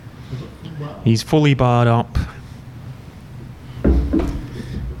He's fully barred up.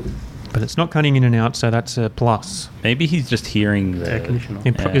 But it's not cutting in and out, so that's a plus. Maybe he's just hearing the Air conditioner.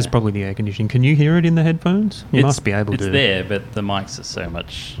 It's probably the air conditioning. Can you hear it in the headphones? You must be able to. It's there, but the mics are so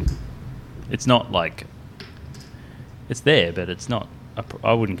much... It's not like... It's there, but it's not...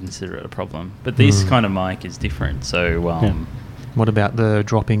 I wouldn't consider it a problem. But this kind of mic is different, so... What about the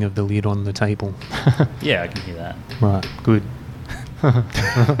dropping of the lid on the table? Yeah, I can hear that. Right, good.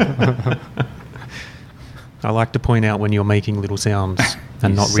 I like to point out when you're making little sounds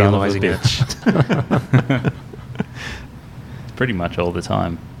and not realising it. Pretty much all the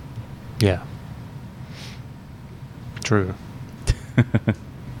time. Yeah. True.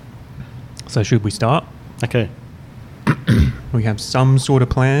 So should we start? Okay. We have some sort of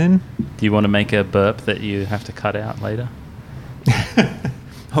plan. Do you want to make a burp that you have to cut out later?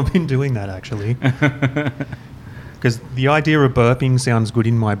 I've been doing that actually. Because the idea of burping sounds good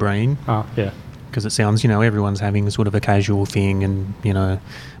in my brain. Yeah. Because it sounds, everyone's having sort of a casual thing, and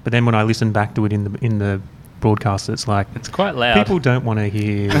but then when I listen back to it in the broadcast, it's like it's quite loud. People don't want to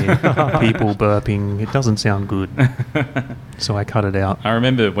hear people burping. It doesn't sound good, so I cut it out. I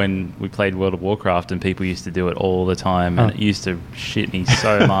remember when we played World of Warcraft and people used to do it all the time, and it used to shit me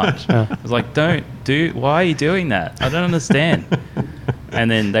so much. I was like, why are you doing that? I don't understand. And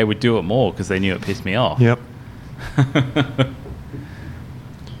then they would do it more because they knew it pissed me off. Yep.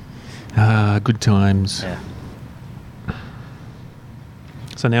 Good times. Yeah.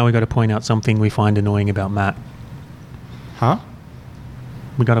 So now we got to point out something we find annoying about Matt. Huh?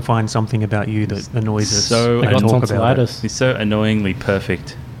 We got to find something about you that annoys us. So and I got talk about it. tonsillitis. He's so annoyingly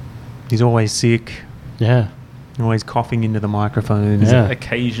perfect. He's always sick. Yeah. Always coughing into the microphone. Yeah.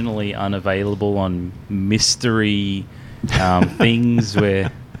 Occasionally unavailable on mystery things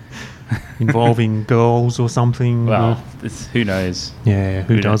where... Involving girls or something. Well, who knows? Yeah,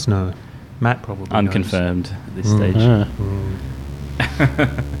 who does know? Matt probably Unconfirmed at this stage. Yeah.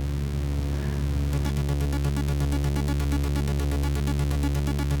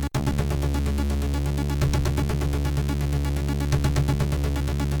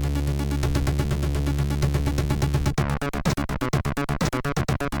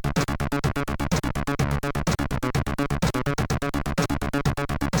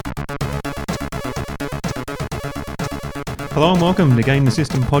 Hello and welcome to Game the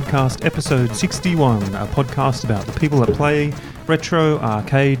System Podcast, episode 61, a podcast about the people that play retro,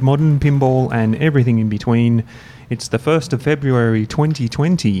 arcade, modern, pinball, and everything in between. It's the 1st of February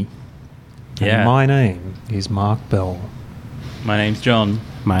 2020. Yeah. And my name is Mark Bell. My name's John.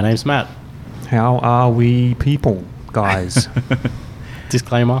 My name's Matt. How are we people, guys?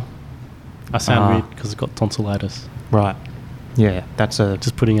 Disclaimer. I sound weird because I've got tonsillitis. Right. Yeah, that's a...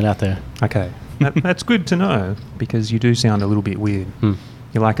 Just putting it out there. Okay. That's good to know, because you do sound a little bit weird.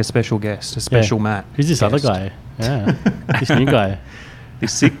 You're like a special guest, a special Matt. Who's this guest. other guy? Yeah. This new guy.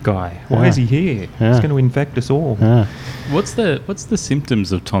 This sick guy. Why is he here? Yeah. He's going to infect us all. Yeah. What's the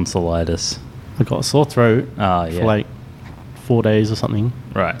symptoms of tonsillitis? I got a sore throat Yeah. for like 4 days or something.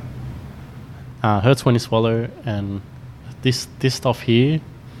 Right. Hurts when you swallow, and this stuff here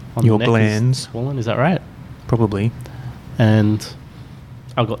on Your the neck glands. is swollen. Is that right? Probably. And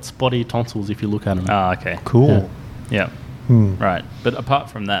I've got spotty tonsils if you look at them. Okay. Cool. Yeah. Right. But apart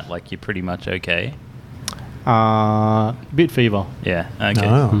from that, like, you're pretty much okay. Bit fever. Yeah. Okay.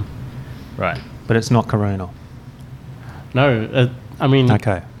 Oh. Right. But it's not corona. No, I mean,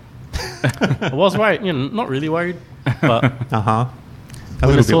 Okay. I was worried, not really worried, but Uh-huh.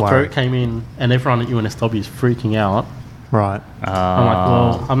 when the bit sore worried. throat came in and everyone at UNSW is freaking out, Right. I'm like,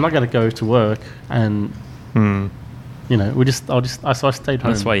 well, I'm not going to go to work, and I stayed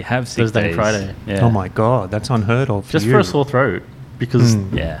home. That's why you have 6 Thursday days. and Friday. Yeah. Oh my God, that's unheard of for Just you. for a sore throat, because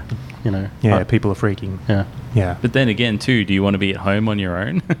Yeah. Yeah, people are freaking. yeah. Yeah. But then again, too, do you want to be at home on your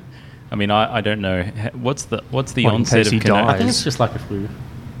own? I mean, I don't know. What's the What, in onset case of he corona? I think dies? it's just like a flu.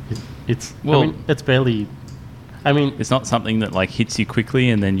 It's Well- it's barely. I mean, It's not something that like hits you quickly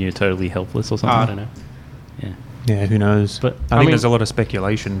and then you're totally helpless or something. I don't know. Yeah. Yeah, who knows? But, I I think mean- there's a lot of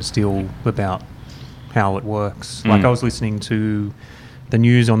speculation still about how it works. Like I was listening to the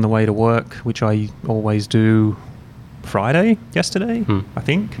news on the way to work, which I always do yesterday, I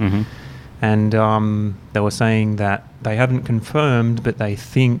think. Mm-hmm. And they were saying that they haven't confirmed, but they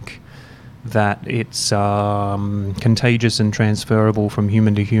think that it's contagious and transferable from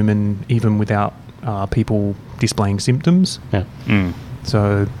human to human, even without people displaying symptoms. Yeah.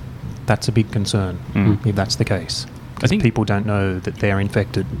 So that's a big concern if that's the case. I Because think people don't know that they're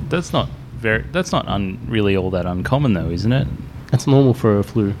infected. that's not really all that uncommon though, isn't it? It's normal for a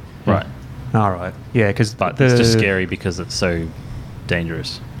flu. Right. All right. Yeah, because But it's just scary because it's so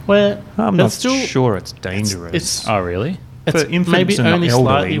dangerous. Where I'm not it's still sure it's dangerous. It's Oh, really? it's for infants maybe and only elderly.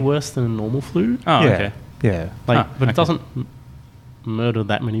 slightly worse than a normal flu. Oh, yeah, okay. yeah, Like, but okay. it doesn't murder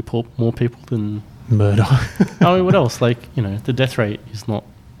that many more people than. murder. I mean, what else? Like, the death rate is not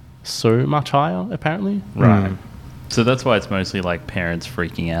so much higher, apparently. Right. So that's why it's mostly like parents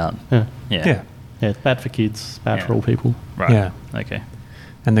freaking out. Yeah. Yeah. Yeah, Yeah, it's bad for kids, bad for Yeah. all people. Right. Yeah. Okay.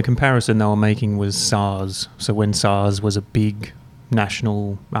 and the comparison they were making was SARS. So when SARS was a big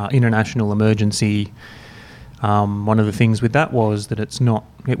national, international emergency, one of the things with that was that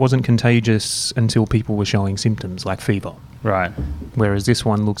it wasn't contagious until people were showing symptoms like fever. Right. Whereas this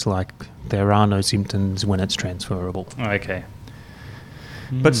one looks like there are no symptoms when it's transferable. Okay.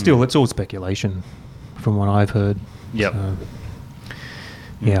 But still, it's all speculation from what I've heard. Yep. So,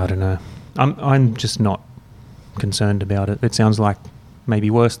 yeah, I don't know. I'm just not concerned about it. It sounds like maybe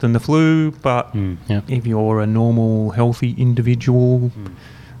worse than the flu, but Yeah. if you're a normal, healthy individual,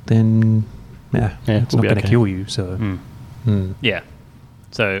 then it's we'll not be going to okay. kill you. So, Yeah.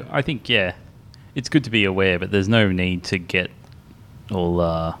 So I think, it's good to be aware, but there's no need to get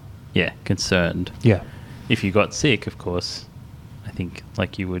all, concerned. yeah, If you got sick, of course, I think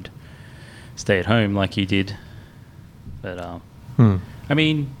like you would stay at home like you did. But I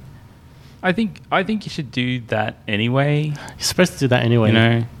mean, I think you should do that anyway. You're supposed to do that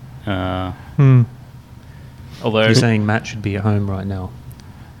anyway. Although you're saying Matt should be at home right now,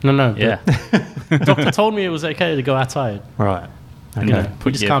 No. yeah, The doctor told me it was okay to go outside. right? Okay. You know, we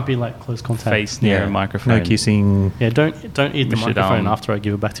Put just your can't be like close contact. face near Yeah. a microphone. No kissing. Yeah, don't eat the We should, microphone after I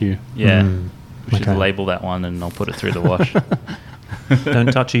give it back to you. Yeah, Mm, we should okay. label that one and I'll put it through the wash.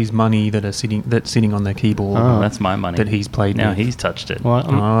 Don't touch his money that's sitting on the keyboard. Oh, That's my money. that he's played Now with. he's touched it. Well,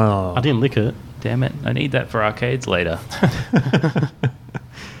 Oh. I didn't lick it. Damn it! I need that for arcades later.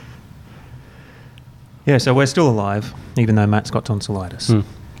 Yeah, so we're still alive, even though Matt's got tonsillitis.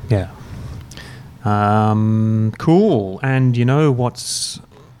 Yeah. Cool. And you know what's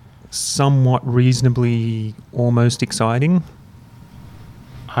somewhat reasonably almost exciting?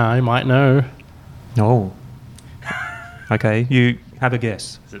 I might know. Oh. Okay, you have a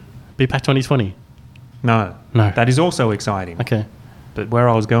guess. BPAC 2020. No. No. That is also exciting. Okay. But where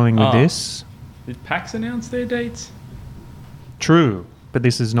I was going with Oh. this, Did PAX announce their dates? true, but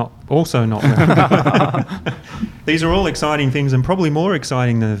this is not. These are all exciting things and probably more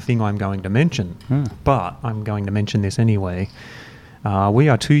exciting than the thing I'm going to mention. But I'm going to mention this anyway. We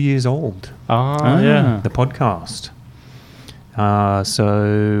are 2 years old, Yeah. the podcast.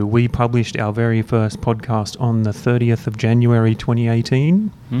 So we published our very first podcast on the 30th of January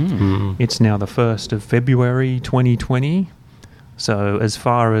 2018. It's now the 1st of February 2020. So as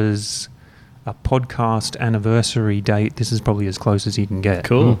far as a podcast anniversary date, this is probably as close as you can get.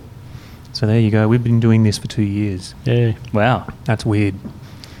 Cool. So there you go. We've been doing this for 2 years. Yeah. Wow. That's weird.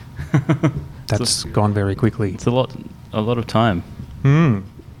 That's gone very quickly. It's a lot of time. A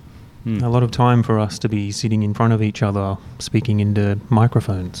lot of time for us to be sitting in front of each other, speaking into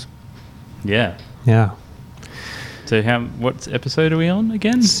microphones. Yeah. Yeah. So what episode are we on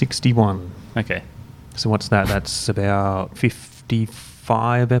again? 61. Okay. So what's that? That's about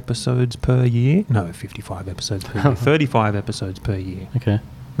 55 episodes per year? No, 55 episodes per year. 35 episodes per year. Okay.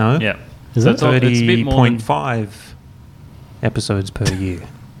 No? Yeah. Is So that it's a bit more than 30.5 episodes per year.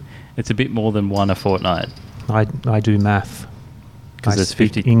 it's a bit more than one a fortnight I do math. because I there's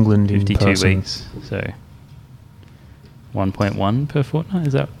speak 50 England in 52 person. weeks. So 1.1 per fortnight,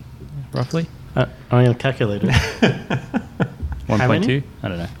 is that roughly? I'm going to calculate it. 1.2? I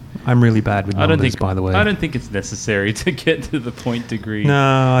don't know. I'm really bad with numbers, by the way. I don't think it's necessary to get to the point degree.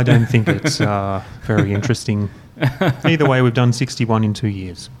 No, I don't think it's very interesting. Either way, we've done 61 in 2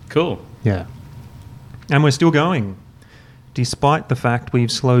 years. Cool. Yeah. And we're still going, despite the fact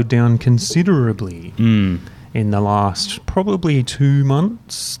we've slowed down considerably in the last probably 2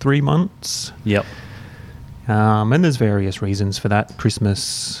 months, 3 months. Yep. And there's various reasons for that.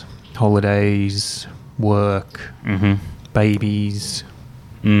 Christmas, holidays, work, babies,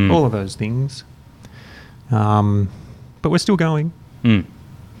 all of those things. But we're still going.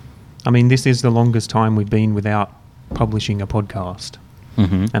 I mean, this is the longest time we've been without publishing a podcast.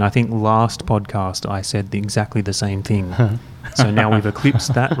 And I think last podcast I said exactly the same thing. So now we've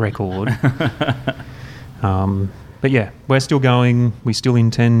eclipsed that record. But yeah, we're still going. We still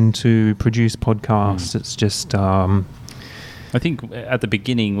intend to produce podcasts. It's just... I think at the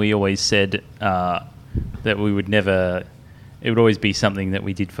beginning we always said that we would never... It would always be something that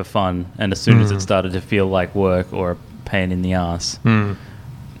we did for fun. And as soon as it started to feel like work or a pain in the ass,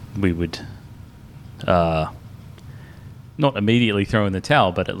 we would... not immediately throw in the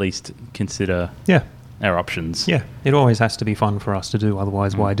towel, but at least consider our options. Yeah, it always has to be fun for us to do,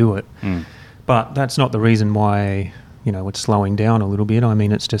 otherwise why do it? But that's not the reason why, it's slowing down a little bit. I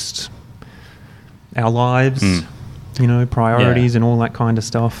mean, it's just our lives, priorities and all that kind of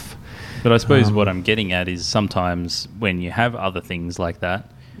stuff. But I suppose what I'm getting at is sometimes when you have other things like that,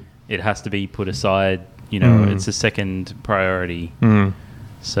 it has to be put aside, it's a second priority.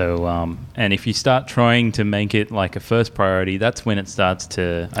 So, and if you start trying to make it like a first priority, that's when it starts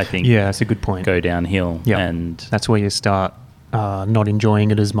to, I think, that's a good point. Go downhill. Yeah, and that's where you start not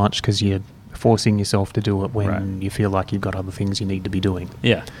enjoying it as much because you're forcing yourself to do it when you feel like you've got other things you need to be doing.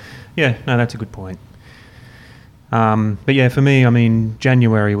 Yeah. Yeah, no, that's a good point. But yeah, for me, I mean,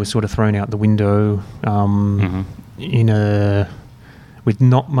 January was sort of thrown out the window with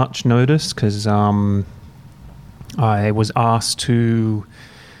not much notice because I was asked to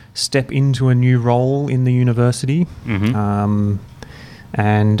step into a new role in the university, and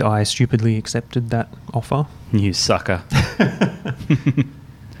I stupidly accepted that offer. You sucker.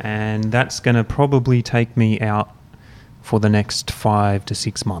 And that's going to probably take me out for the next 5 to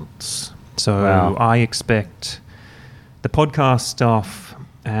 6 months. So I expect the podcast stuff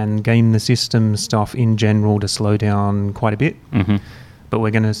and game the system stuff in general to slow down quite a bit. But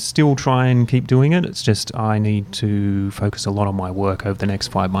we're going to still try and keep doing it. It's just I need to focus a lot on my work over the next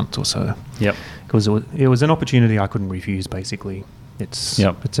 5 months or so. Yep. Because it was an opportunity I couldn't refuse, basically. It's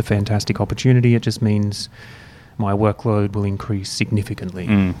a fantastic opportunity. It just means my workload will increase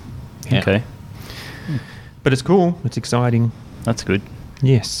significantly. Okay. But it's cool. It's exciting. That's good.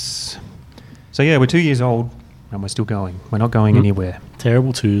 Yes. So yeah, we're 2 years old and we're still going. We're not going anywhere.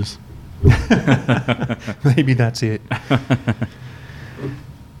 Terrible twos. Maybe that's it.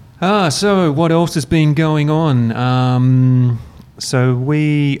 So what else has been going on? So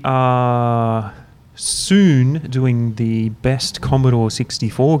we are soon doing the best Commodore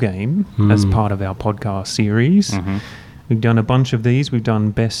 64 game as part of our podcast series. We've done a bunch of these. We've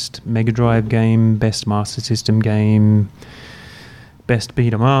done best Mega Drive game, best Master System game, best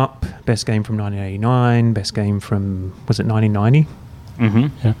beat 'em up, best game from 1989, best game from, was it 1990?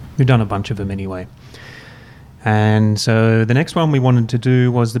 Yeah. We've done a bunch of them anyway. And so the next one we wanted to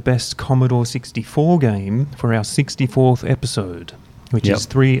do was the best Commodore 64 game for our 64th episode, which is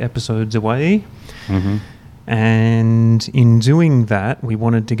 3 episodes away. And in doing that, we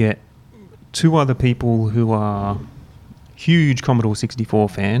wanted to get 2 other people who are huge Commodore 64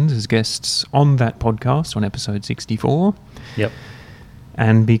 fans as guests on that podcast on episode 64. Yep.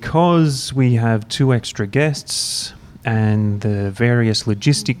 And because we have 2 extra guests and the various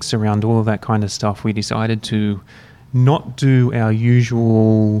logistics around all of that kind of stuff, we decided to not do our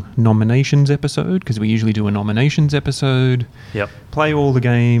usual nominations episode, because we usually do a nominations episode, play all the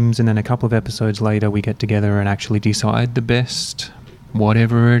games, and then a couple of episodes later we get together and actually decide the best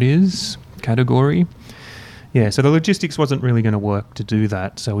whatever it is category. Yeah, so the logistics wasn't really going to work to do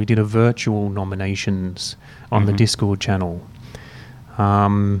that, so we did a virtual nominations on the Discord channel.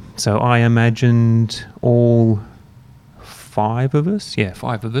 So I imagined all 5 of us,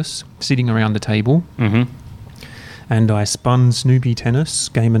 5 of us, sitting around the table. And I spun Snoopy Tennis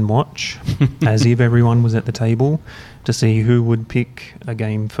Game & Watch as if everyone was at the table to see who would pick a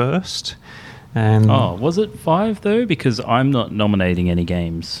game first. And was it 5 though? Because I'm not nominating any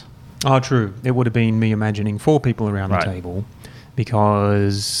games. Oh, true. It would have been me imagining 4 people around the table,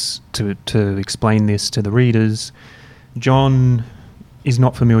 because to explain this to the readers, John is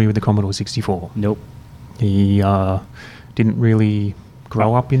not familiar with the Commodore 64. Nope. He didn't really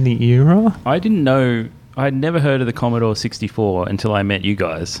grow up in the era. I didn't know. I'd never heard of the Commodore 64 until I met you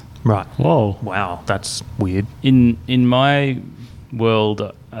guys. Right. Whoa. Wow, that's weird. In my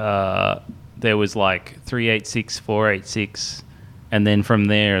world, there was like 386, 486, and then from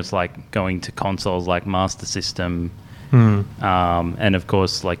there it's like going to consoles like Master System. And of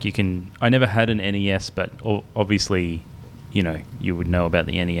course, like I never had an NES, but obviously, you would know about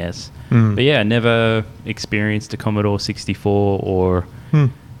the NES. But yeah, I never experienced a Commodore 64 or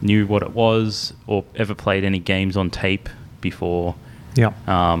knew what it was or ever played any games on tape before. Yeah.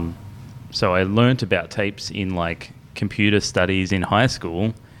 So I learnt about tapes in like computer studies in high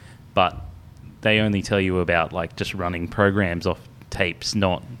school, but they only tell you about like just running programs off tapes,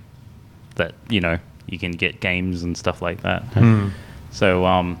 not that, you can get games and stuff like that.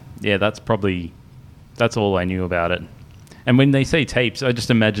 So, that's all I knew about it. And when they say tapes, I just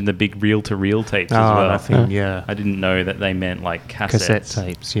imagine the big reel-to-reel tapes as well. I didn't know that they meant like cassettes. Cassette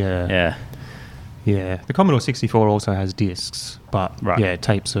tapes, yeah. The Commodore 64 also has discs, but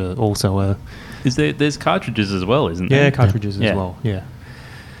tapes are also there's cartridges as well, isn't there? Yeah, cartridges as well, yeah.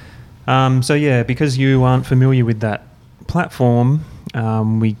 Because you aren't familiar with that platform,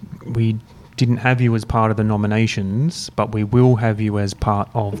 we didn't have you as part of the nominations, but we will have you as part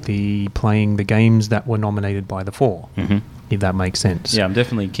of the playing the games that were nominated by the 4, if that makes sense. Yeah, I'm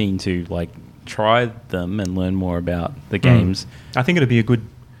definitely keen to like try them and learn more about the games. I think it'd be a good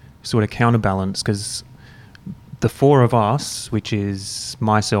sort of counterbalance because the 4 of us, which is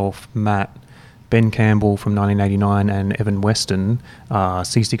myself, Matt, Ben Campbell from 1989 and Evan Weston, are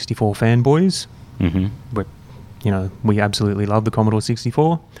C64 fanboys. We absolutely love the Commodore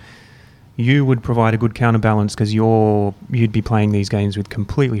 64. You would provide a good counterbalance because you'd be playing these games with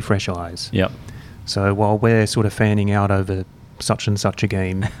completely fresh eyes. Yep. So while we're sort of fanning out over such and such a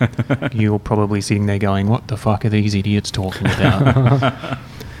game, you're probably sitting there going, what the fuck are these idiots talking about?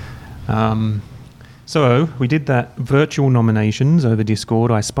 So we did that virtual nominations over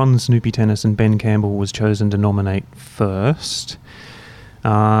Discord. I spun Snoopy Tennis and Ben Campbell was chosen to nominate first.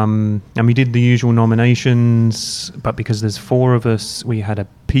 And we did the usual nominations, but because there's 4 of us, we had a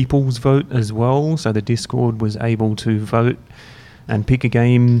people's vote as well. So the Discord was able to vote and pick a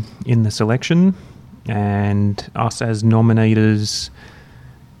game in the selection. And us as nominators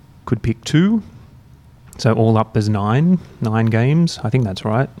could pick 2. So all up there's 9 games. I think that's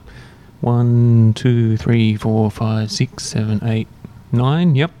right. 1, 2, 3, 4, 5, 6, 7, 8,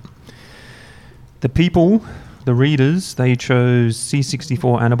 9. Yep. The people, the readers, they chose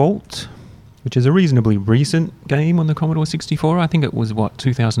C64 Anabolt, which is a reasonably recent game on the Commodore 64. I think it was,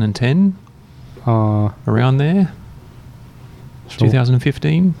 2010? Around there? Sure.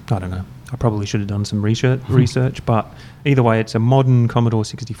 2015? I don't know. I probably should have done some research, but either way, it's a modern Commodore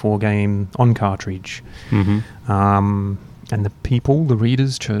 64 game on cartridge. And the people, the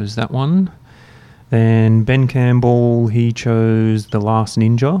readers, chose that one. Then Ben Campbell, he chose The Last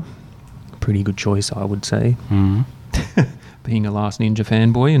Ninja. Pretty good choice, I would say. Being a Last Ninja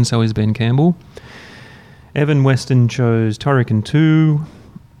fanboy, and so is Ben Campbell. Evan Weston chose Turrican 2.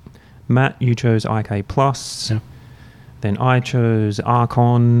 Matt, you chose IK Plus. Yep. Then I chose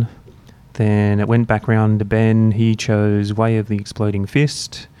Archon. Then it went back round to Ben. He chose Way of the Exploding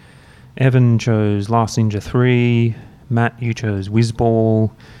Fist. Evan chose Last Ninja 3. Matt, you chose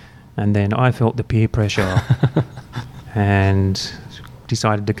Whizball. And then I felt the peer pressure and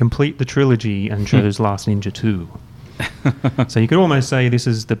decided to complete the trilogy and chose Last Ninja 2. So you could almost say this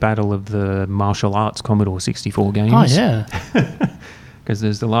is the battle of the martial arts Commodore 64 games. Oh, yeah. Because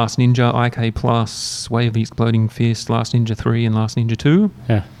there's The Last Ninja, IK Plus, Way of the Exploding Fist, Last Ninja 3 and Last Ninja 2.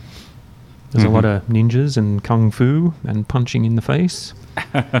 Yeah. There's a lot of ninjas and kung fu and punching in the face.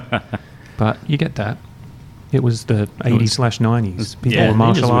 But you get that. It was the 80s/90s. People were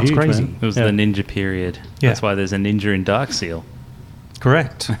martial arts huge, crazy. man. It was the ninja period. Yeah. That's why there's a ninja in Dark Seal.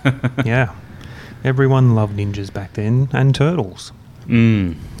 Correct. Yeah. Everyone loved ninjas back then, and turtles,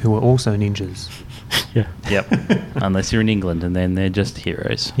 who were also ninjas. Yeah. Yep. Unless you're in England, and then they're just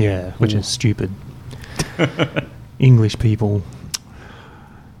heroes. Yeah, which is stupid. English people.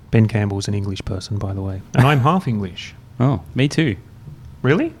 Ben Campbell's an English person, by the way. And I'm half English. Oh, me too.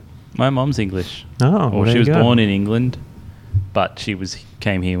 Really? My mom's English. Oh, well, she was there you go. born in England, but she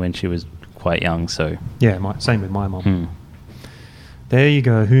came here when she was quite young, so... Yeah, same with my mom. There you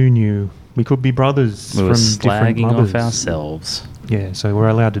go. Who knew? We could be brothers We were from different slagging mothers. off ourselves. Yeah, so we're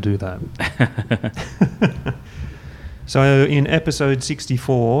allowed to do that. So in episode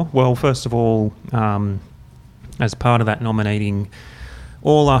 64, well, first of all, as part of that nominating,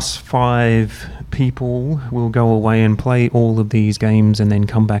 all us 5 people will go away and play all of these games and then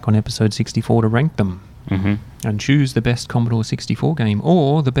come back on episode 64 to rank them and choose the best Commodore 64 game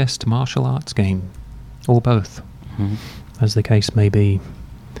or the best martial arts game, or both, as the case may be.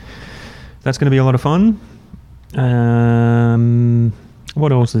 That's going to be a lot of fun.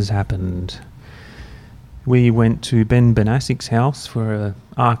 What else has happened? We went to Ben Benassik's house for a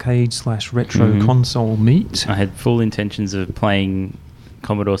arcade/retro console meet. I had full intentions of playing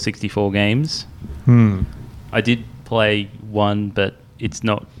Commodore 64 games. I did play one, but it's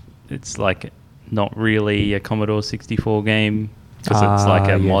not really a Commodore 64 game because it's like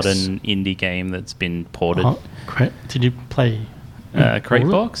a modern indie game that's been ported. Did you play Crate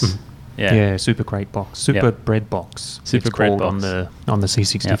Box? Yeah, Super Crate Box, Super Bread Box. Super it's Bread called Box on the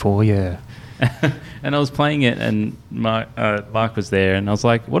C64. Yeah. And I was playing it, and Mark was there, and I was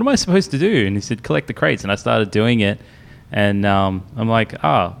like, "What am I supposed to do?" And he said, "Collect the crates." And I started doing it, and I'm like,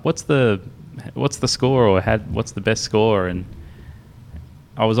 what's the score, or what's the best score? And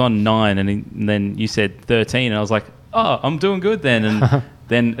I was on 9, and then you said 13, and I was like, "Oh, I'm doing good then." And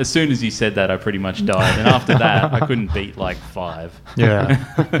then as soon as you said that, I pretty much died. And after that, I couldn't beat like 5. Yeah.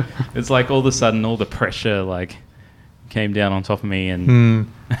 It's like all of a sudden, all the pressure came down on top of me and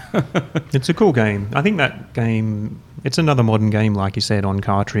It's a cool game. I think that game, it's another modern game, like you said, on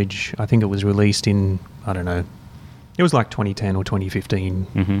cartridge. I think it was released in, I don't know, it was like 2010 or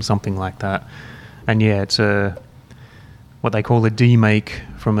 2015, something like that. And yeah, it's what they call a demake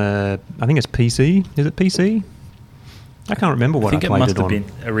from I think it's PC. Is it PC? I can't remember what I played it on. I think it must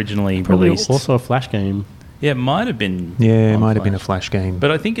have been originally Probably released. also a Flash game. Yeah, it might have been. Yeah, it on might have been a Flash. Flash game. But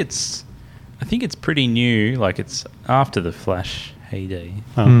I think it's pretty new. Like it's after the Flash heyday.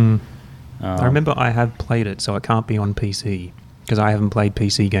 Oh. I remember I have played it, so it can't be on PC because I haven't played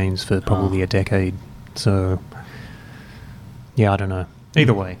PC games for probably a decade. So, yeah, I don't know.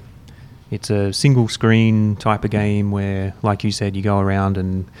 Either way, it's a single screen type of game where, like you said, you go around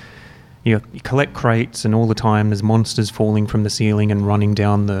and you collect crates, and all the time there's monsters falling from the ceiling and running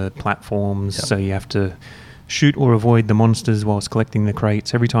down the platforms. Yep. So you have to shoot or avoid the monsters whilst collecting the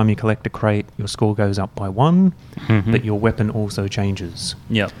crates. Every time you collect a crate, your score goes up by 1, but your weapon also changes.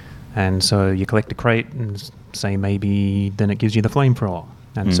 Yep. And so you collect a crate and say maybe then it gives you the flamethrower.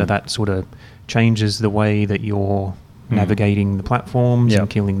 And so that sort of changes the way that you're navigating the platforms and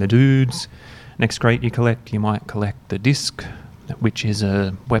killing the dudes. Next crate you collect, you might collect the disc, which is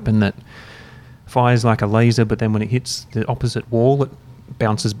a weapon that fires like a laser, but then when it hits the opposite wall, it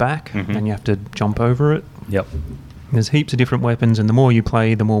bounces back and you have to jump over it. Yep. There's heaps of different weapons, and the more you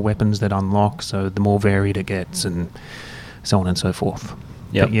play, the more weapons that unlock, so the more varied it gets, and so on and so forth.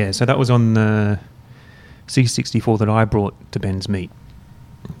 Yep. But yeah, so that was on the C64 that I brought to Ben's meet,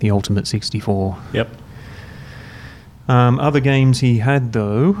 the Ultimate 64. Yep. Other games he had,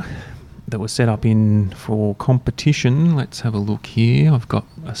 though, that were set up for competition. Let's have a look here. I've got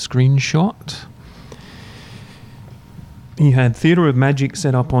a screenshot. He had Theatre of Magic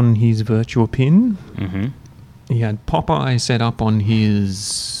set up on his Virtua Pin. He had Popeye set up on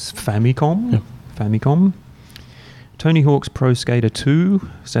his Famicom. Yep. Famicom. Tony Hawk's Pro Skater 2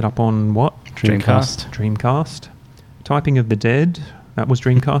 set up on what? Dreamcast. Dreamcast. Typing of the Dead. That was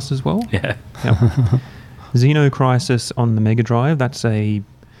Dreamcast as well. Yeah. Yep. Xeno Crisis on the Mega Drive. That's a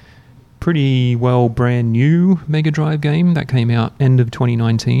pretty well brand new Mega Drive game that came out end of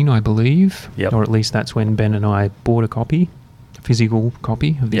 2019, I believe. Yep. Or at least that's when Ben and I bought a physical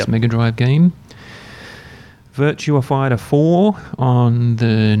copy of this Yep. Mega Drive game. Virtua Fighter 4 on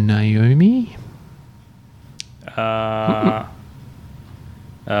the Naomi. My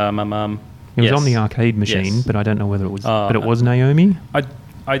mum. It was on the arcade machine, Yes. but I don't know whether it was. But it was Naomi.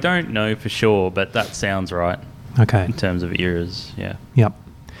 I don't know for sure, but that sounds right Okay. in terms of eras. Yeah. Yep.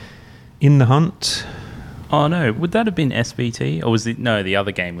 In the Hunt. Oh no, would that have been SVT or was it? No, the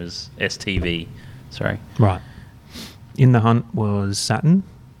other game was STV. Sorry. Right. In the Hunt was Saturn.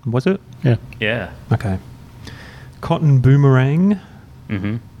 Was it? Yeah. Yeah. Okay. Cotton Boomerang.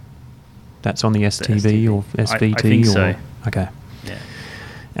 Mm-hmm. That's on the STV or SVT? I think or, so. Okay. Yeah.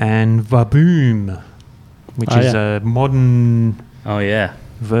 And Vaboom, which is a modern Oh yeah.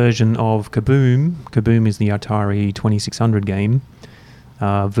 version of Kaboom. Kaboom is the Atari 2600 game.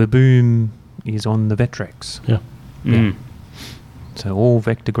 Vaboom is on the Vectrex. Yeah. Mm. So all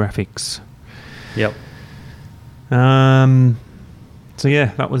vector graphics. Yep. So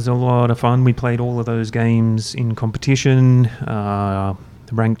yeah, that was a lot of fun. We played all of those games in competition,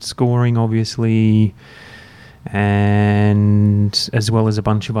 ranked scoring obviously, and as well as a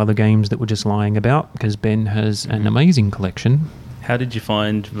bunch of other games that were just lying about because Ben has an amazing collection. How did you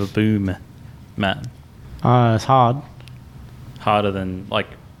find Vaboom, Matt? It's hard. Harder than like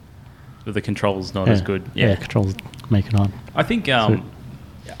with the controls not as good. Yeah, controls make it hard. I think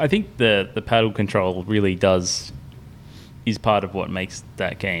I think the paddle control really is part of what makes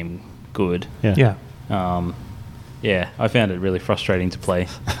that game good. Yeah. Yeah, I found it really frustrating to play.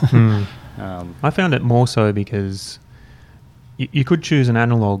 I found it more so because you could choose an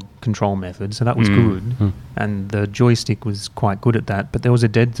analog control method, so that was good, and the joystick was quite good at that, but there was a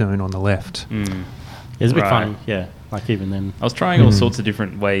dead zone on the left. It's a bit Right. funny, yeah. Like even then. I was trying all sorts of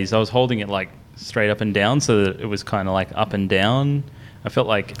different ways. I was holding it like straight up and down so that it was kind of like up and down. I felt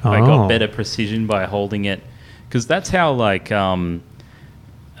like I got better precision by holding it because that's how like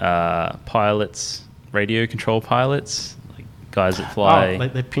pilots, radio control pilots, like guys that fly. Oh,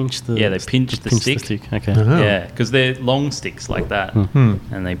 they pinch the... they pinch the stick. Okay. Uh-huh. Yeah, because they're long sticks like that,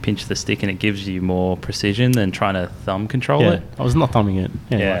 and they pinch the stick, and it gives you more precision than trying to thumb control Yeah, it. I was not thumbing it.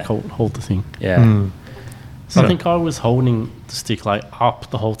 Yeah, Yeah. like hold the thing. Yeah, So I think I was holding the stick like up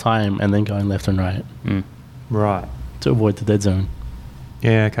the whole time and then going left and right Right. to avoid the dead zone.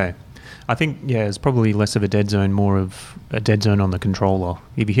 Yeah, okay. I think, it's probably less of a dead zone, more of a dead zone on the controller.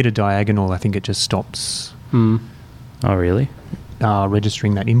 If you hit a diagonal, I think it just stops Oh, really?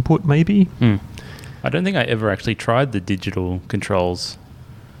 registering that input, maybe. I don't think I ever actually tried the digital controls.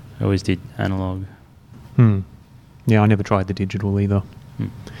 I always did analog. Yeah, I never tried the digital either.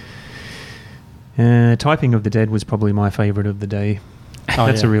 Typing of the Dead was probably my favourite of the day. Oh,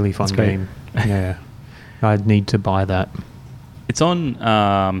 That's yeah. a really fun game. Yeah. I'd need to buy that. It's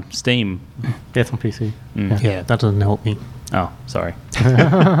on Steam. Yeah, it's on PC. Yeah, that doesn't help me. Oh, sorry.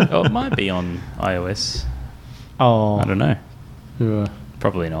 Oh, it might be on iOS. Oh, I don't know. Yeah.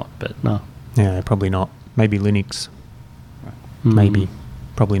 Probably not, but No. Yeah, probably not. Maybe Linux. Mm. Maybe.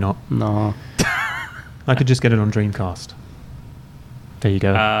 Probably not. No. I could just get it on Dreamcast. There you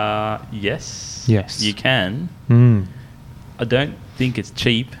go. yes. Yes. You can. Mm. I don't think it's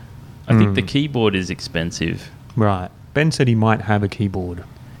cheap. I think the keyboard is expensive. Right. Ben said he might have a keyboard.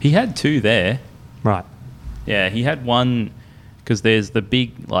 He had two there. Right. Yeah, he had one because there's the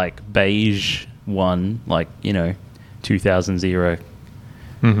big like beige one, like 2000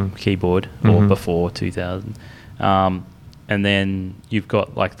 keyboard or before 2000, and then you've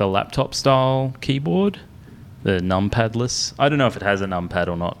got like the laptop style keyboard, the numpadless. I don't know if it has a numpad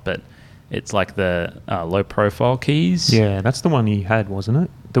or not, but it's like the low profile keys. Yeah, that's the one he had, wasn't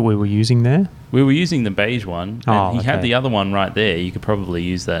it? That we were using there? We were using the beige one, and Oh, he had okay. the other one right there. You could probably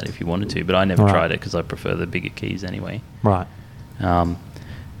use that if you wanted to, but I never Right. tried it because I prefer the bigger keys anyway. Right.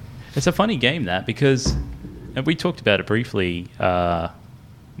 It's a funny game, that, because and we talked about it briefly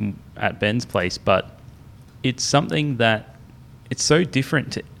at Ben's place, but it's something that it's so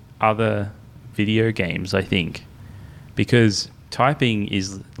different to other video games, I think, because typing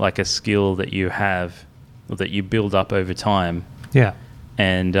is like a skill that you have or that you build up over time. Yeah.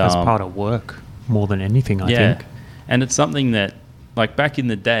 And As part of work more than anything, I think. And it's something that, like back in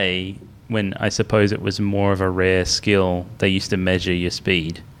the day, when I suppose it was more of a rare skill, they used to measure your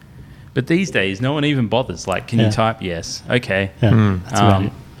speed. But these days, no one even bothers. Like, can you type? Yes. Okay. Yeah, that's about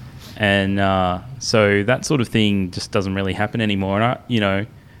it. And so that sort of thing just doesn't really happen anymore. And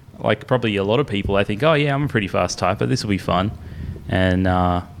like probably a lot of people, I think, oh yeah, I'm a pretty fast typer. This will be fun. And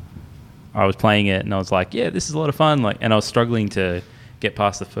I was playing it, and I was like, yeah, this is a lot of fun. Like, and I was struggling to get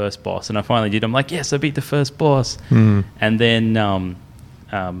past the first boss, and I finally did. I'm like, yes, I beat the first boss. And then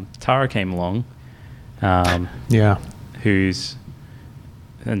Tara came along, Yeah. who's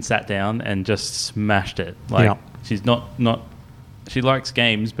and sat down and just smashed it. Like, Yeah. she's not she likes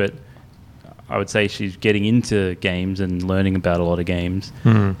games, but I would say she's getting into games and learning about a lot of games,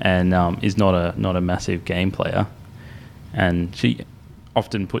 and is not a massive game player. And she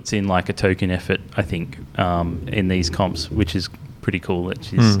often puts in like a token effort, I think, in these comps, which is pretty cool that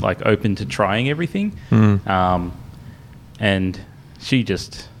she's like open to trying everything. And she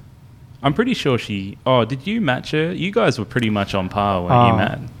just, I'm pretty sure did you match her? You guys were pretty much on par, weren't you,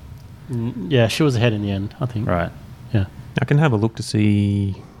 Matt? Yeah, she was ahead in the end, I think. Right. Yeah. I can have a look to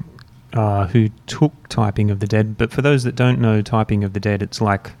see who took Typing of the Dead. But for those that don't know Typing of the Dead, it's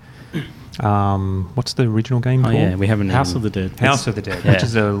like, what's the original game called? Yeah, we haven't House even- of the Dead. House of the Dead, Yeah. which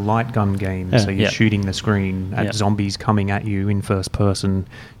is a light gun game. Yeah. So you're Yeah. shooting the screen at Yeah. zombies coming at you in first person.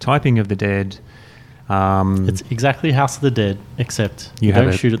 Typing of the Dead. It's exactly House of the Dead, except You you have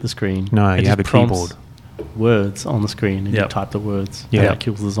don't a- shoot at the screen. No, It you just have a prompts keyboard. words on the screen, and Yep. you type the words. Yeah. And that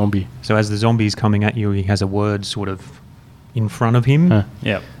kills the zombie. So as the zombie's coming at you, he has a word sort of in front of him,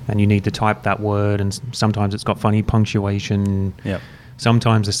 Yep. and you need to type that word. And sometimes it's got funny punctuation. Yep.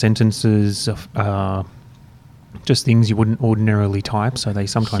 Sometimes the sentences are just things you wouldn't ordinarily type, so they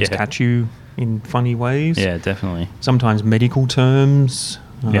sometimes Yeah. catch you in funny ways. Yeah, definitely. Sometimes medical terms.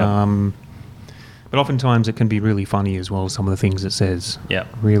 Yep. But oftentimes it can be really funny as well, some of the things it says. Yep.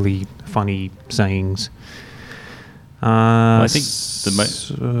 Really funny sayings. I think the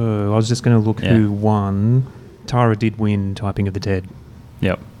so I was just going to look Yeah. who won. Tara did win Typing of the Dead.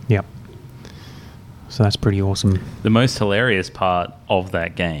 Yep. Yep. So that's pretty awesome. The most hilarious part of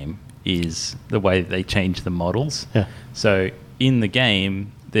that game is the way that they change the models. Yeah. So in the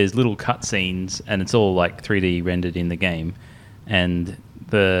game, there's little cutscenes, and it's all like 3D rendered in the game. And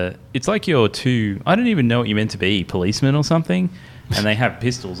it's like you're two, I don't even know what you're meant to be, policemen or something. And they have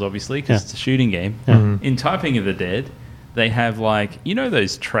pistols, obviously, because Yeah. it's a shooting game. Yeah. In Typing of the Dead, they have like,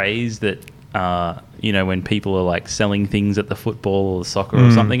 those trays that, when people are like selling things at the football or the soccer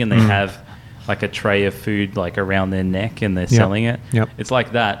or something, and they have like a tray of food like around their neck and they're selling it. Yep. It's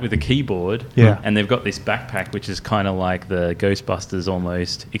like that with a keyboard. Yeah. And they've got this backpack, which is kind of like the Ghostbusters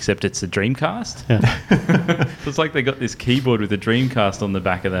almost, except it's a Dreamcast. Yeah. So it's like they got this keyboard with a Dreamcast on the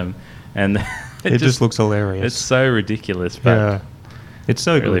back of them, and It just looks hilarious. It's so ridiculous, but It's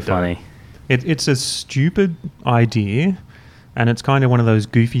so really good. though. funny. It's a stupid idea, And it's kind of one of those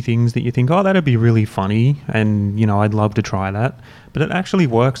goofy things that you think, oh, that'd be really funny, and I'd love to try that. But it actually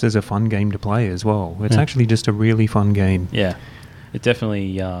works as a fun game to play as well. It's actually just a really fun game. Yeah, it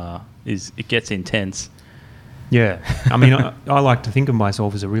definitely is. It gets intense. Yeah, I mean, I like to think of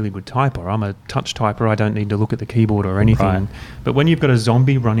myself as a really good typer. I'm a touch typer. I don't need to look at the keyboard or anything. Right. But when you've got a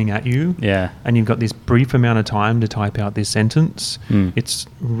zombie running at you, and you've got this brief amount of time to type out this sentence, it's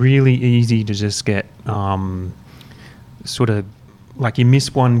really easy to just get sort of like you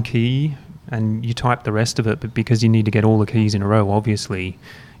miss one key and you type the rest of it, but because you need to get all the keys in a row, obviously,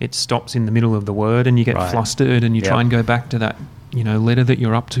 it stops in the middle of the word and you get flustered and you try and go back to that letter that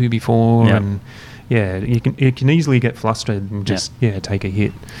you're up to before and you can easily get flustered and just take a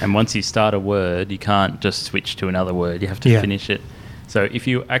hit. And once you start a word, you can't just switch to another word. You have to finish it. So if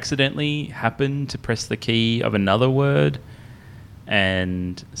you accidentally happen to press the key of another word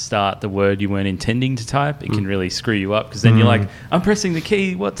and start the word you weren't intending to type, it can really screw you up, because then you're like, I'm pressing the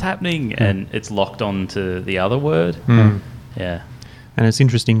key, what's happening? And it's locked on to the other word. Yeah. And it's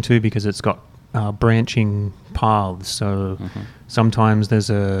interesting too because it's got branching paths. So sometimes there's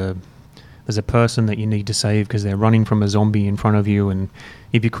a person that you need to save because they're running from a zombie in front of you, and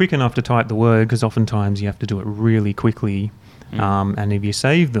if you're quick enough to type the word, because oftentimes you have to do it really quickly, and if you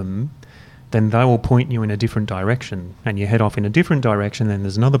save them, then they will point you in a different direction, and you head off in a different direction, then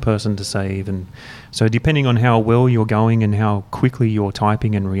there's another person to save. And so depending on how well you're going and how quickly you're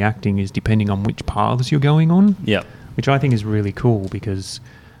typing and reacting is depending on which paths you're going on, which I think is really cool, because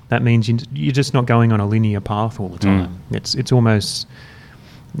that means you're just not going on a linear path all the time.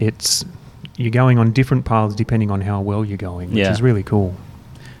 You're going on different paths depending on how well you're going, which is really cool.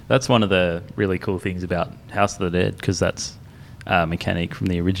 That's one of the really cool things about House of the Dead, because that's a mechanic from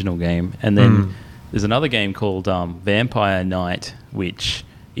the original game. And then there's another game called Vampire Knight, which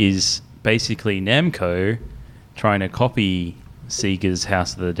is basically Namco trying to copy Sega's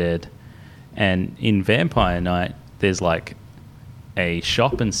House of the Dead. And in Vampire Knight, there's like a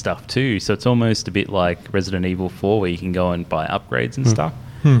shop and stuff too. So it's almost a bit like Resident Evil 4, where you can go and buy upgrades and stuff.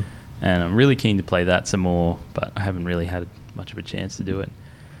 And I'm really keen to play that some more, but I haven't really had much of a chance to do it.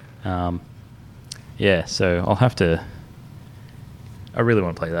 So I'll have to... I really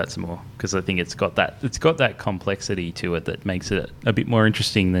want to play that some more, because I think it's got that complexity to it that makes it a bit more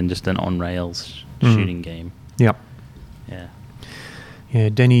interesting than just an on-rails shooting game. Yep. Yeah. Yeah,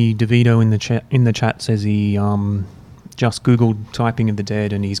 Denny DeVito in the chat says he just Googled Typing of the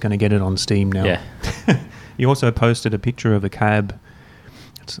Dead and he's going to get it on Steam now. Yeah. He also posted a picture of a cab.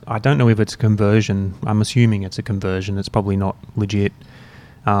 I don't know if it's a conversion. I'm assuming it's a conversion. It's probably not legit.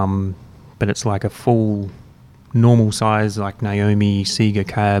 But it's like a full normal size, like Naomi Sega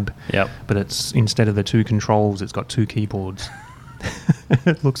cab. Yep. But it's, instead of the two controls, it's got two keyboards.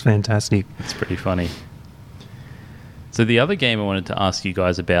 It looks fantastic. It's pretty funny. So the other game I wanted to ask you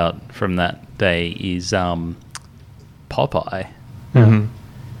guys about from that day is Popeye. Mm-hmm.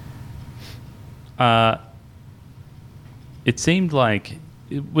 It seemed like...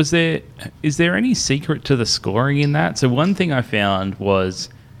 is there any secret to the scoring in that? So one thing I found was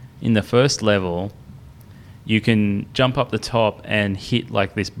in the first level, you can jump up the top and hit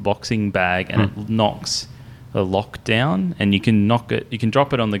like this boxing bag, and it knocks a lock down, and you can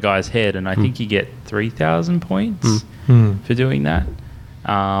drop it on the guy's head, and I think you get 3,000 points for doing that.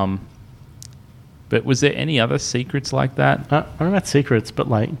 But was there any other secrets like that? I don't know about secrets, but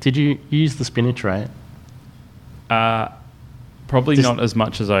like, did you use the spinach rate? Probably not as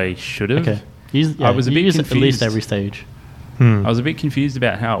much as I should have. Okay. I was a bit confused. At least every stage. I was a bit confused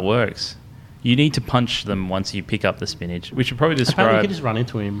about how it works. You need to punch them once you pick up the spinach. We should probably describe... Apparently you can just run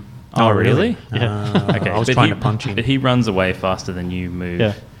into him. Oh, really? Yeah. Okay. I was trying to punch him. But he runs away faster than you move.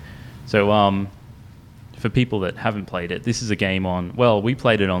 Yeah. So, for people that haven't played it, this is a game on... Well, we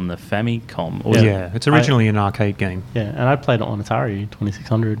played it on the Famicom. Yeah, it's originally an arcade game. Yeah, and I played it on Atari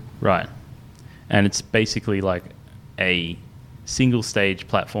 2600. Right. And it's basically like a single-stage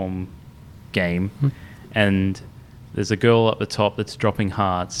platform game, and there's a girl up the top that's dropping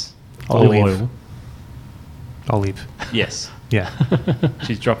hearts. Olive. Yes. Yeah.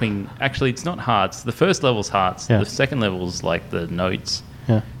 She's dropping... Actually, it's not hearts. The first level's hearts. Yeah. The second level's like the notes.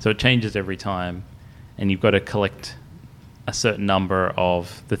 Yeah. So it changes every time, and you've got to collect a certain number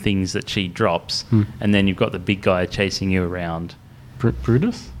of the things that she drops, and then you've got the big guy chasing you around.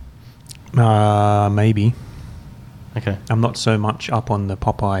 Brutus? Maybe. Okay. I'm not so much up on the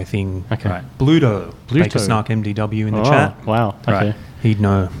Popeye thing. Okay. Right. Bluto. Baker Snark MDW in the chat. Wow. Okay. Right. He'd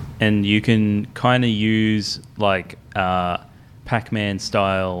know. And you can kind of use like Pac-Man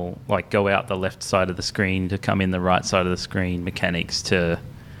style, like go out the left side of the screen to come in the right side of the screen mechanics to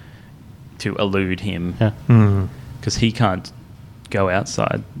elude him. Yeah. Because he can't go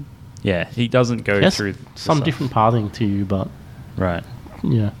outside. Yeah, he doesn't go Yes, through some the different pathing to you, but Right.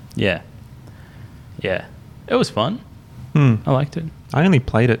 yeah. Yeah. Yeah. It was fun. Hmm. I liked it. I only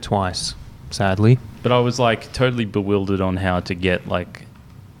played it twice, sadly. But I was like totally bewildered on how to get like,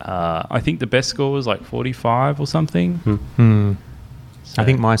 I think the best score was like 45 or something. Hmm. So- I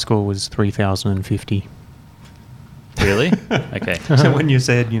think my score was 3,050. Really? Okay. So when you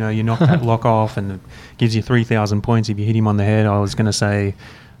said, you knock that lock off and it gives you 3,000 points if you hit him on the head, I was going to say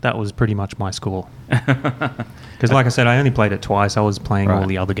that was pretty much my score. Because like I said, I only played it twice. I was playing all Right.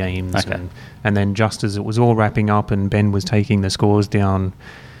 the other games. Okay. And then just as it was all wrapping up and Ben was taking the scores down,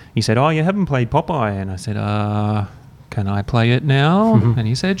 he said, "Oh, you haven't played Popeye?" And I said, "Can I play it now?" And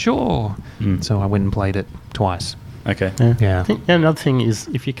he said, "Sure." Mm. So I went and played it twice. Okay. Yeah. I think another thing is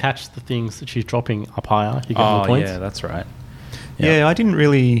if you catch the things that she's dropping up higher, you get more Oh, points. yeah, that's right. Yeah, I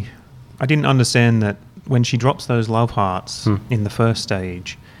didn't understand that when she drops those love hearts in the first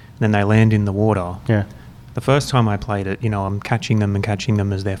stage, then they land in the water. Yeah. The first time I played it, I'm catching them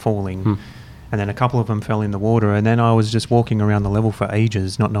as they're falling. And then a couple of them fell in the water, and then I was just walking around the level for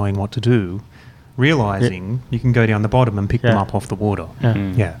ages, not knowing what to do, realizing you can go down the bottom and pick them Yeah. up off the water. Yeah.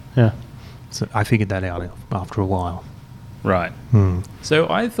 Mm. Yeah. Yeah. So I figured that out after a while. Right. Hmm. So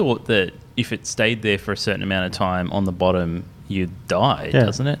I thought that if it stayed there for a certain amount of time on the bottom, you'd die, Yeah.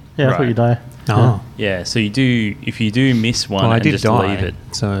 doesn't it? Yeah, I thought you die. Oh. Yeah, so if you do miss one Well, I and did just die, leave it.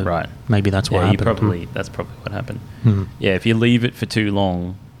 so right. maybe that's what Yeah, happened. that's probably what happened. Hmm. Yeah, if you leave it for too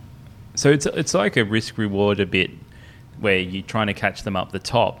long. So it's like a risk reward a bit where you're trying to catch them up the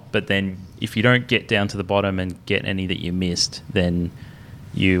top, but then if you don't get down to the bottom and get any that you missed, then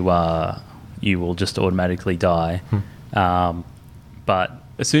you will just automatically die. But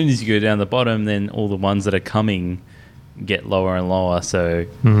as soon as you go down the bottom, then all the ones that are coming get lower and lower. So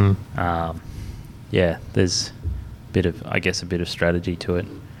Mhm. yeah, there's a bit of strategy to it.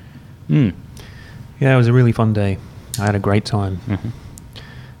 Mm. Yeah, it was a really fun day. I had a great time. Mm-hmm.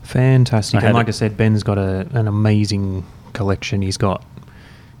 Fantastic. I And had like I said, Ben's got an amazing collection. He's got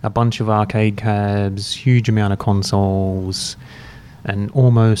a bunch of arcade cabs, huge amount of consoles, an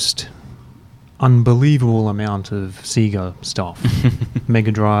almost unbelievable amount of Sega stuff.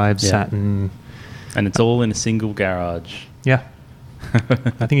 Mega Drive, Yeah. Saturn. And it's all in a single garage. Yeah.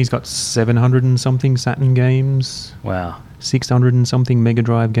 I think he's got 700 and something Saturn games, Wow. 600 and something Mega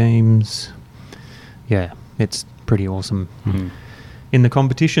Drive games. Yeah, it's pretty awesome. Mm. In the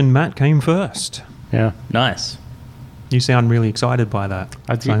competition, Matt came first. Yeah. Nice. You sound really excited by that.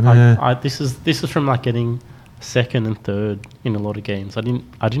 I did. So, This is from like getting second and third in a lot of games. I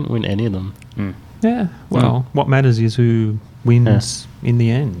didn't win any of them. Mm. yeah. Well, what matters is who wins in the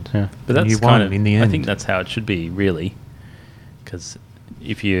end. Yeah. But And that's you won kind of in the end. I think that's how it should be, really. Because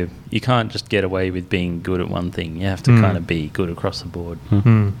if you can't just get away with being good at one thing, you have to kind of be good across the board.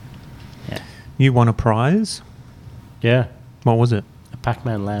 Hmm. Yeah. You won a prize. Yeah. What was it? A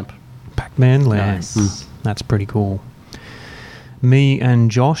Pac-Man lamp. Pac-Man Land. Nice. That's pretty cool. Me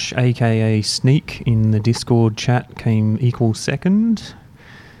and Josh, aka Sneak, in the Discord chat came equal second.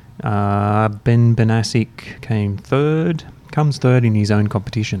 Ben Benasic came third. Comes third in his own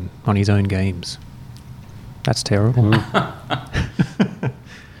competition on his own games. That's terrible.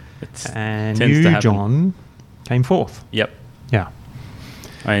 It And tends to you, happen. John, came fourth. Yep. Yeah.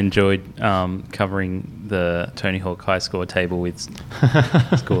 I enjoyed covering the Tony Hawk high score table with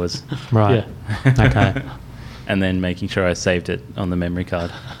scores, Right. Okay. and then making sure I saved it on the memory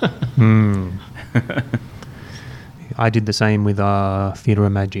card. Hmm. I did the same with Theatre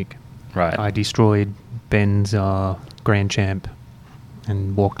of Magic. Right. I destroyed Ben's Grand Champ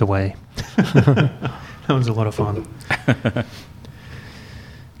and walked away. That was a lot of fun.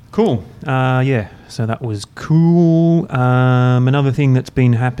 Cool. Yeah, so that was cool. Another thing that's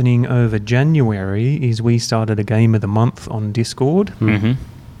been happening over January is we started a Game of the Month on Discord. Mm-hmm.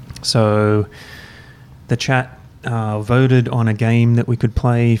 So the chat voted on a game that we could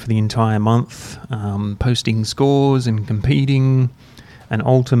play for the entire month, posting scores and competing. And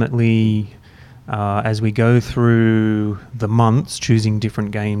ultimately, as we go through the months, choosing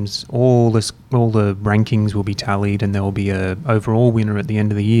different games, all the rankings will be tallied, and there will be a overall winner at the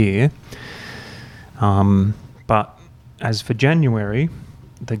end of the year. But as for January,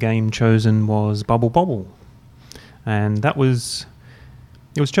 the game chosen was Bubble Bobble, and it was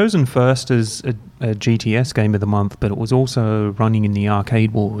chosen first as a GTS Game of the Month, but it was also running in the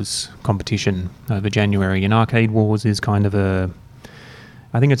Arcade Wars competition over January. And Arcade Wars is kind of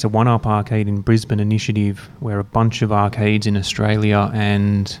I think it's a one-up arcade in Brisbane initiative where a bunch of arcades in Australia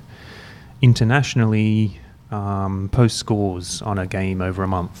and internationally post scores on a game over a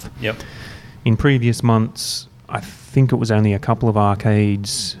month. Yep. In previous months, I think it was only a couple of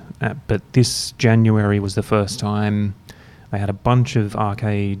arcades, but this January was the first time they had a bunch of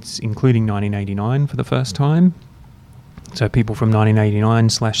arcades, including 1989 for the first time. So people from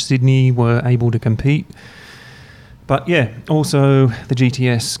 1989/Sydney were able to compete. But yeah, also the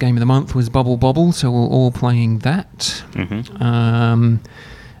GTS Game of the Month was Bubble Bobble, so we're all playing that. Mm-hmm.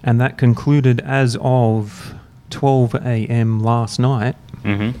 And that concluded as of 12 a.m. last night,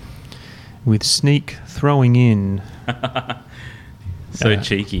 Mm-hmm. with Sneak throwing in. So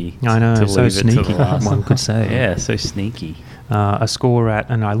cheeky. I know, to so leave it to sneaky, the last. one could say. Yeah, so sneaky. A score at,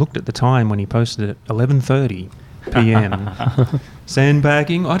 and I looked at the time when he posted it, 11:30 p.m.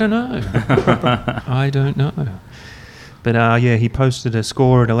 Sandbagging? I don't know. I don't know. But yeah, he posted a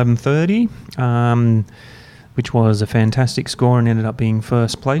score at 11:30, which was a fantastic score and ended up being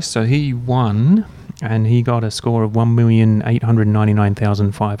first place. So he won, and he got a score of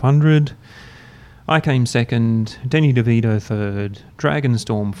 1,899,500. I came second, Denny DeVito third,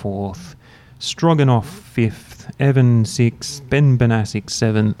 Dragonstorm fourth, Stroganoff fifth, Evan sixth, Ben Benasik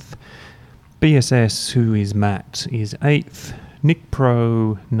seventh, BSS, who is Matt, is eighth, Nick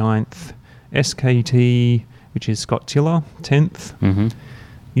Pro ninth, SKT, which is Scott Tiller, 10th, Mm-hmm.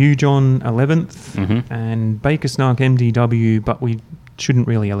 Ujon 11th, Mm-hmm. and Baker Snark MDW, but we shouldn't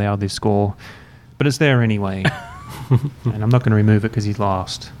really allow this score. But it's there anyway. And I'm not going to remove it because he's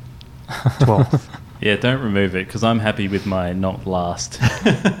last. 12th. Yeah, don't remove it because I'm happy with my not last.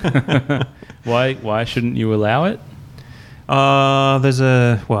 Why shouldn't you allow it? There's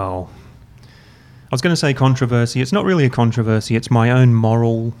I was going to say controversy. It's not really a controversy. It's my own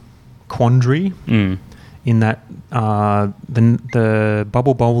moral quandary. Mm. In that the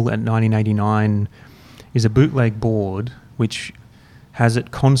Bubble Bowl at 1989 is a bootleg board which has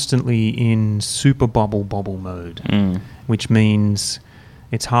it constantly in Super Bubble Bobble mode, which means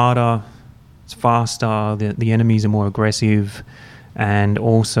it's harder, it's faster, the enemies are more aggressive, and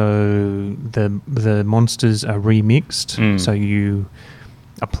also the monsters are remixed, so you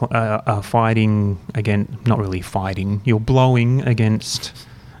are fighting again, not really fighting, you're blowing against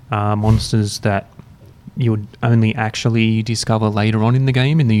monsters that you would only actually discover later on in the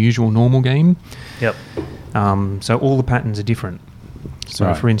game, in the usual normal game. Yep. So all the patterns are different. So,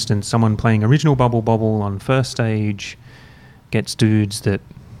 Right. for instance, someone playing original Bubble Bobble on first stage gets dudes that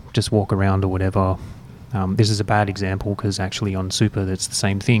just walk around or whatever. This is a bad example because actually on Super that's the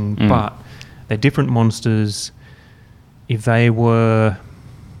same thing, but they're different monsters. If they were,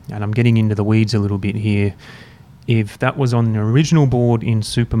 and I'm getting into the weeds a little bit here, if that was on the original board in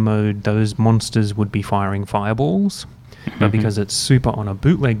Super mode, those monsters would be firing fireballs. But because it's Super on a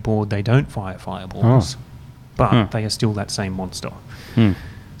bootleg board, they don't fire fireballs. But they are still that same monster.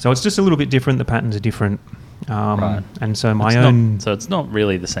 So it's just a little bit different. The patterns are different. Right. And so So it's not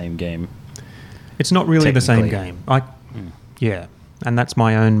really the same game. It's not really the same Technically. game. Yeah. And that's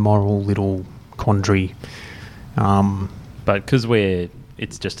my own moral little quandary. But because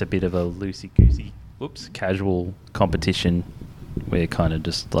it's just a bit of a loosey-goosey, casual competition, we're kind of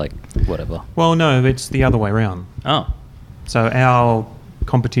just like, whatever. Well, no, it's the other way around. Oh. So our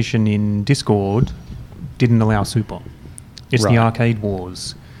competition in Discord didn't allow Super. It's Right. the Arcade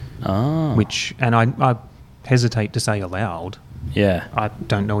Wars, Oh. which, and I hesitate to say allowed. Yeah. I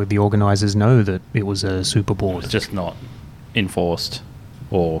don't know if the organisers know that it was a Super board. It's just not enforced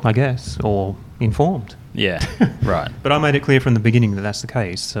or... I guess, or informed. Yeah. Right. But I made it clear from the beginning that that's the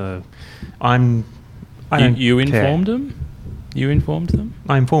case. So I don't You care. informed them? You informed them?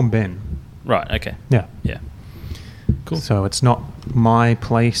 I informed Ben. Right. Okay. Yeah. Yeah. Cool. So it's not my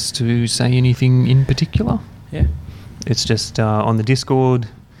place to say anything in particular. Yeah. It's just on the Discord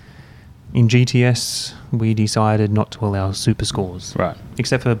in GTS, we decided not to allow super scores. Right.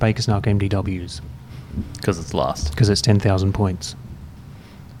 Except for Baker Snark MDWs, Because it's last. because it's 10,000 points.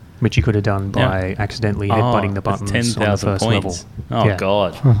 Which you could have done by accidentally headbutting the buttons it's on the 10,000 first points. level. Oh, Yeah.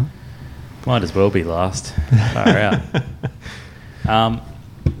 God. Might as well be last. Far out.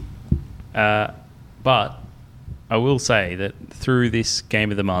 But I will say that through this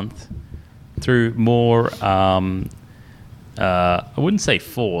Game of the Month, through more, I wouldn't say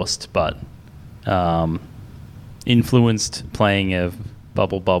forced, but influenced playing of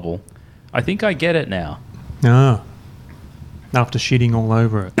Bubble Bobble, I think I get it now. Ah. After shitting all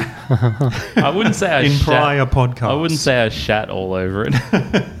over it. I wouldn't say I In shat, prior podcasts. I wouldn't say I shat all over it.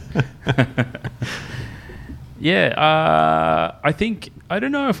 Yeah, I think, I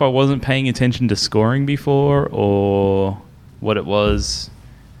don't know if I wasn't paying attention to scoring before or what it was,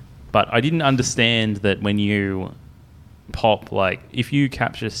 but I didn't understand that when you pop, like, if you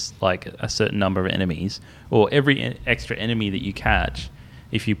capture like a certain number of enemies, or every extra enemy that you catch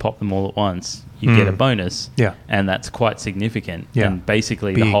if you pop them all at once, you get a bonus. Yeah. And that's quite significant. Yeah. And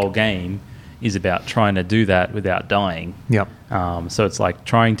basically Big. the whole game is about trying to do that without dying. Yep. So it's like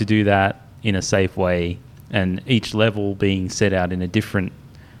trying to do that in a safe way, and each level being set out in a different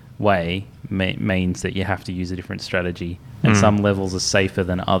way means that you have to use a different strategy. And some levels are safer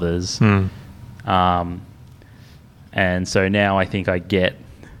than others. And so now I think I get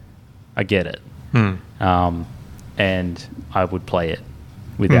it. And I would play it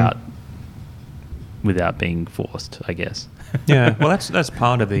without being forced, I guess. Yeah, well, that's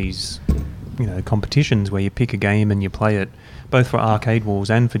part of these, competitions where you pick a game and you play it, both for Arcade Wars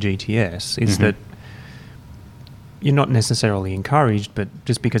and for GTS, is that you're not necessarily encouraged, but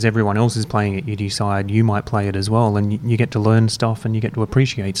just because everyone else is playing it, you decide you might play it as well, and you get to learn stuff and you get to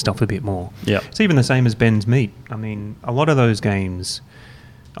appreciate stuff a bit more. Yeah, it's even the same as Ben's Meat. I mean, a lot of those games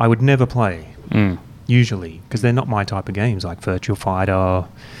I would never play, usually, because they're not my type of games, like Virtua Fighter,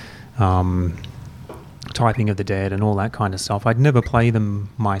 Typing of the Dead and all that kind of stuff. I'd never play them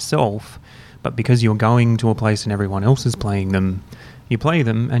myself, but because you're going to a place and everyone else is playing them, you play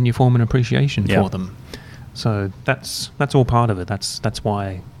them and you form an appreciation for them. So that's all part of it. That's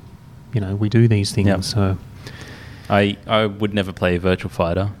why, we do these things. Yep. So I would never play Virtua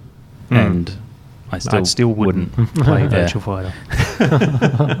Fighter, and I still wouldn't play Virtua Fighter.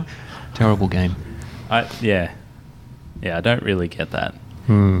 Terrible game. I don't really get that.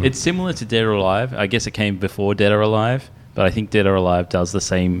 It's similar to Dead or Alive. I guess it came before Dead or Alive, but I think Dead or Alive does the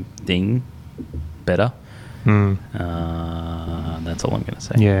same thing better. That's all I'm going to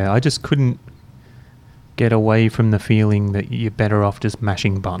say. Yeah, I just couldn't get away from the feeling that you're better off just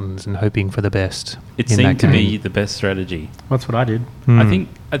mashing buttons and hoping for the best. It seemed to be the best strategy. That's what I did. I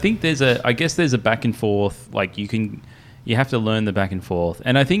think there's a back and forth. Like you have to learn the back and forth,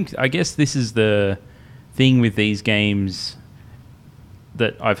 and I guess this is the thing with these games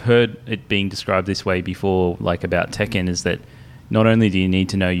that I've heard it being described this way before, like about Tekken, is that not only do you need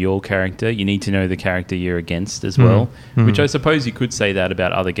to know your character, you need to know the character you're against as well, which I suppose you could say that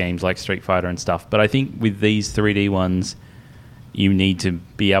about other games like Street Fighter and stuff. But I think with these 3D ones, you need to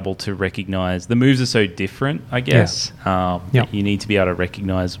be able to recognize the moves are so different, I guess. You need to be able to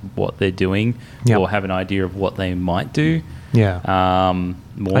recognize what they're doing or have an idea of what they might do. Yeah.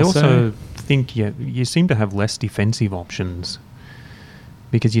 I also so. think you seem to have less defensive options,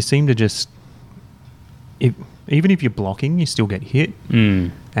 because you seem to just... Even if you're blocking, you still get hit,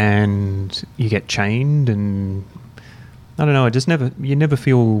 and you get chained, and I don't know. You never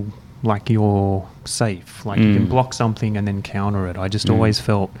feel like you're safe. Like you can block something and then counter it. I just always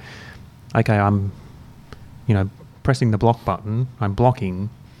felt, okay, I'm, pressing the block button, I'm blocking,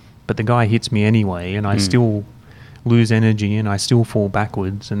 but the guy hits me anyway, and I still lose energy, and I still fall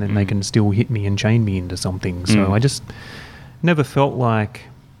backwards, and then they can still hit me and chain me into something. So I just never felt like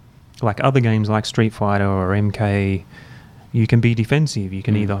other games like Street Fighter or MK, you can be defensive. You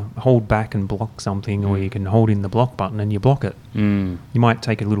can either hold back and block something, or you can hold in the block button and you block it. You might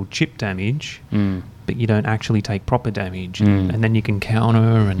take a little chip damage, but you don't actually take proper damage. And then you can counter,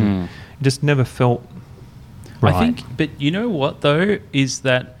 and it just never felt right. I think, but you know what though, is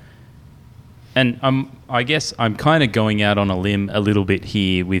that, and I guess I'm kind of going out on a limb a little bit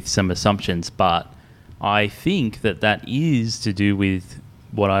here with some assumptions, but I think that is to do with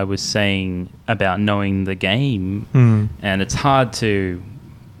what I was saying about knowing the game, and it's hard to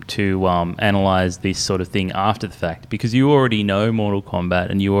analyze this sort of thing after the fact, because you already know Mortal Kombat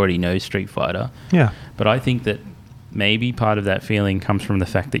and you already know Street Fighter. Yeah. But I think that maybe part of that feeling comes from the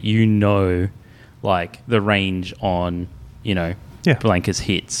fact that like the range on Blanca's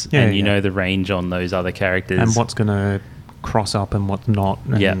hits, and you know the range on those other characters, and what's going to cross up and what's not,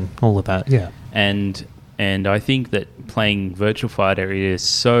 and all of that. Yeah. And I think that playing Virtua Fighter is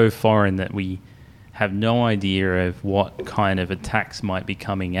so foreign that we have no idea of what kind of attacks might be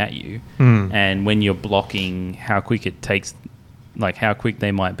coming at you. And when you're blocking, how quick it takes, like how quick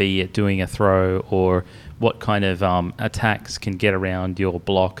they might be at doing a throw, or what kind of attacks can get around your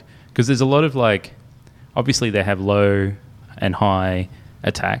block. Because there's a lot of obviously they have low and high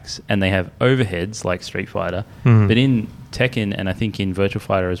attacks, and they have overheads like Street Fighter. But in Tekken, and I think in Virtua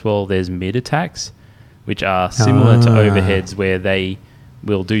Fighter as well, there's mid attacks, which are similar to overheads, where they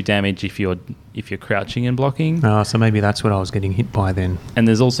will do damage if you're crouching and blocking. So maybe that's what I was getting hit by then. And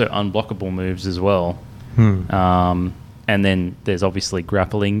there's also unblockable moves as well. And then there's obviously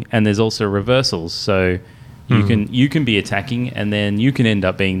grappling, and there's also reversals. So you can be attacking, and then you can end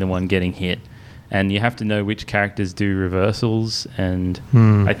up being the one getting hit. And you have to know which characters do reversals. And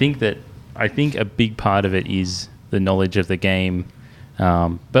I think a big part of it is the knowledge of the game.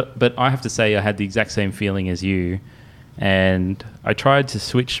 But I have to say I had the exact same feeling as you, And I tried to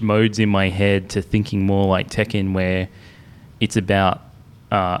switch modes in my head to thinking more like Tekken, where it's about,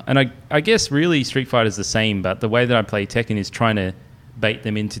 and I guess really Street Fighter's the same, but the way that I play Tekken is trying to bait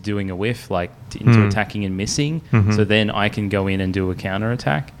them into doing a whiff, like into attacking and missing, so then I can go in and do a counter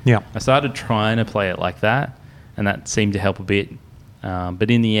attack. Yeah. I started trying to play it like that, and that seemed to help a bit.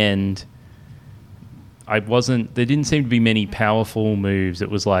 But in the end, there didn't seem to be many powerful moves. It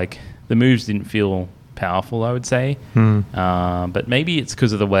was like the moves didn't feel powerful, I would say. But maybe it's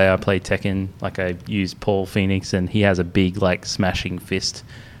because of the way I play Tekken. Like I use Paul Phoenix, and he has a big like smashing fist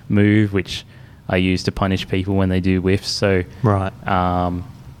move, which I use to punish people when they do whiffs. So Right.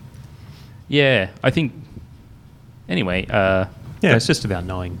 yeah, I think. Anyway, Yeah, it's just about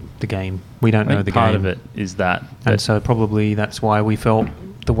knowing the game. We don't I know think the part game. of it is that. And so probably that's why we felt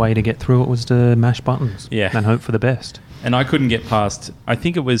the way to get through it was to mash buttons. Yeah. And hope for the best. And I couldn't get past. I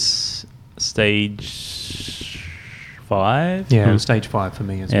think it was stage 5. Yeah, it was stage 5 for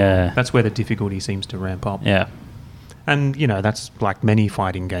me as Yeah. well. That's where the difficulty seems to ramp up. Yeah. And, that's like many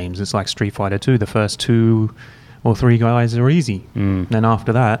fighting games. It's like Street Fighter 2. The first 2 or 3 guys are easy. Then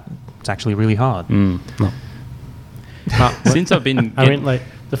after that, it's actually really hard. No. Since I've been, I mean, like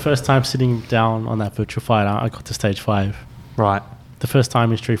the first time sitting down on that Virtua Fighter, I got to stage 5. Right. The first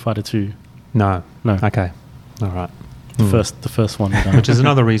time in Street Fighter 2, No. No. Okay. All right. the first one. we done. Which is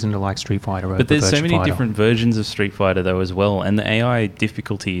another reason to like Street Fighter over but there's so Virtua many Fighter. different versions of Street Fighter though as well, and the AI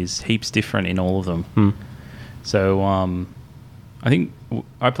difficulty is heaps different in all of them. So I think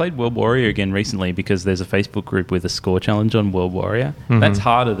I played World Warrior again recently because there's a Facebook group with a score challenge on World Warrior. That's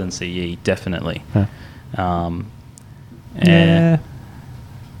harder than CE, definitely. Yeah. Yeah.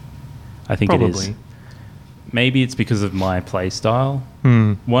 I think it is. Probably. Maybe it's because of my play style.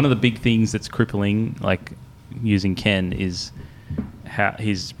 One of the big things that's crippling, like using Ken, is how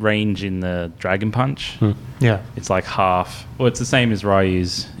his range in the Dragon Punch. Yeah. It's like half. Well, it's the same as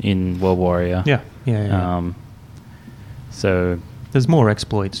Ryu's in World Warrior. Yeah. Yeah. So There's more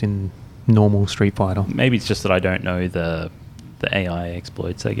exploits in normal Street Fighter. maybe it's just that I don't know the AI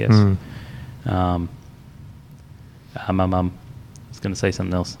exploits, I guess. I was going to say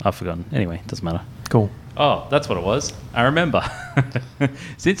something else. I've forgotten. Anyway, it doesn't matter. Cool. Oh, that's what it was. I remember.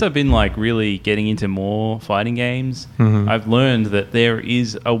 Since I've been like really getting into more fighting games, I've learned that there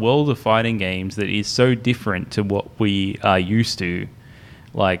is a world of fighting games that is so different to what we are used to.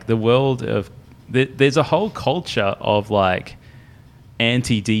 Like the world of... There's a whole culture of like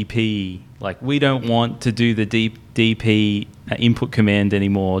anti-DP. Like we don't want to do the DP input command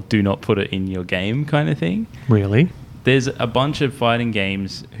anymore. Do not put it in your game kind of thing. Really? There's a bunch of fighting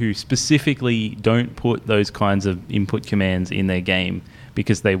games who specifically don't put those kinds of input commands in their game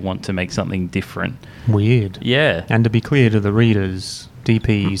because they want to make something different. Weird. Yeah. And to be clear to the readers,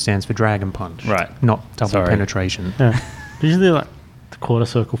 DP stands for Dragon Punch. Right. Not double Sorry. penetration. Yeah. Usually, like the quarter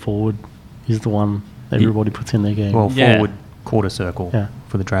circle forward is the one everybody puts in their game. Well, Yeah. forward quarter circle Yeah.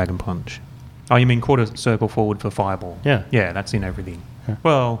 for the Dragon Punch. Oh, you mean quarter circle forward for Fireball? Yeah. Yeah, that's in everything. Yeah.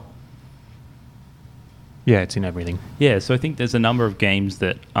 Well, yeah, it's in everything. Yeah, so I think there's a number of games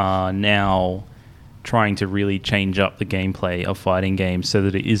that are now trying to really change up the gameplay of fighting games so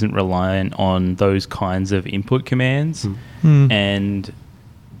that it isn't reliant on those kinds of input commands. And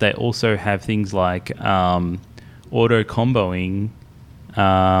they also have things like auto comboing,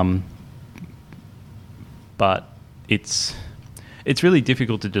 but it's really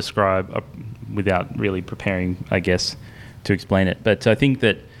difficult to describe without really preparing, I guess, to explain it. But I think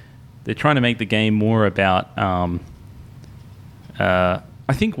that they're trying to make the game more about...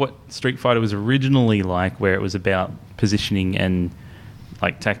 I think what Street Fighter was originally like, where it was about positioning and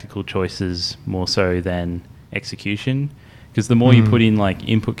like tactical choices more so than execution. Because the more you put in like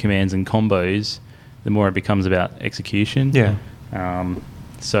input commands and combos, the more it becomes about execution. Yeah.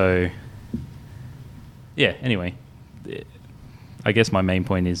 So, yeah, anyway. I guess my main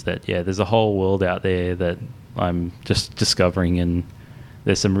point is that, yeah, there's a whole world out there that I'm just discovering, and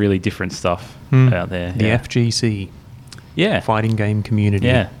there's some really different stuff out there. The yeah. FGC. Yeah. Fighting game community.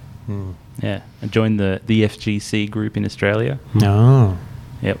 Yeah. Yeah. I joined the FGC group in Australia. No.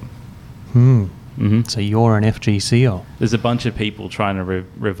 Yep. So you're an FGCer. There's a bunch of people trying to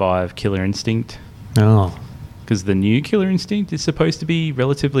revive Killer Instinct, Oh. because the new Killer Instinct is supposed to be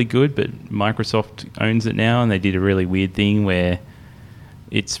relatively good, but Microsoft owns it now, and they did a really weird thing where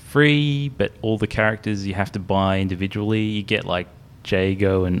it's free, but all the characters you have to buy individually. You get like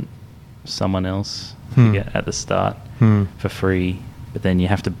Jago and someone else you get at the start for free, but then you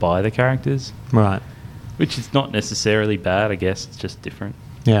have to buy the characters, Right. which is not necessarily bad, I guess. It's just different.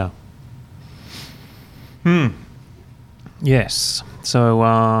 Yeah. Yes. So,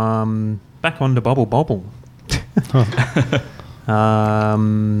 back on to Bubble Bobble.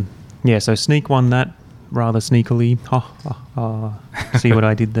 Yeah, so Sneak won that rather sneakily. See what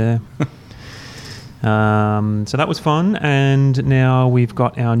I did there? So that was fun, and now we've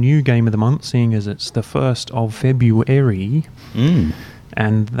got our new game of the month, seeing as it's the 1st of February,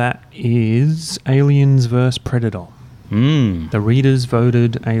 and that is Aliens vs. Predator. The readers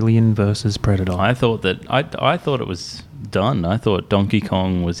voted Alien versus Predator. I thought that I thought it was done. I thought Donkey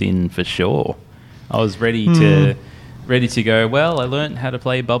Kong was in for sure. I was ready to go. Well, I learnt how to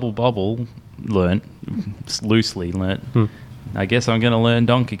play Bubble Bobble. Loosely learnt. I guess I'm going to learn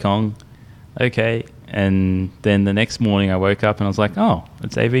Donkey Kong. Okay. And then the next morning I woke up and I was like, oh,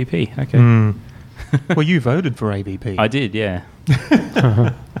 it's AVP. Okay. Well, you voted for AVP. I did, yeah.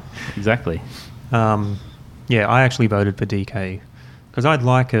 Exactly. Yeah, I actually voted for DK because I'd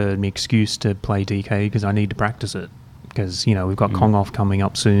like an excuse to play DK because I need to practice it because, you know, we've got Kong Off coming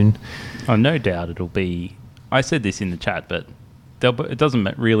up soon. Oh, no doubt it'll be... I said this in the chat, but it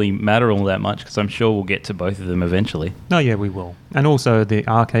doesn't really matter all that much because I'm sure we'll get to both of them eventually. Oh, yeah, we will. And also the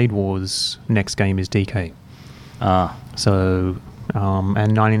Arcade Wars next game is DK. So, and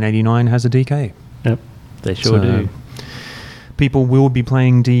 1989 has a DK. Yep. They sure do. People will be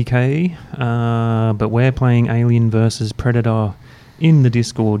playing DK, but we're playing Alien versus Predator in the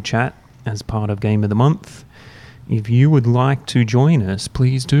Discord chat as part of Game of the Month. If you would like to join us,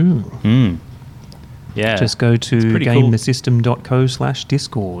 please do. Yeah. Just go to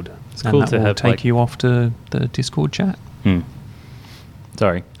gamethesystem.co/Discord. It's cool to have take you off to the Discord chat.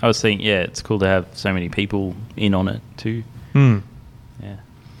 Sorry. I was saying, yeah, it's cool to have so many people in on it too. Yeah.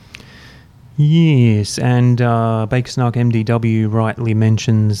 Yes, and Bakersnark MDW rightly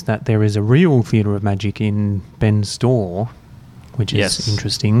mentions that there is a real Theatre of Magic in Ben's store, which is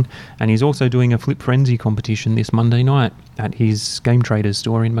interesting. And he's also doing a Flip Frenzy competition this Monday night at his Game Traders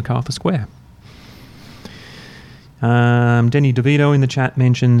store in MacArthur Square. Denny DeVito in the chat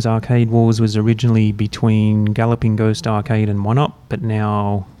mentions Arcade Wars was originally between Galloping Ghost Arcade and 1UP, but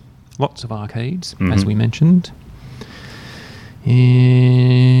now lots of arcades, as we mentioned.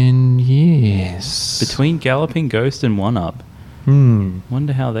 And yes. Between Galloping Ghost and 1UP.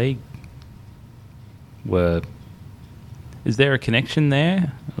 Wonder how they were. Is there a connection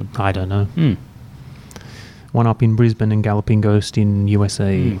there? I don't know. 1UP in Brisbane and Galloping Ghost in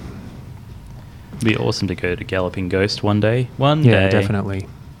USA. It'd be awesome to go to Galloping Ghost one day. Yeah, definitely.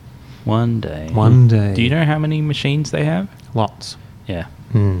 One day. Do you know how many machines they have? Lots. Yeah.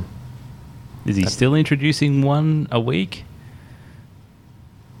 Is he still introducing one a week?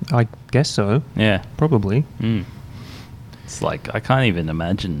 I guess so. Yeah. Probably. It's like, I can't even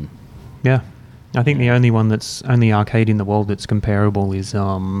imagine. Yeah. I think the only arcade in the world that's comparable is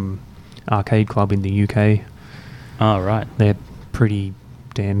Arcade Club in the UK. Oh, right. They're pretty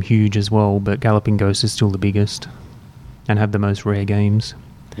damn huge as well, but Galloping Ghost is still the biggest and have the most rare games.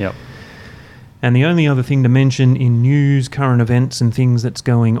 Yep. And the only other thing to mention in news, current events and things that's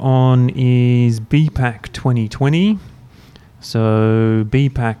going on is BPAC 2020. So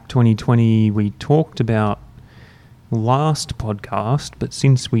BPAC 2020 we talked about last podcast, but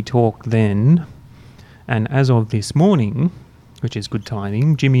since we talked then, and as of this morning, which is good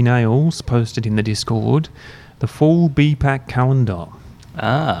timing, Jimmy Nails posted in the Discord the full BPAC calendar.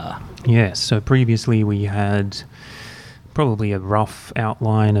 Yes, so previously we had probably a rough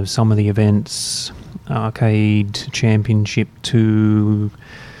outline of some of the events, Arcade Championship 2,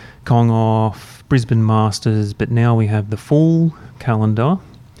 Kong Off, Brisbane Masters, but now we have the full calendar,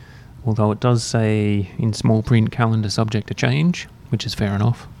 although it does say in small print calendar subject to change, which is fair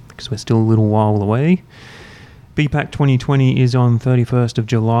enough because we're still a little while away. BPAC 2020 is on 31st of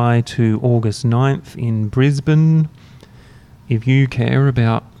July to August 9th in Brisbane. If you care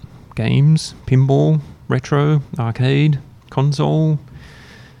about games, pinball, retro, arcade, console,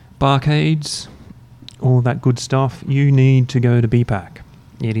 barcades, all that good stuff, you need to go to BPAC.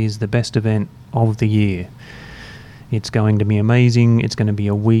 It is the best event of the year. It's going to be amazing. It's going to be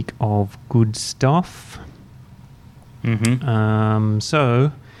a week of good stuff.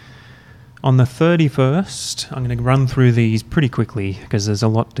 So, on the 31st, I'm going to run through these pretty quickly because there's a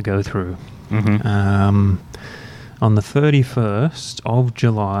lot to go through. On the 31st of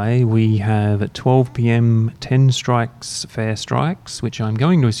July, we have at 12 p.m. 10 Strikes Fair Strikes, which I'm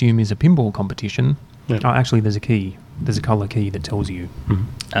going to assume is a pinball competition. Yep. Oh, actually, there's a key. There's a colour key that tells you.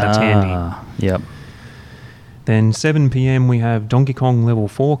 That's handy. Yep. Then 7 p.m. we have Donkey Kong Level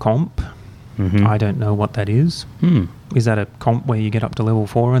 4 comp. I don't know what that is. Is that a comp where you get up to level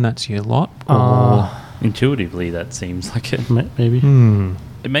 4 and that's your lot? Or Intuitively, that seems like it. Maybe.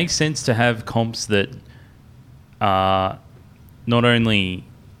 It makes sense to have comps that not only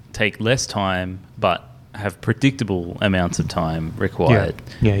take less time, but have predictable amounts of time required.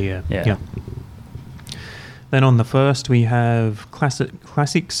 Yeah. Then on the 1st, we have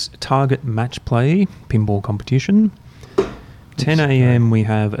Classics Target Match Play Pinball Competition. 10 a.m. we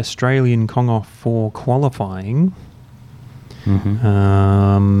have Australian Kong-Off 4 Qualifying.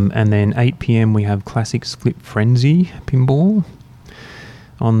 And then 8 p.m. we have Classics Flip Frenzy Pinball.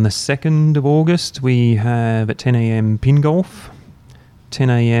 On the 2nd of August, we have at 10 a.m. Pin Golf. 10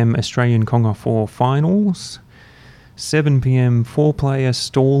 a.m. Australian Kong-Off 4 Finals. 7 p.m. 4-player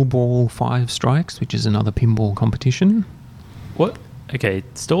Stall Ball 5 Strikes, which is another pinball competition. What? Okay,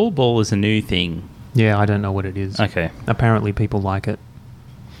 Stall Ball is a new thing. Yeah, I don't know what it is. Okay. Apparently people like it.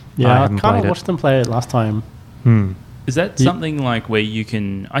 Yeah, I kind of watched them play it last time. Is that something like where you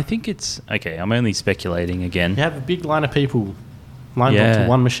can... I think it's... Okay, I'm only speculating again. You have a big line of people lined onto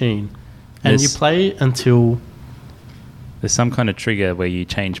one machine. And you play until... There's some kind of trigger where you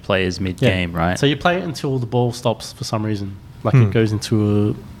change players mid-game, right? So you play until the ball stops for some reason. Like it goes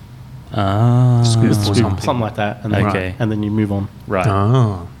into a... scoop or something like that. And then, and then you move on. Right.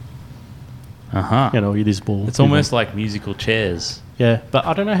 Oh. Uh-huh. You know, it is ball. It's almost like musical chairs. Yeah, but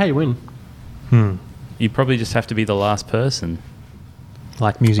I don't know how you win. You probably just have to be the last person.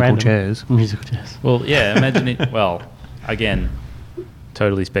 Like musical chairs. Musical chairs. Well, yeah, imagine it... Well, again,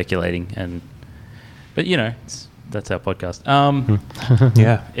 totally speculating. But, you know... That's our podcast.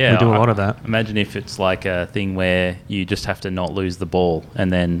 Yeah, we do a lot of that. Imagine if it's like a thing where you just have to not lose the ball,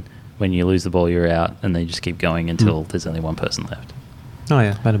 and then when you lose the ball, you're out, and then you just keep going until there's only one person left. Oh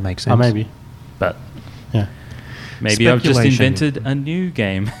yeah, that'd make sense. Oh, maybe. But yeah, maybe I've just invented a new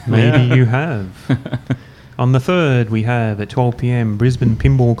game. Maybe you have. On the 3rd, we have at 12 p.m. Brisbane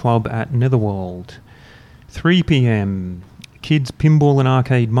Pinball Club at Netherworld. 3 p.m. Kids Pinball and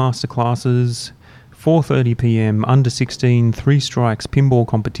Arcade Masterclasses. 4:30 p.m. Under 16 3 Strikes Pinball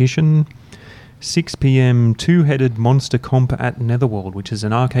Competition. 6 p.m. Two-Headed Monster Comp at Netherworld, which is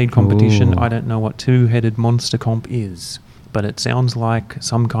an arcade competition. I don't know what Two-Headed Monster Comp is, but it sounds like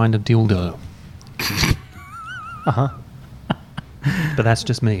some kind of dildo. But that's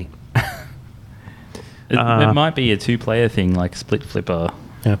just me. It might be a 2-player thing, like Split Flipper.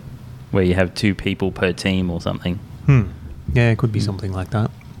 Yeah. Where you have 2 people per team or something. Yeah, it could be something like that.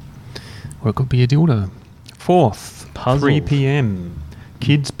 Or it could be a dildo. 4th, Puzzles. 3 p.m.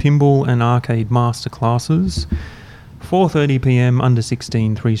 Kids Pinball and Arcade Masterclasses. 4:30 p.m. Under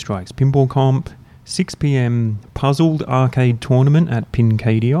 16 3 Strikes Pinball Comp. 6 p.m. Puzzled Arcade Tournament at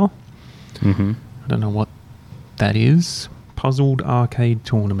Pincadia. I don't know what that is. Puzzled Arcade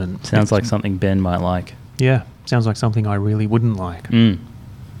Tournament. Sounds like something Ben might like. Yeah, sounds like something I really wouldn't like.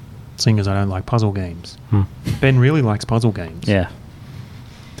 Seeing as I don't like puzzle games. Ben really likes puzzle games. Yeah.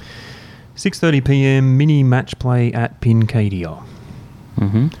 6:30 p.m. Mini Match Play at Pincadia.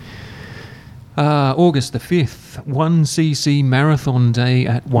 August the 5th, 1cc Marathon Day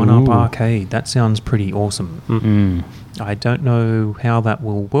at 1UP Arcade. That sounds pretty awesome. I don't know how that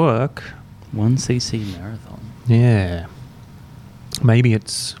will work. 1cc Marathon. Yeah. Maybe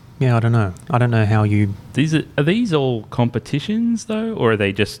it's... Yeah, I don't know. I don't know how you... Are these all competitions, though? Or are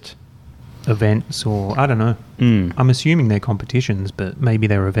they just... events or... I don't know. I'm assuming they're competitions, but maybe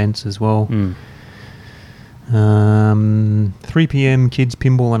they're events as well. 3 p.m. Kids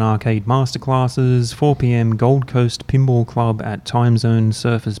Pinball and Arcade Masterclasses. 4 p.m. Gold Coast Pinball Club at Time Zone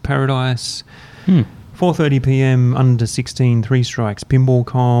Surfers Paradise. 4:30 p.m. Under 16 3 Strikes Pinball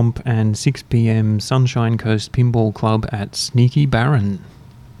Comp. And 6 p.m. Sunshine Coast Pinball Club at Sneaky Baron.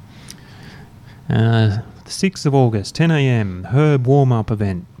 6th of August, 10 a.m. Herb Warm-Up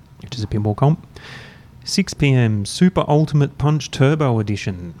Event, which is a pinball comp. 6 p.m. Super Ultimate Punch Turbo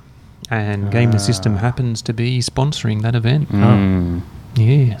Edition. And Game the System happens to be sponsoring that event.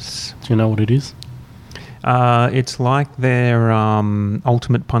 Yes. Do you know what it is? It's like their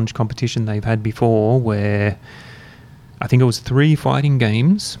Ultimate Punch competition they've had before, where I think it was 3 fighting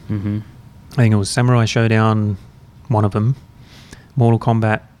games. I think it was Samurai Showdown, one of them, Mortal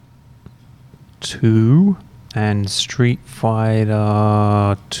Kombat 2, and Street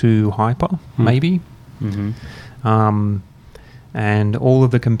Fighter 2 Hyper, maybe. And all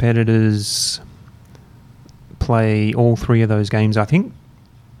of the competitors play all 3 of those games. I think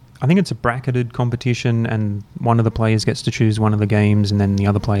it's a bracketed competition, and one of the players gets to choose one of the games, and then the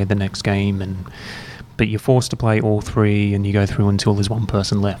other player the next game. But you're forced to play all 3, and you go through until there's one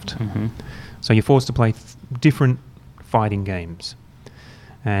person left. So you're forced to play different fighting games.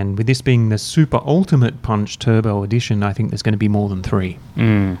 And with this being the Super Ultimate Punch Turbo Edition, I think there's going to be more than 3.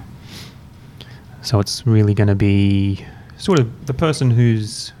 So it's really going to be sort of the person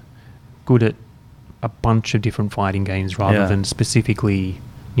who's good at a bunch of different fighting games rather than specifically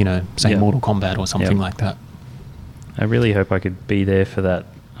say Yeah. Mortal Kombat or something Yeah. like that. I really hope I could be there for that.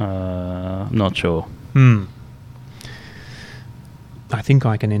 I'm not sure. I think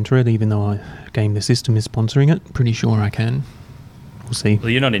I can enter it, even though Game the System is sponsoring it. Pretty sure I can. We'll see. Well,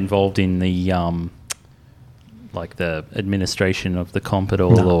 you're not involved in the like the administration of the comp at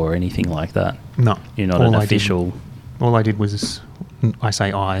all, No. or anything like that. No. You're not All an I did- official. All I did was,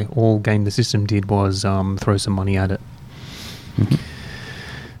 all Game the System did was throw some money at it.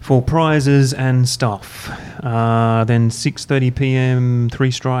 For prizes and stuff. Then 6:30 p.m,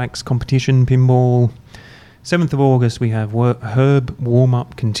 3 Strikes competition pinball. 7th of August we have Herb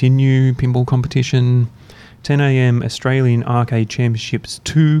warm-up continue pinball competition. 10 a.m. Australian Arcade Championships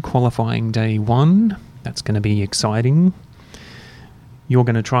 2 qualifying day 1. That's going to be exciting. You're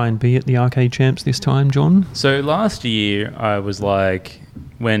going to try and be at the Arcade Champs this time, John? So last year, I was like,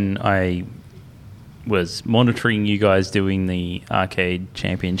 when I was monitoring you guys doing the Arcade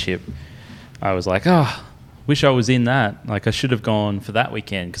Championship, I was like, wish I was in that. Like, I should have gone for that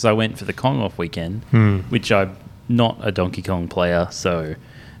weekend, because I went for the Kong off weekend, which I'm not a Donkey Kong player, so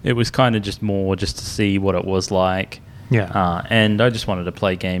it was kind of just more just to see what it was like. Yeah. And I just wanted to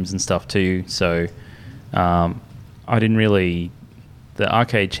play games and stuff too, so I didn't really... The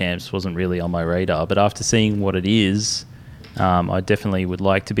Arcade Champs wasn't really on my radar, but after seeing what it is, I definitely would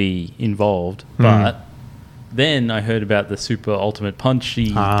like to be involved. But then I heard about the Super Ultimate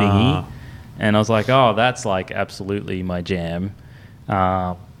Punchy thingy, and I was like, oh, that's like absolutely my jam.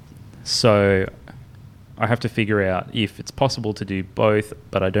 So I have to figure out if it's possible to do both,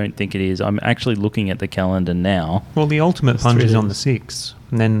 but I don't think it is. I'm actually looking at the calendar now. Well, the Ultimate That's Punch 3 is on the days. 6th,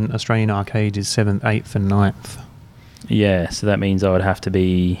 and then Australian Arcade is 7th, 8th and 9th. Yeah, so that means I would have to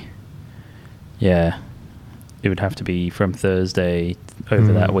be... Yeah, it would have to be from Thursday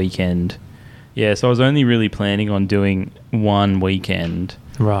over that weekend. Yeah, so I was only really planning on doing one weekend.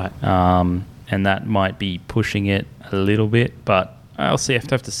 Right. And that might be pushing it a little bit, but I'll see. I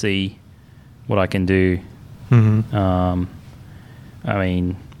have to see what I can do. I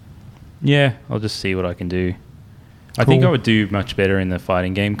mean, yeah, I'll just see what I can do. I think Cool. I would do much better in the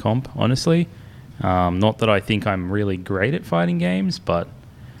fighting game comp, honestly. Not that I think I'm really great at fighting games, but...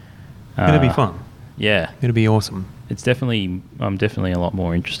 It'll be fun. Yeah, It'll be awesome. I'm definitely a lot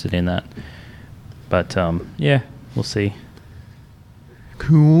more interested in that. But, yeah, we'll see.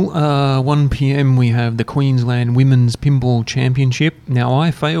 Cool. 1 p.m. we have the Queensland Women's Pinball Championship. Now,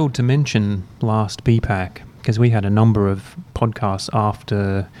 I failed to mention last BPAC because we had a number of podcasts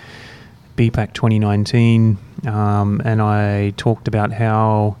after BPAC 2019, and I talked about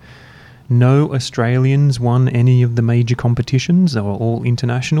how no Australians won any of the major competitions. They were all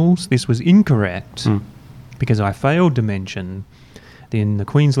internationals. This was incorrect because I failed to mention that in the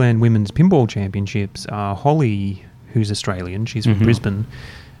Queensland Women's Pinball Championships, Holly, who's Australian, she's from Brisbane,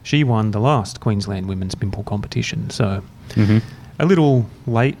 she won the last Queensland Women's Pinball competition. So a little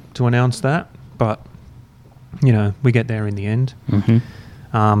late to announce that, but, we get there in the end.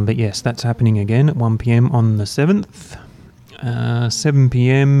 But yes, that's happening again at 1 p.m. on the 7th. 7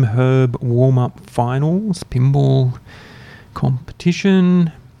 p.m. Herb warm-up finals pinball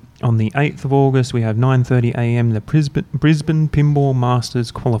competition. On the 8th of August, we have 9:30 a.m. the Brisbane Pinball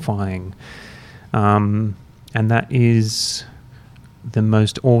Masters qualifying. And that is the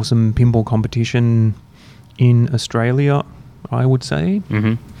most awesome pinball competition in Australia, I would say.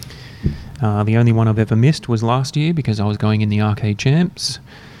 The only one I've ever missed was last year because I was going in the Arcade Champs.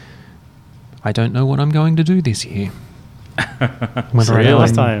 I don't know what I'm going to do this year. Whether I Really? go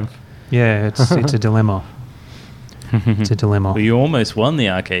Last in- time. Yeah, it's a dilemma. It's a dilemma. Well, you almost won the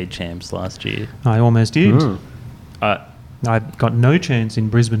Arcade Champs last year. I almost did. I I got no chance in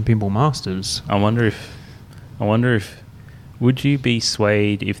Brisbane Pinball Masters. wonder if would you be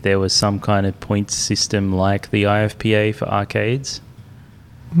swayed if there was some kind of points system like the IFPA for arcades?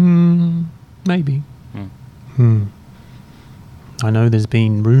 Maybe. I know there's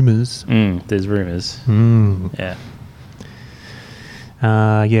been rumours. There's rumours. Yeah.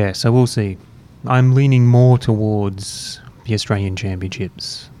 Yeah, so we'll see. I'm leaning more towards the Australian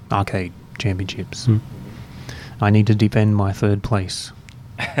Championships, Arcade Championships. I need to defend my 3rd place.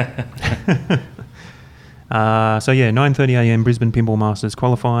 So yeah, 9:30 a.m. Brisbane Pinball Masters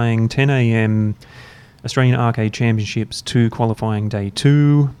qualifying, 10 a.m. Australian Arcade Championships 2 qualifying day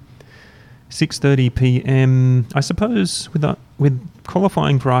 2, 6:30 p.m. I suppose with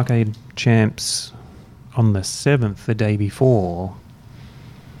qualifying for Arcade Champs on the 7th, the day before,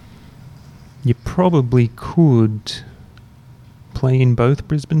 you probably could play in both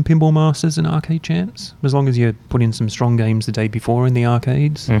Brisbane Pinball Masters and Arcade Champs, as long as you put in some strong games the day before in the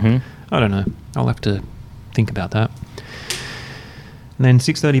arcades. I don't know. I'll have to think about that. And then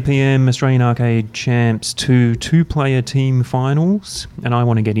 6:30 p.m. Australian Arcade Champs 2 two-player team finals, and I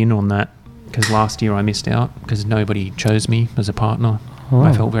want to get in on that because last year I missed out because nobody chose me as a partner. Oh.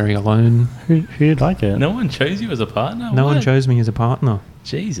 I felt very alone. Who'd like it? No one chose you as a partner? No one What? chose me as a partner.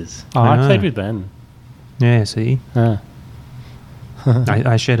 Jesus. Oh, I I know. played with Ben. Yeah, see? Yeah.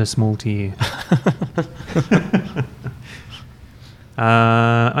 I shed a small tear.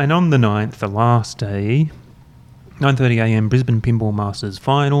 And on the 9th, the last day, 9:30 a.m. Brisbane Pinball Masters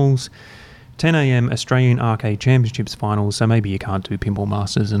Finals, 10 a.m. Australian Arcade Championships Finals, so maybe you can't do Pinball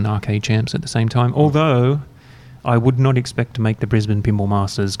Masters and Arcade Champs at the same time, although I would not expect to make the Brisbane Pinball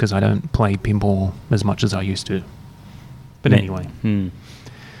Masters because I don't play pinball as much as I used to. But anyway.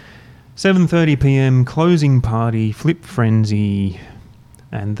 7:30 p.m. closing party, Flip Frenzy,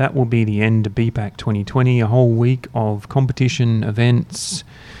 and that will be the end of BPAC 2020, a whole week of competition, events,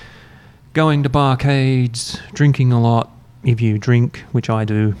 going to barcades, drinking a lot, if you drink, which I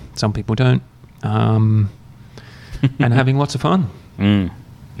do, some people don't, and having lots of fun.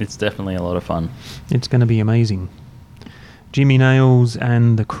 It's definitely a lot of fun. It's going to be amazing. Jimmy Nails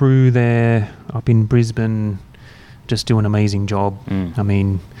and the crew there up in Brisbane just do an amazing job. I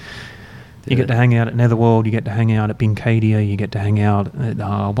mean, you get to hang out at Netherworld, you get to hang out at Bincadia, you get to hang out at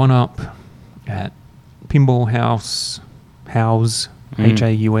One Up, at Pinball House, House,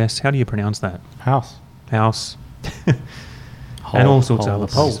 Haus. How do you pronounce that? House. And all sorts of other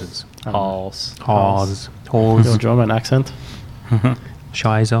places. Halls. Haws. Your German accent.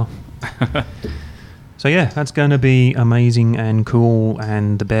 Scheiße. So yeah, that's going to be amazing and cool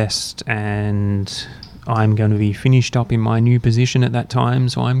and the best, and I'm going to be finished up in my new position at that time,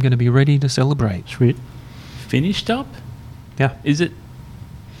 so I'm going to be ready to celebrate. Sweet. Finished up? Yeah. Is it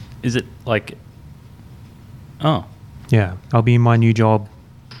like... Oh. Yeah, I'll be in my new job.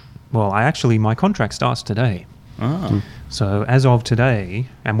 Well, my contract starts today. Oh. So as of today,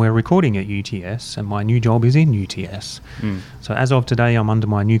 and we're recording at UTS, and my new job is in UTS. So as of today, I'm under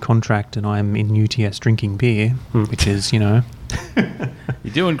my new contract, and I'm in UTS drinking beer, which is, You're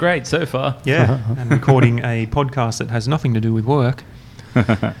doing great so far. yeah, and recording a podcast that has nothing to do with work.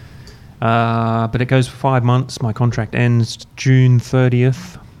 But it goes for 5 months. My contract ends June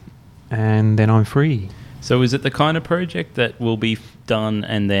 30th, and then I'm free. So is it the kind of project that will be done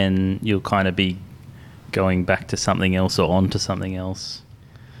and then you'll kind of be going back to something else or on to something else?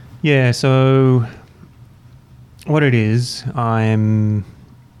 Yeah, so what it is, I'm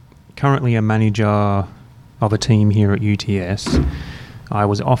currently a manager of a team here at UTS. I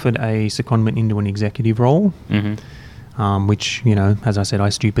was offered a secondment into an executive role, which, as I said, I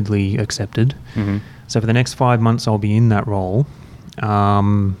stupidly accepted. So for the next 5 months, I'll be in that role.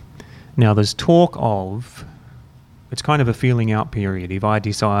 Now, there's talk of, it's kind of a feeling out period. If I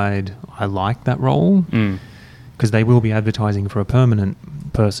decide I like that role, because they will be advertising for a permanent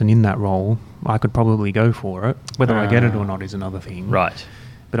person in that role, I could probably go for it. Whether I get it or not is another thing. Right.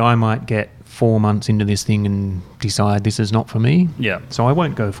 But I might get 4 months into this thing and decide this is not for me. Yeah. So I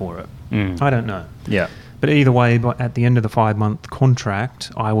won't go for it. I don't know. Yeah. But either way, at the end of the 5 month contract,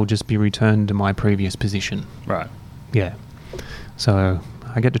 I will just be returned to my previous position. Right. Yeah. So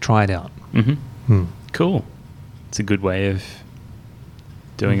I get to try it out. Cool. It's a good way of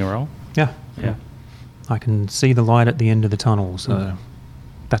doing a role. Yeah. Yeah. I can see the light at the end of the tunnel, so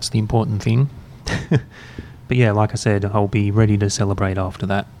that's the important thing. But yeah, like I said, I'll be ready to celebrate after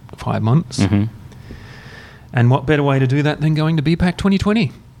that 5 months. And what better way to do that than going to BPAC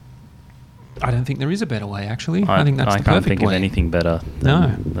 2020? I don't think there is a better way, actually. I think that's the perfect way. I can't think of anything better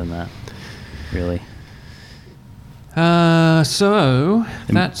than that, really. So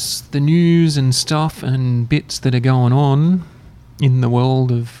that's the news and stuff and bits that are going on in the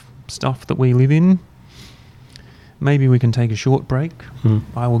world of stuff that we live in. Maybe we can take a short break.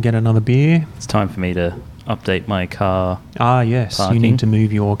 I will get another beer. It's time for me to update my car. Ah, yes. Parking. You need to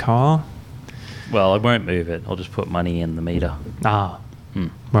move your car. Well, I won't move it. I'll just put money in the meter. Ah,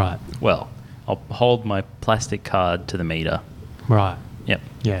 right. Well, I'll hold my plastic card to the meter. Right. Yep.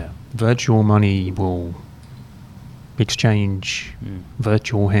 Yeah. Virtual money will exchange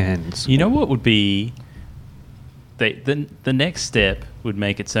virtual hands. You know what would be... The next step would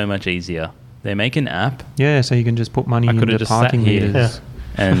make it so much easier. They make an app. Yeah, so you can just put money I could've into just parking sat here. meters.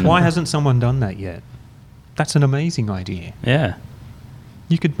 And Why hasn't someone done that yet? That's an amazing idea. Yeah.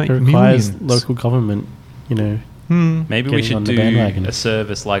 You could make It requires millions. local government, Maybe we Getting should on the do bandwagon. a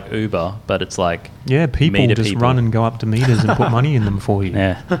service like Uber, but it's like... Yeah, people meter just people. run and go up to meters and put money in them for you.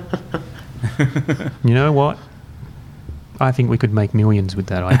 Yeah. You know what? I think we could make millions with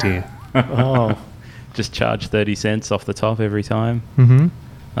that idea. Oh, Just charge 30 cents off the top every time. Mm-hmm.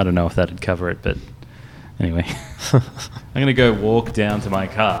 I don't know if that'd cover it, but Anyway, I'm going to go walk down to my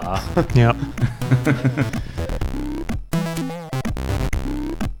car. Yep.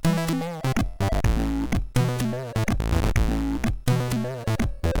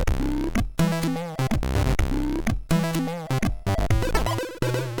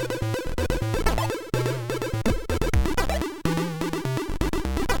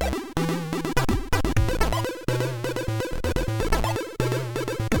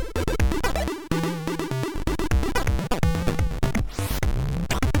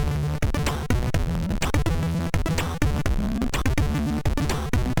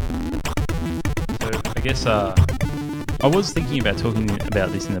 I guess I was thinking about talking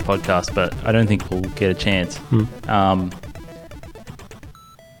about this in the podcast, but I don't think we'll get a chance.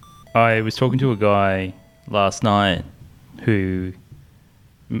 I was talking to a guy last night who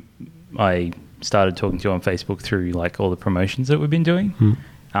I started talking to on Facebook through like all the promotions that we've been doing.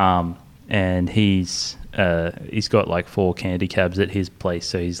 And he's got like 4 candy cabs at his place,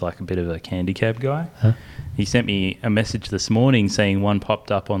 so he's like a bit of a candy cab guy. He sent me a message this morning saying one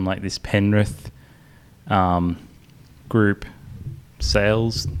popped up on like this Penrith group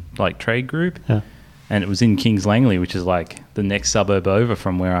sales, like trade group, and it was in Kings Langley, which is like the next suburb over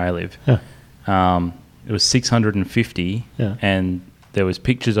from where I live. It was 650, and there was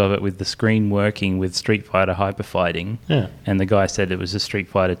pictures of it with the screen working with Street Fighter Hyper Fighting, and the guy said it was a Street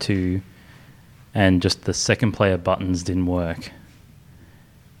Fighter 2, and just the second player buttons didn't work.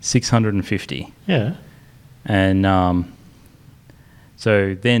 650. And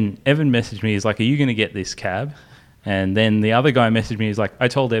so then Evan messaged me. He's like, "Are you going to get this cab?" And then the other guy messaged me. He's like, "I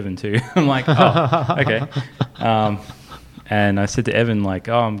told Evan too." I'm like, "Oh, okay." And I said to Evan, like,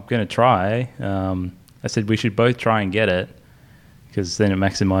 "Oh, I'm going to try." I said we should both try and get it, because then it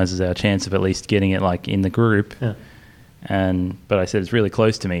maximizes our chance of at least getting it like in the group. But I said it's really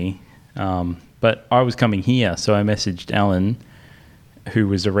close to me. But I was coming here, so I messaged Alan, who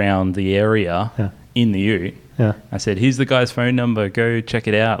was around the area in the Ute. I said, "Here's the guy's phone number. Go check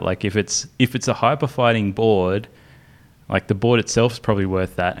it out. Like if it's a hyper fighting board, like the board itself is probably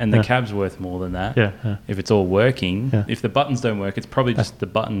worth that, and the cab's worth more than that. If it's all working. If the buttons don't work, it's probably just the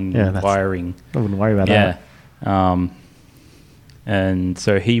button wiring. I wouldn't worry about that. And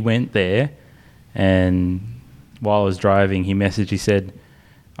so he went there, and while I was driving, he messaged. He said,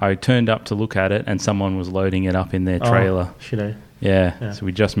 I turned up to look at it, and someone was loading it up in their trailer. So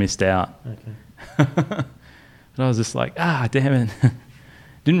we just missed out. And I was just like, damn it.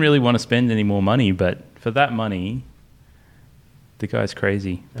 Didn't really want to spend any more money, but for that money, the guy's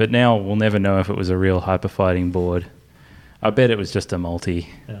crazy. But now we'll never know if it was a real hyper fighting board. I bet it was just a multi.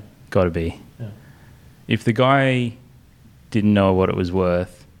 Got to be. If the guy didn't know what it was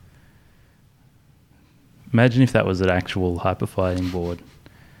worth, imagine if that was an actual hyper fighting board.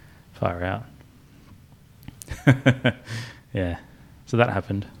 Far out. So that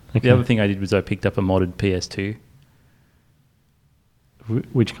happened. The other thing I did was I picked up a modded PS2.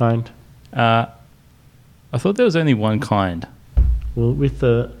 Which kind? I thought there was only one kind. Well, with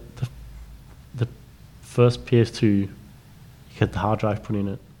the first PS2, you had the hard drive put in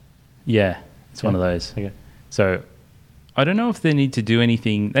it. Yeah, it's one of those. So I don't know if they need to do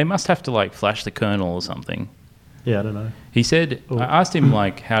anything. They must have to like flash the kernel or something. I don't know. He said, I asked him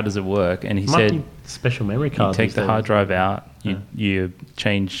like, how does it work? And he said, special memory card. You take the hard drive out, you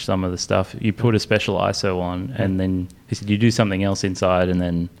change some of the stuff, you put a special ISO on, and then he said, you do something else inside, and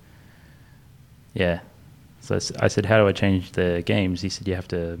then, So I said, how do I change the games? He said, you have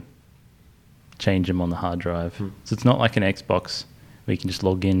to change them on the hard drive. So it's not like an Xbox where you can just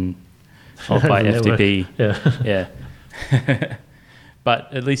log in by FTP.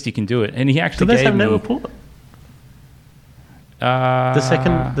 But at least you can do it. And he actually do gave they have me... network port? The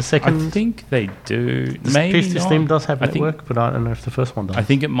second. I think they do. Maybe PS2 not. Steam does have network, but I don't know if the first one does. I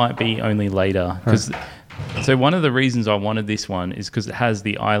think it might be only later. So one of the reasons I wanted this one is because it has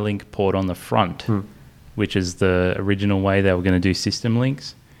the iLink port on the front, which is the original way they were going to do system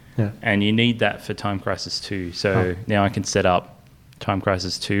links. And you need that for Time Crisis 2. So now I can set up Time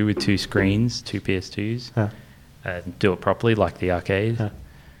Crisis 2 with 2 screens, 2 PS2s, and do it properly like the arcade.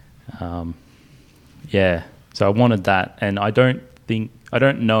 So I wanted that, and I don't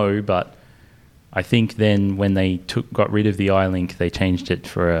know, but I think then when they got rid of the iLink, they changed it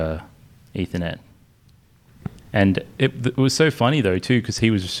for a Ethernet. And it was so funny though too, because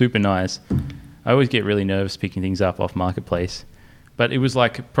he was super nice. I always get really nervous picking things up off Marketplace, but it was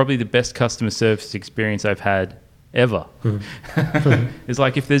like probably the best customer service experience I've had ever. It's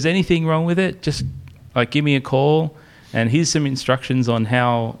like, if there's anything wrong with it, just like give me a call, and here's some instructions on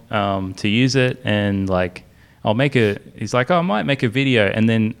how to use it, and like he's like, oh, I might make a video. And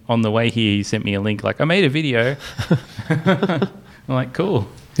then on the way here, he sent me a link like, I made a video. I'm like, cool.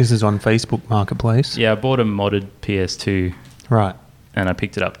 This is on Facebook Marketplace? Yeah, I bought a modded PS2. Right. And I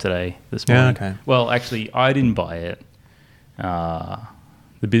picked it up this morning. Yeah, okay. Well, actually, I didn't buy it.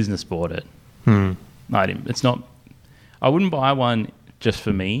 The business bought it. I didn't. I wouldn't buy one just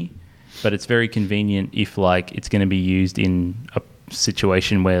for me, but it's very convenient if like it's going to be used in a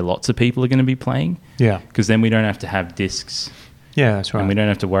situation where lots of people are going to be playing. Yeah. Because then we don't have to have discs. Yeah, that's right. And we don't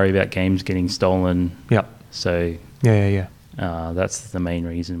have to worry about games getting stolen. Yep. So Yeah. that's the main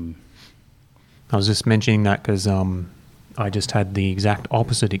reason. I was just mentioning that because I just had the exact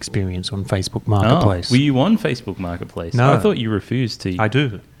opposite experience on Facebook Marketplace. Were you on Facebook Marketplace? No. I thought you refused to. I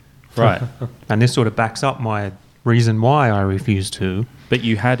do. Right. And this sort of backs up my reason why I refuse to. But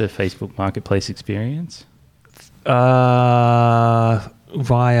you had a Facebook Marketplace experience? Via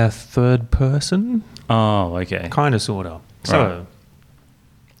third person? Oh, okay. Kind of, sort of. Right. So,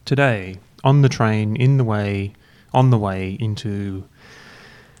 today, on the train, on the way into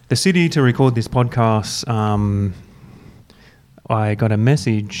the city to record this podcast, I got a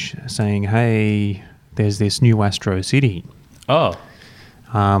message saying, hey, there's this new Astro City Oh.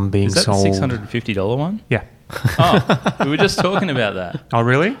 being Is that sold. the $650 one? Yeah. Oh, we were just talking about that. Oh,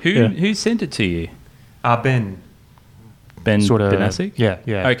 really? Who sent it to you? Ben. Ben Sort of. Benassi?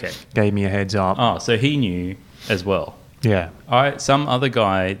 Yeah. Okay. Gave me a heads up. Oh, so he knew as well. Yeah. Some other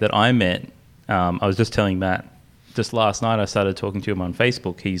guy that I met, I was just telling Matt, just last night I started talking to him on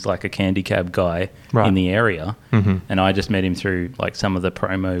Facebook. He's like a candy cab guy in the area. Mm-hmm. And I just met him through like some of the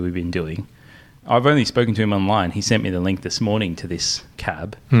promo we've been doing. I've only spoken to him online. He sent me the link this morning to this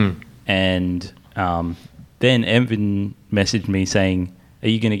cab. And then Evan messaged me saying, are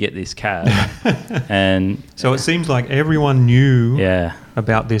you going to get this cab? And so it seems like everyone knew yeah.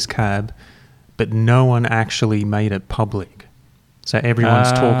 about this cab, but no one actually made it public. So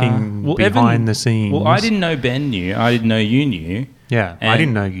everyone's talking behind the scenes. Well, I didn't know Ben knew. I didn't know you knew. Yeah, I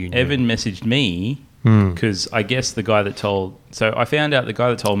didn't know you knew. Evan messaged me because I guess the guy that told... So I found out the guy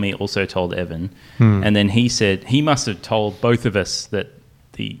that told me also told Evan. And then he said he must have told both of us that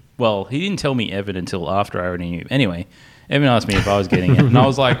Well, he didn't tell me Evan until after I already knew. Anyway, Evan asked me if I was getting it. And I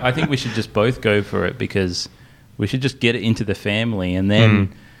was like, I think we should just both go for it because we should just get it into the family and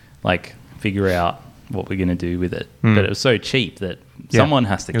then like figure out what we're going to do with it. But it was so cheap that someone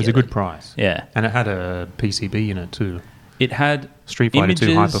has to get it. It was a good price. Yeah. And it had a PCB in it too. It had Street Fighter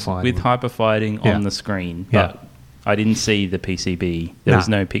 2 images hyperfighting. with hyperfighting on the screen, but I didn't see the PCB. There was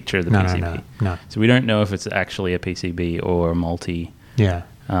no picture of the PCB. No. So we don't know if it's actually a PCB or a multi. Yeah.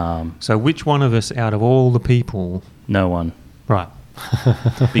 So which one of us out of all the people... No one. Right.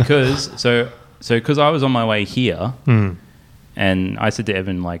 Because I was on my way here and I said to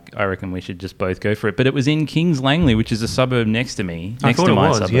Evan, like, I reckon we should just both go for it. But it was in Kings Langley, which is a suburb next to me, next to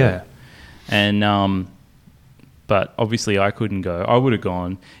my suburb. Yeah. And but obviously I couldn't go. I would have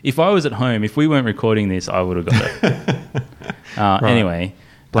gone. If I was at home, if we weren't recording this, I would have got it. Right. Anyway.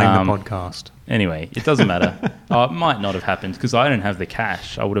 Blame the podcast. Anyway, it doesn't matter. It might not have happened because I don't have the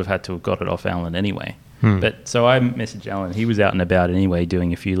cash. I would have had to have got it off Alan anyway. But so I messaged Alan. He was out and about anyway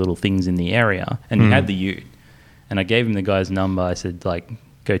doing a few little things in the area and he had the ute. And I gave him the guy's number. I said, like,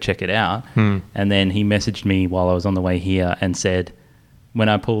 go check it out. And then he messaged me while I was on the way here and said, when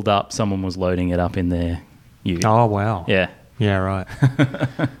I pulled up, someone was loading it up in their ute. Oh, wow. Yeah. Yeah, right.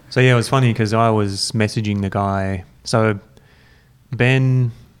 So, yeah, it was funny because I was messaging the guy. So,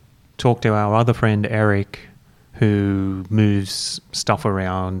 Ben talked to our other friend, Eric, who moves stuff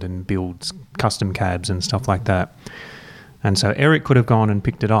around and builds custom cabs and stuff like that. And so Eric could have gone and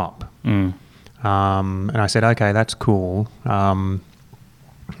picked it up. And I said, okay, that's cool. And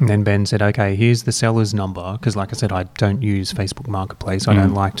then Ben said, okay, here's the seller's number. Because like I said, I don't use Facebook Marketplace. I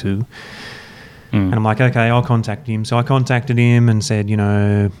don't like to. And I'm like, okay, I'll contact him. So I contacted him and said, you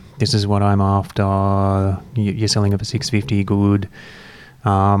know, this is what I'm after. You're selling it for $650, good.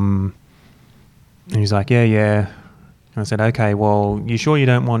 And he's like, yeah. I said, okay, well, you sure you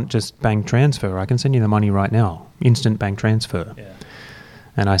don't want just bank transfer? I can send you the money right now. Instant bank transfer. Yeah.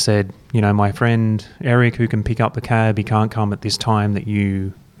 And I said, you know, my friend Eric, who can pick up the cab, he can't come at this time that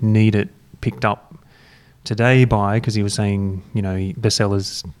you need it picked up today by, because he was saying, you know, the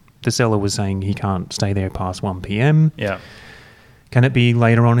seller was saying he can't stay there past 1 p.m. Yeah. Can it be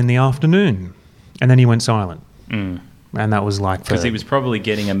later on in the afternoon? And then he went silent. And that was like... Because he was probably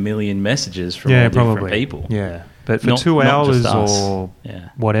getting a million messages from all different people. Yeah. But for Not 2 hours just us. or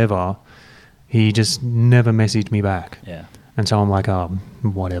whatever, he just never messaged me back. Yeah. And so I'm like, oh,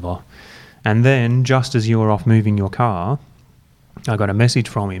 whatever. And then just as you were off moving your car, I got a message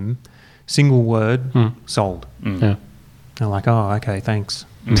from him single word, sold. Yeah. They're like, oh, okay, thanks.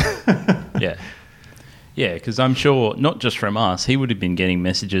 Yeah. Yeah, because I'm sure, not just from us, he would have been getting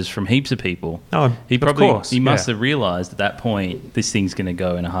messages from heaps of people. Oh, he of course. He must have realised at that point, this thing's going to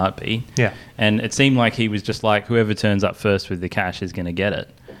go in a heartbeat. Yeah. And it seemed like he was just like, whoever turns up first with the cash is going to get it.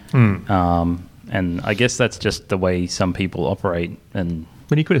 And I guess that's just the way some people operate.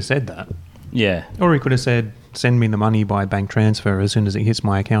 But he could have said that. Yeah. Or he could have said, send me the money by bank transfer. As soon as it hits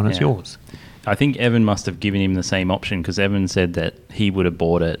my account, it's yours. I think Evan must have given him the same option because Evan said that he would have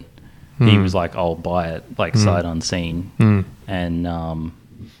bought it. He was like, I'll buy it, like sight unseen. And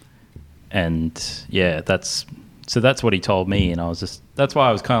yeah, that's what he told me. And that's why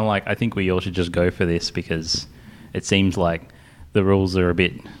I was kind of like, I think we all should just go for this because it seems like the rules are a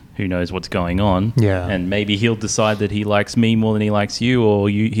bit, who knows what's going on. Yeah. And maybe he'll decide that he likes me more than he likes you, or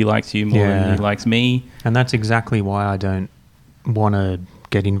he likes you more than he likes me. And that's exactly why I don't want to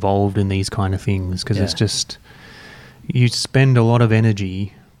get involved in these kind of things because it's just, you spend a lot of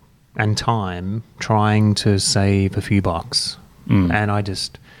energy and time trying to save a few bucks. And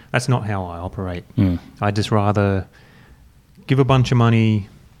that's not how I operate. I just rather give a bunch of money,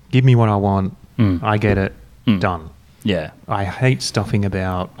 give me what I want, I get it, done. Yeah. I hate stuffing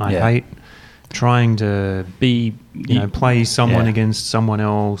about. I hate trying to play someone against someone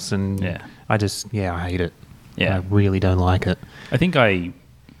else, and I hate it. Yeah. I really don't like it. I think it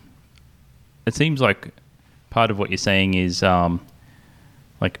seems like part of what you're saying is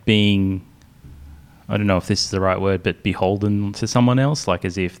like being, I don't know if this is the right word, but beholden to someone else, like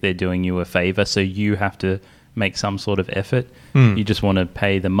as if they're doing you a favor. So you have to make some sort of effort. You just want to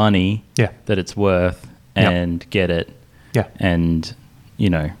pay the money that it's worth and get it. Yeah. And,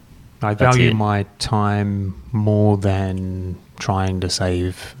 I value my time more than trying to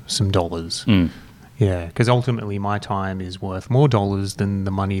save some dollars. Yeah, because ultimately my time is worth more dollars than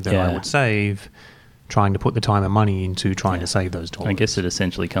the money that I would save trying to put the time and money into trying to save those dollars. I guess it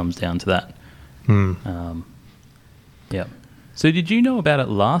essentially comes down to that. Yeah. So did you know about it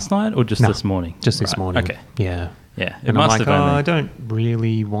last night or just this morning? Just this morning. Okay. Yeah. Yeah. And I'm like, I don't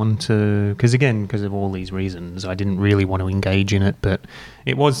really want to, because of all these reasons, I didn't really want to engage in it, but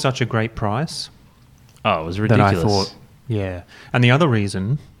it was such a great price. Oh, it was ridiculous. That I thought, yeah. And the other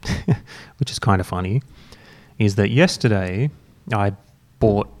reason, which is kind of funny, is that yesterday I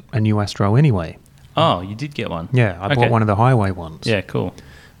bought a new Astro anyway. Oh, you did get one? Yeah, I bought one of the highway ones. Yeah, cool.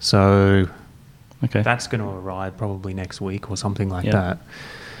 So that's going to arrive probably next week or something like that.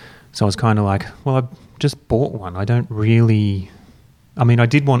 So I was kind of like, well, I just bought one. I don't really... I mean, I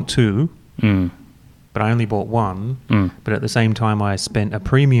did want two, but I only bought one. But at the same time, I spent a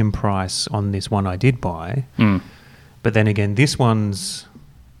premium price on this one I did buy. But then again, this one's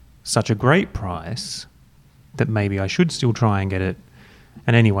such a great price that maybe I should still try and get it.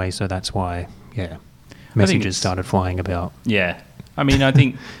 And anyway, so that's why, messages started flying about. Yeah. I mean, I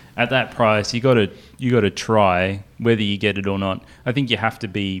think at that price, you got to try whether you get it or not. I think you have to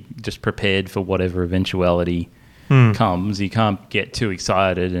be just prepared for whatever eventuality comes. You can't get too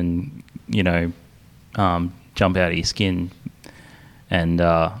excited and, jump out of your skin. And,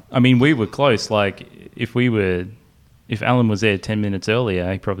 I mean, we were close. Like, if Alan was there 10 minutes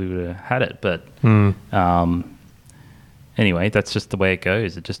earlier, he probably would have had it. But anyway, that's just the way it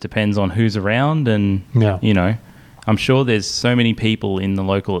goes. It just depends on who's around and, I'm sure there's so many people in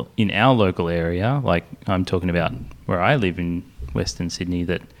our local area, like I'm talking about where I live in Western Sydney,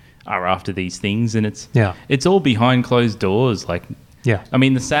 that are after these things, and it's all behind closed doors. Like, I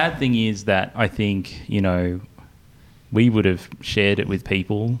mean, the sad thing is that I think, we would have shared it with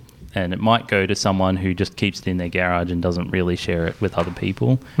people, and it might go to someone who just keeps it in their garage and doesn't really share it with other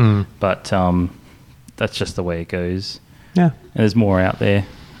people. But that's just the way it goes. Yeah. And there's more out there.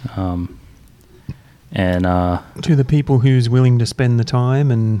 And to the people who's willing to spend the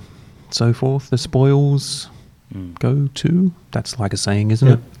time and so forth, the spoils go to. That's like a saying, isn't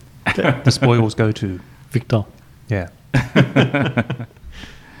it? The spoils go to Victor. Yeah.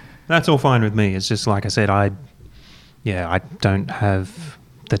 That's all fine with me. It's just like I said, I don't have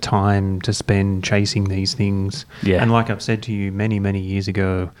the time to spend chasing these things. Yeah. And like I've said to you many, many years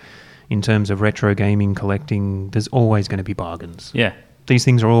ago, in terms of retro gaming collecting, there's always going to be bargains. Yeah. These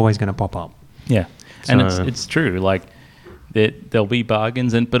things are always going to pop up. Yeah. And it's true. Like there'll be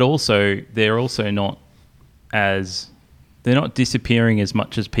bargains, but also they're not disappearing as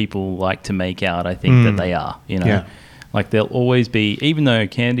much as people like to make out. I think that they are. Like they'll always be, even though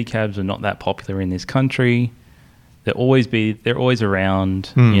candy cabs are not that popular in this country, they're always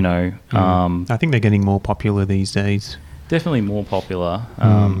around. I think they're getting more popular these days. Definitely more popular.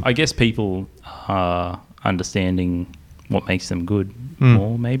 I guess people are understanding what makes them good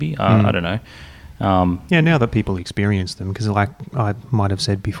more, maybe. I don't know. Yeah, now that people experience them, because like I might have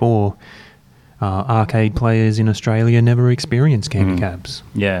said before, arcade players in Australia never experienced candy cabs.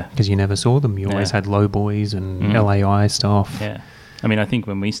 Yeah. Because you never saw them. You always had Low Boys and LAI stuff. Yeah. I mean, I think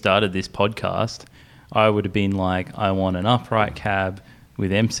when we started this podcast, I would have been like, I want an upright cab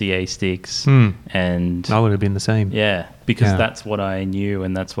with MCA sticks. And I would have been the same. Yeah, because that's what I knew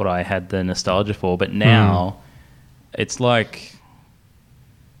and that's what I had the nostalgia for. But now it's like,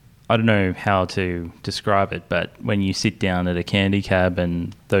 I don't know how to describe it, but when you sit down at a candy cab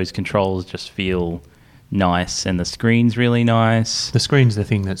and those controls just feel nice and the screen's really nice. The screen's the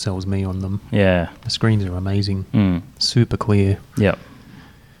thing that sells me on them. Yeah. The screens are amazing. Super clear. Yep.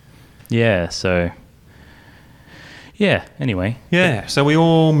 Yeah, so... Yeah, anyway. Yeah, so we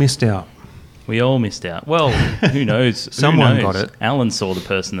all missed out. We all missed out. Well, who knows? Someone Who knows? got it. Alan saw the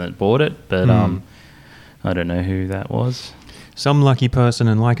person that bought it, but I don't know who that was. Some lucky person,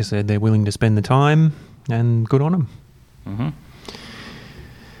 and like I said, they're willing to spend the time, and good on them.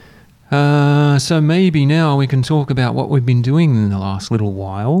 So maybe now we can talk about what we've been doing in the last little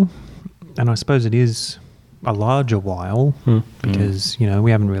while, and I suppose it is a larger while because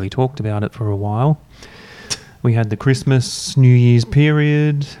we haven't really talked about it for a while. We had the Christmas, New Year's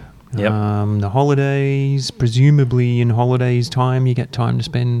period, the holidays. Presumably in holidays time you get time to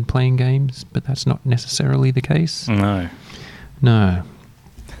spend playing games, but that's not necessarily the case. No.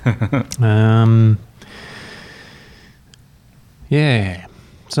 Yeah.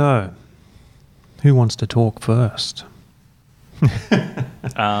 So, who wants to talk first?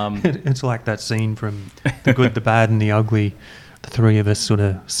 It's like that scene from The Good, the Bad and the Ugly. The three of us sort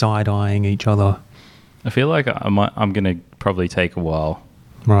of side-eyeing each other. I feel like I'm going to probably take a while.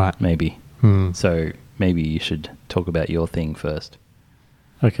 Right. Maybe. So maybe you should talk about your thing first.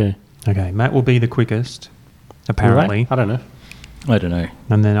 Okay. Matt will be the quickest, apparently. I don't know. I don't know.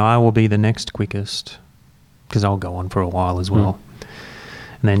 And then I will be the next quickest, because I'll go on for a while as well.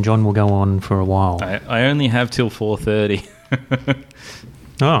 And then John will go on for a while. I only have till 4:30.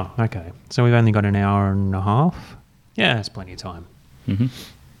 Oh, okay. So we've only got an hour and a half? Yeah, that's plenty of time.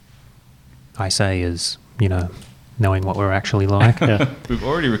 I say as, knowing what we're actually like. We've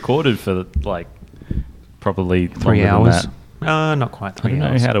already recorded for probably 3 hours. Not quite 3 hours. I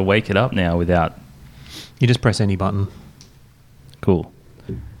don't know how to wake it up now without... You just press any button. Cool.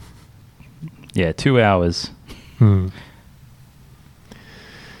 Yeah, 2 hours.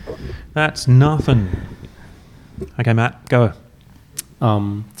 That's nothing. Okay, Matt, go.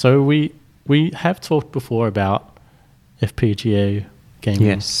 So we have talked before about FPGA gaming.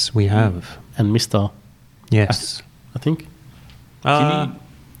 Yes, we have. And Mr. Yes. I think. Can you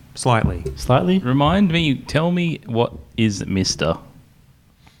Slightly? Tell me what is Mister?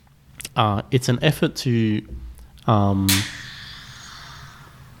 It's an effort to...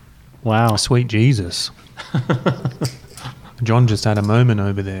 wow. Sweet Jesus. John just had a moment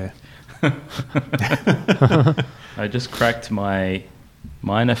over there. I just cracked my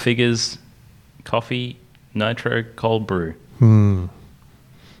Minor Figures coffee nitro cold brew.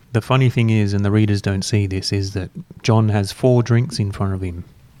 The funny thing is, and the readers don't see this, is that John has 4 drinks in front of him.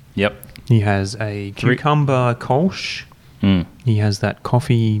 Yep. He has a cucumber Kolsch. He has that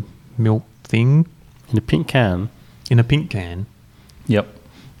coffee milk thing. In a pink can. Yep.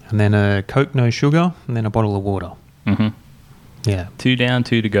 And then a Coke no sugar, and then a bottle of water. Yeah. 2 down,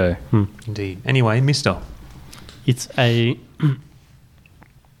 2 to go. Indeed. Anyway, Mister. It's an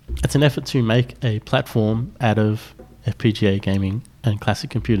effort to make a platform out of FPGA gaming and classic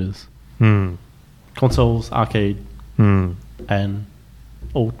computers. Consoles, arcade, and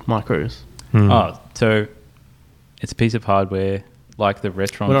old micros. Oh, so it's a piece of hardware like the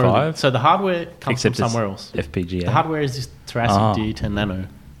Retron 5? So the hardware comes except from somewhere else. FPGA. The hardware is this Terasic D10 Nano.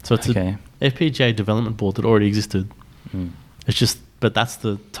 So it's an FPGA development board that already existed. It's just, but that's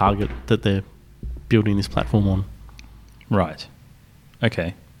the target that they're building this platform on. Right.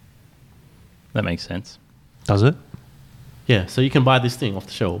 Okay. That makes sense. Does it? Yeah, so you can buy this thing off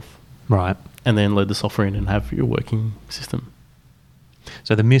the shelf. Right. And then load the software in and have your working system.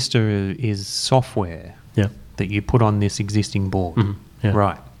 So the Mister is software that you put on this existing board. Yeah.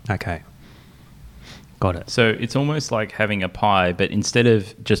 Right. Okay. Got it. So it's almost like having a Pi, but instead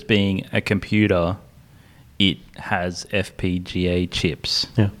of just being a computer, it has FPGA chips.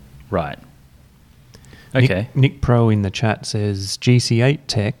 Yeah. Right. Okay. Nick Pro in the chat says GC8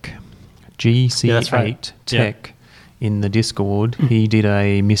 Tech. GC8 right. Tech in the Discord. He did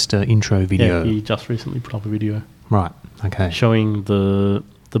a Mister intro video. Yeah, he just recently put up a video. Right. Okay. Showing the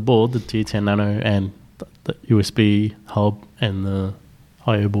board, the T10 Nano, and the USB hub and the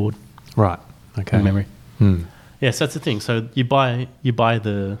I/O board. Right. Okay. And memory. Yes, that's the thing. So you buy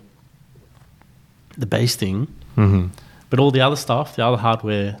the base thing, but all the other stuff, the other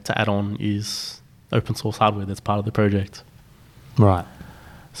hardware to add on is open source hardware that's part of the project. Right.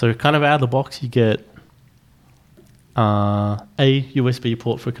 So kind of out of the box, you get a USB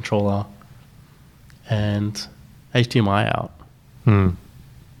port for controller and HDMI out. And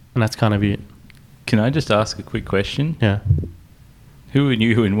that's kind of it. Can I just ask a quick question? Yeah. Who are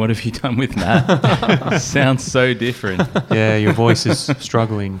you and what have you done with Matt? Sounds so different. Yeah, your voice is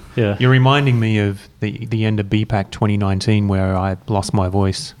struggling. Yeah. You're reminding me of the end of BPAC 2019 where I lost my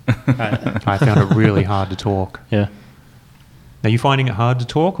voice. I found it really hard to talk. Yeah. Are you finding it hard to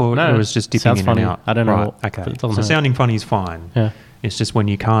talk or it's just dipping sounds in funny. and out? I don't know. Right, What, okay. it doesn't So hurt. sounding funny is fine. Yeah. It's just when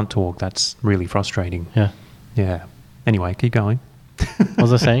you can't talk, that's really frustrating. Yeah. Yeah. Anyway, keep going. What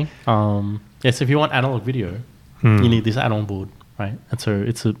was I saying? So if you want analog video, you need this add-on board, right? And so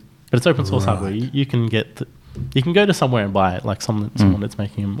it's open source hardware. You can you can go to somewhere and buy it, like someone that's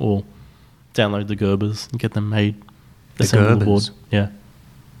making them, or download the Gerbers and get them made. The assemble the Gerbers? Yeah.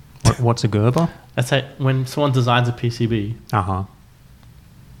 What's a Gerber? That's it. When someone designs a PCB. Uh-huh.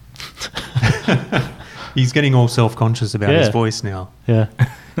 He's getting all self-conscious about his Yeah. voice now Yeah.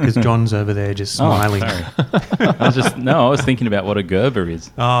 because John's over there just smiling. Sorry. I was thinking about what a Gerber is.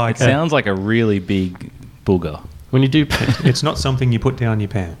 Oh, It okay. sounds like a really big booger. When you do, It's not something you put down your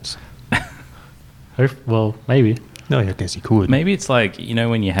pants. well, maybe. No, I guess you could. Maybe it's like,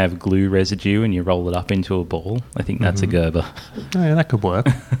 when you have glue residue and you roll it up into a ball. I think that's a Gerber. Oh, yeah, that could work.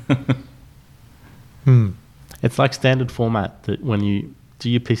 It's like standard format that when you do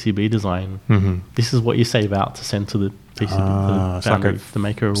your PCB design, this is what you save out to send to the PCB, it's like the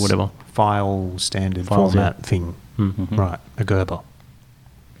maker or whatever. File standard Files, format thing. Right, a Gerber.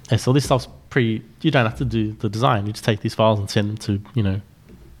 Yeah, so this stuff's you don't have to do the design. You just take these files and send them to,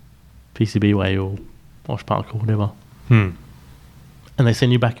 PCBWay or Washpark or whatever. And they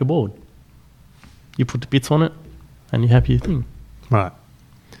send you back your board. You put the bits on it and you have your thing. Right.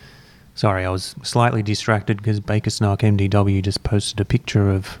 Sorry, I was slightly distracted because Baker Snark MDW just posted a picture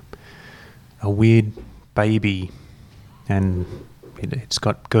of a weird baby and it's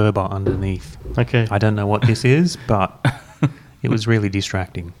got Gerber underneath. Okay. I don't know what this is, but it was really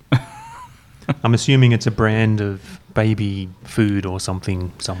distracting. I'm assuming it's a brand of baby food or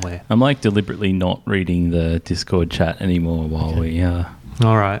something somewhere. I'm like deliberately not reading the Discord chat anymore while we...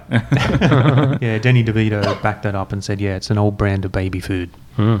 All right. Yeah, Denny DeVito backed that up and said, yeah, it's an old brand of baby food.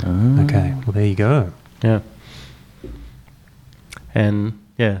 Okay, well, there you go. Yeah. And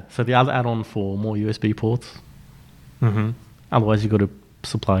yeah, so the other add-on for more USB ports. Otherwise, you've got to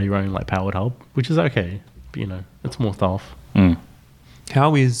supply your own powered hub, which is okay, but it's more stuff.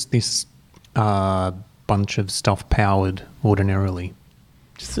 How is this bunch of stuff powered ordinarily?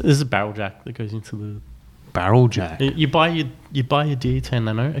 There's a barrel jack that goes into the Barrel jack. You buy your DE10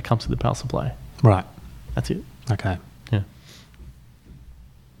 Nano. It comes with the power supply. Right. That's it. Okay. Yeah.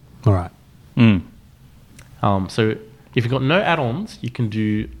 All right. So if you've got no add-ons, you can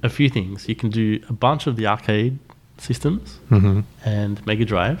do a few things. You can do a bunch of the arcade systems and Mega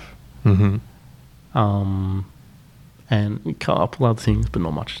Drive. And a couple other things, but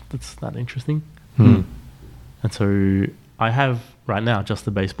not much that's that interesting. And so I have right now just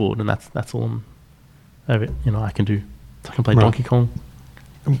the baseboard, and that's all I can do. So I can play Donkey Kong.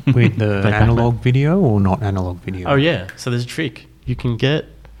 With the Play analog Pac-Man. video or not analog video? Oh yeah, so there's a trick. You can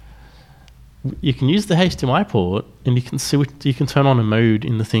use the HDMI port, and you can turn on a mode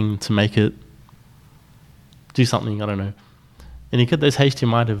in the thing to make it do something. I don't know. And you get those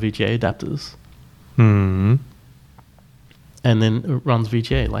HDMI to VGA adapters, and then it runs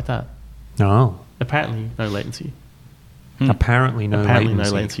VGA like that. Oh. Apparently, no latency. Apparently no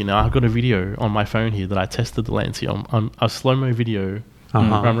latency. Now I've got a video on my phone here that I tested the latency on a slow-mo video. Where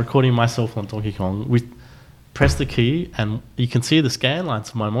I'm recording myself on Donkey Kong. We press the key and you can see the scan lines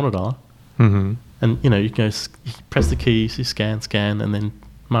of my monitor. And you can press the key, you see scan, and then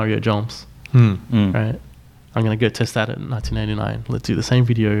Mario jumps. Right? I'm going to go test that at 1989. Let's do the same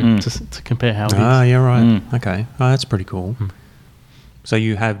video to compare how it is. Ah, yeah, right. Okay. Oh, that's pretty cool. So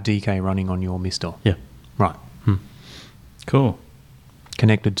you have DK running on your Mister? Yeah. Right. Cool.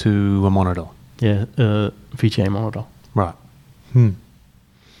 Connected to a monitor? Yeah, VGA monitor. Right.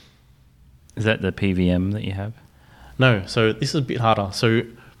 Is that the PVM that you have? No, so this is a bit harder. So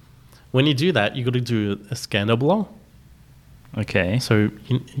when you do that, you got to do a scan doubler. Okay. So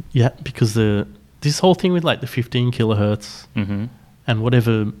because this whole thing with the 15 kilohertz and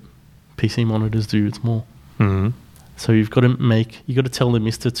whatever PC monitors do, it's more. So you've got to tell the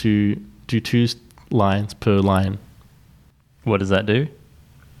Mister to do 2 lines per line. What does that do?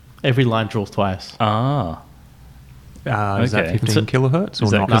 Every line draws twice. Ah. Is that Okay. 15 kilohertz or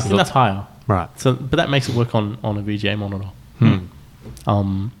Is that not? No, I think that's higher. Right. So, but that makes it work on a VGA monitor.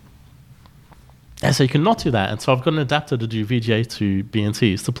 Yeah, so you can not do that. And so I've got an adapter to do VGA to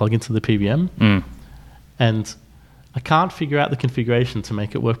BNCs to plug into the PVM. And I can't figure out the configuration to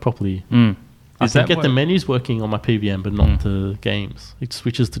make it work properly. I can get the menus working on my PVM, but not the games. It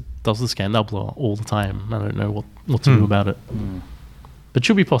switches to, does the scan doubler all the time. I don't know what to do about it. But it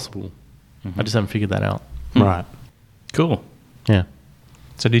should be possible. I just haven't figured that out. Right. Cool. Yeah.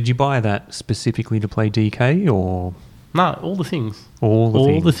 So did you buy that specifically to play DK or No, all the things. all the All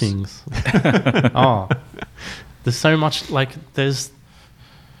things? the things. Oh, there's so much, like, there's,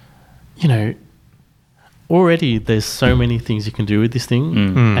 already there's so many things you can do with this thing,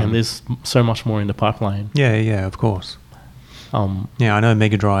 and there's so much more in the pipeline. Yeah, of course. Yeah, I know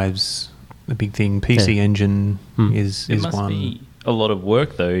Mega Drive's the big thing. PC Engine is It must one. be a lot of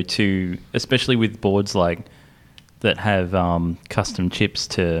work though, especially with boards like that have custom chips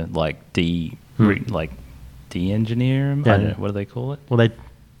to like de-engineer them. Yeah. I don't know, what do they call it? Well, they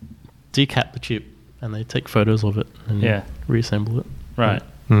decap the chip and they take photos of it and reassemble it. Right.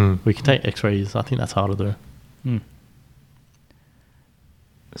 We can take X-rays. I think that's harder though.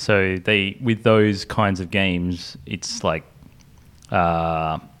 So with those kinds of games, it's like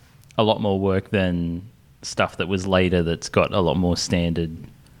a lot more work than stuff that was later that's got a lot more standard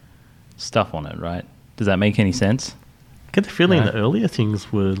stuff on it, right? Does that make any sense? I get the feeling the earlier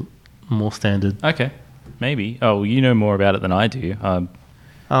things were more standard. Okay, maybe. Oh, you know more about it than I do. I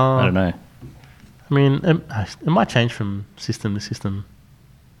don't know. I mean, it might change from system to system,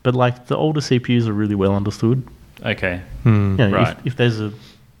 but like the older CPUs are really well understood. Okay. Right. If there's an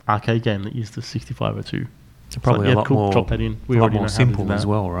arcade game that uses the 6502, Probably a lot more. Drop that in. We a lot already more know how to do simple that. as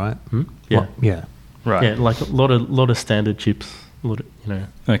well, right? Yeah. Yeah. Right. Yeah, like a lot of standard chips.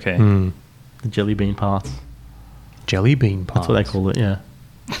 Okay. The jelly bean parts. Jelly bean parts. That's what they call it. Yeah.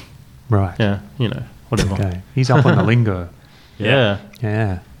 Right. Yeah. Whatever. Okay. He's up on the lingo. Yeah.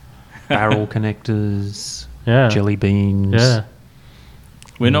 Yeah. Barrel connectors. Yeah. Jelly beans. Yeah.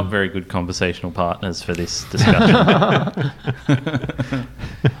 We're not very good conversational partners for this discussion.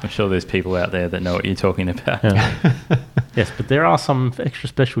 I'm sure there's people out there that know what you're talking about. Yeah. Yes, but there are some extra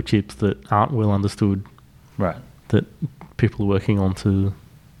special chips that aren't well understood. Right. That people are working on to,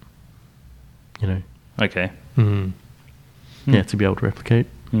 Okay. to be able to replicate.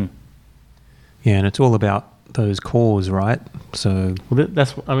 Yeah, and it's all about those cores, right? So Well,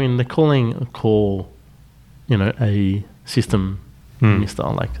 they're calling a core, a system Mister.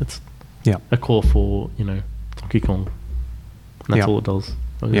 Like it's a core for Donkey Kong. And that's all it does.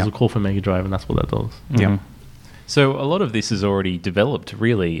 There's a core for Mega Drive, and that's what that does. yeah. So a lot of this is already developed.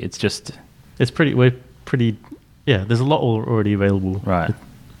 Really, it's just There's a lot already available. right.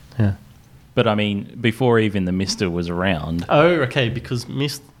 Yeah. But I mean, before even the Mister was around, Oh, okay. Because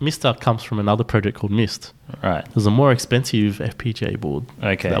Mister comes from another project called Mist. right? There's a more expensive FPGA board.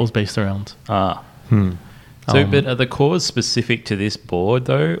 Okay. That was based around. So, but are the cores specific to this board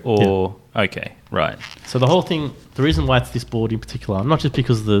though, or okay, right? So the whole thing, the reason why it's this board in particular, not just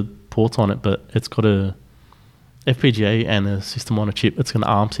because of the ports on it, but it's got a FPGA and a system on a chip. It's got an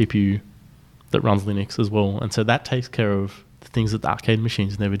ARM CPU that runs Linux as well, and so that takes care of the things that the arcade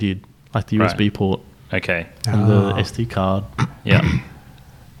machines never did, like the USB port Okay. and the SD card. Yeah.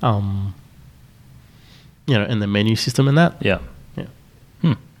 And the menu system and that. Yeah. Yeah.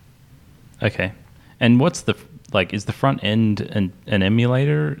 Okay. And what's is the front end an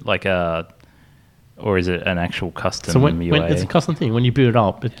emulator, or is it an actual custom So when UA? it's a custom thing, when you boot it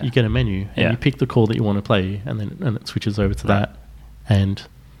up, you get a menu and Yeah. you pick the core that you want to play, and it switches over to that. And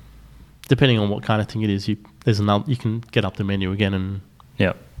depending on what kind of thing it is, you can get up the menu again and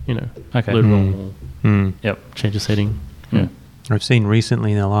Yep. Okay. load it all, Yep. change the setting. Yeah. I've seen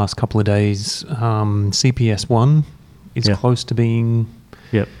recently in the last couple of days, CPS1 is close to being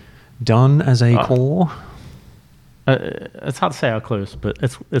Yep. done as a core. It's hard to say how close, but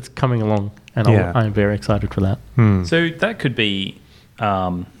it's coming along, and I'm very excited for that. So that could be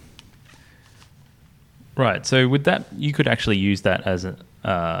right. So with that, you could actually use that as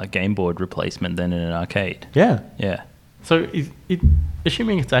a game board replacement then in an arcade. Yeah. Yeah. So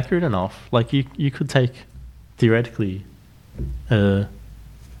assuming it's accurate enough, like you could take theoretically. I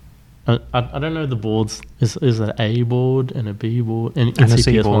don't know the boards. Is an A board and a B board and And a CPS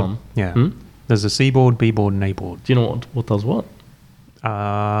C board. one? Yeah. There's a C board, B board, and A board. Do you know what does what?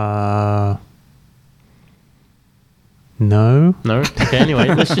 No. No. Okay. Anyway,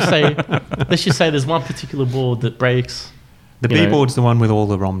 let's just say there's one particular board that breaks. The B board's the one with all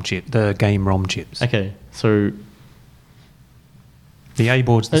the game ROM chips. Okay. So The A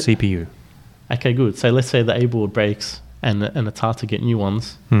board's the CPU. okay, good. So let's say the A board breaks and it's hard to get new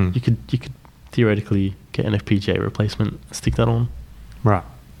ones. You could theoretically get an FPGA replacement, stick that on. Right.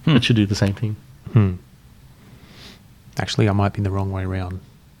 It should do the same thing. Actually, I might be the wrong way around.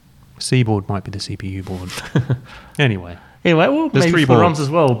 C board might be the CPU board. Anyway, well, there's maybe 3 for boards. ROMs as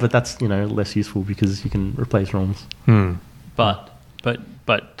well, but that's less useful because you can replace ROMs. But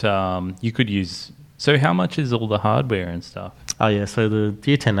you could use. So how much is all the hardware and stuff? Oh yeah, so the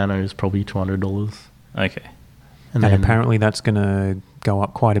D10 Nano is probably $200. Okay. And apparently that's going to go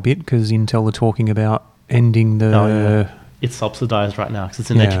up quite a bit because Intel are talking about ending the... It's subsidized right now because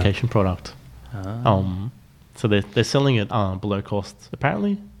it's an education product. So they're selling it below cost,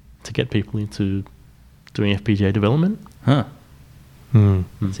 apparently, to get people into doing FPGA development. Huh.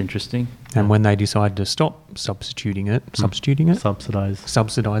 That's interesting. And when they decide to stop subsidizing,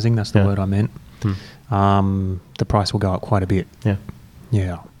 that's the word I meant, the price will go up quite a bit.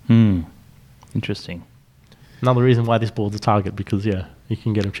 Yeah. Interesting. Another reason why this board's a target, because you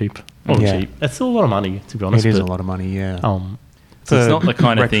can get them cheap. Cheap. That's still a lot of money, to be honest. It is a lot of money, yeah. So it's not the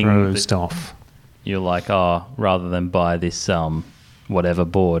kind of thing retro that stuff. You're like, rather than buy this whatever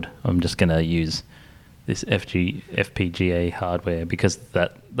board, I'm just going to use this FPGA hardware because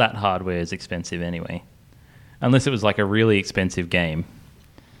that hardware is expensive anyway. Unless it was like a really expensive game.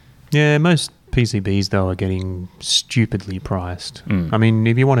 Yeah, most PCBs, though, are getting stupidly priced. I mean,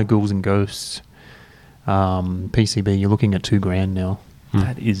 if you want a Ghouls and Ghosts PCB, you're looking at $2,000 now.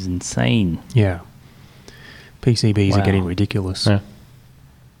 That is insane. Yeah. PCBs are getting ridiculous. Yeah.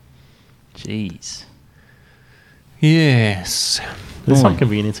 Jeez. Yes. There's some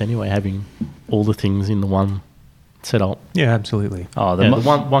convenience anyway, having all the things in the one setup. Yeah, absolutely. Oh, the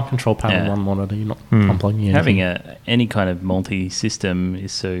one control panel, one monitor. You're not unplugging anything. Having any kind of multi-system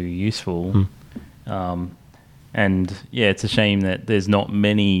is so useful. And yeah, it's a shame that there's not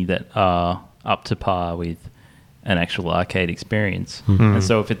many that are up to par with an actual arcade experience. And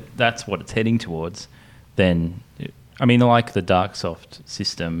so if that's what it's heading towards, then, I mean, like the Darksoft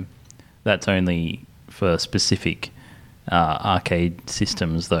system, that's only for specific arcade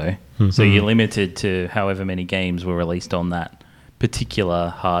systems, though. So you're limited to however many games were released on that particular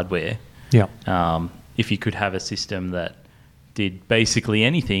hardware. Yeah. If you could have a system that did basically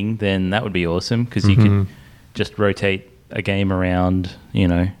anything, then that would be awesome because you could just rotate a game around,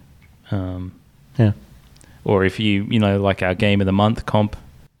 Or if you like our Game of the Month comp,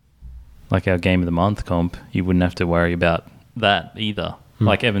 you wouldn't have to worry about that either.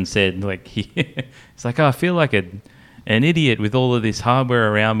 Like Evan said, like it's like, I feel like an idiot with all of this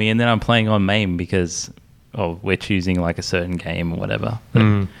hardware around me, and then I'm playing on MAME because we're choosing like a certain game or whatever.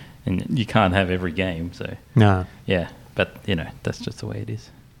 And you can't have every game, so No. yeah. But that's just the way it is.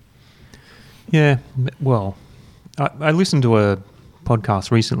 Yeah. Well, I listened to a podcast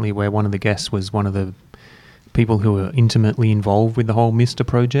recently where one of the guests was one of the people who were intimately involved with the whole Mister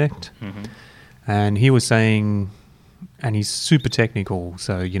project, and he was saying, and he's super technical,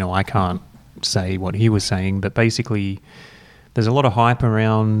 so I can't say what he was saying, but basically there's a lot of hype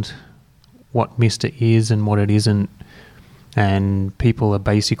around what Mister is and what it isn't, and people are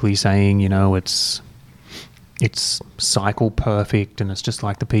basically saying it's cycle perfect and it's just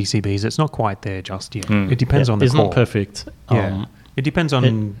like the PCBs. It's not quite there just yet. It depends on the core. It's not perfect. It depends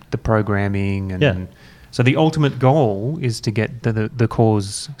on the programming and so the ultimate goal is to get the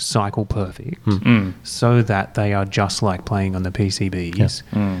cores cycle perfect so that they are just like playing on the PCBs.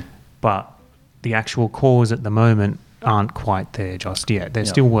 But the actual cores at the moment aren't quite there just yet. They're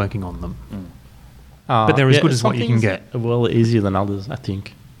still working on them. But they're as good as what you can get. Well, easier than others, I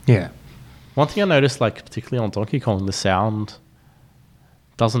think. Yeah. One thing I noticed, like particularly on Donkey Kong, the sound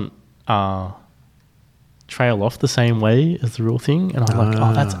doesn't trail off the same way as the real thing, and I'm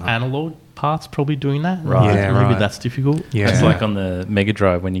like, that's analog parts probably doing that, right? Yeah, maybe that's difficult. Yeah, it's like on the Mega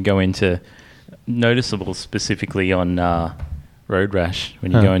Drive when you go into noticeable specifically on Road Rash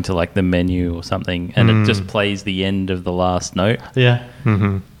when you go into like the menu or something, and it just plays the end of the last note. Yeah,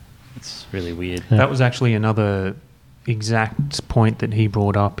 it's really weird. That was actually another exact point that he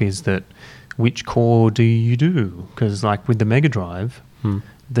brought up, is that which core do you do? Because like with the Mega Drive,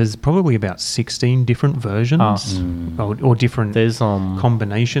 there's probably about 16 different versions or different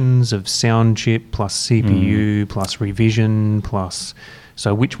combinations of sound chip plus CPU plus revision plus.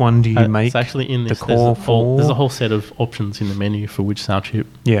 So which one do you make? It's actually in this, the core for? There's a whole set of options in the menu for which sound chip.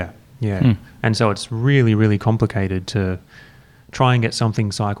 Yeah. And so it's really, really complicated to try and get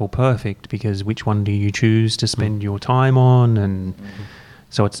something cycle perfect, because which one do you choose to spend your time on? And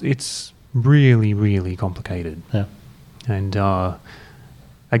so it's really, really complicated. Yeah. And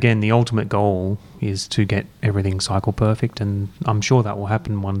again, the ultimate goal is to get everything cycle perfect, and I'm sure that will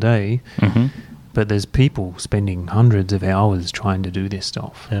happen one day. Mm-hmm. But there's people spending hundreds of hours trying to do this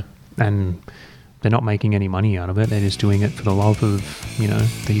stuff. Yeah. And they're not making any money out of it. They're just doing it for the love of,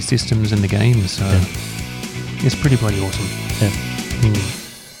 these systems and the games. So it's pretty bloody awesome. Yeah. Mm.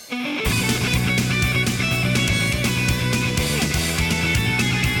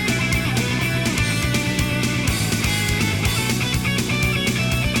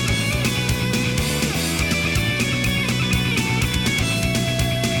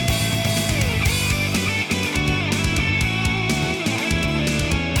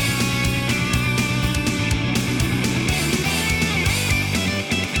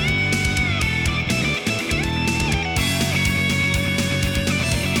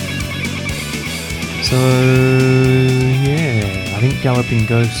 So, yeah, I think Galloping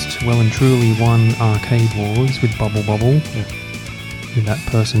Ghost well and truly won Arcade Wars with Bubble Bobble. Yeah. With that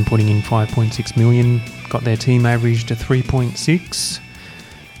person putting in 5.6 million, got their team average to 3.6.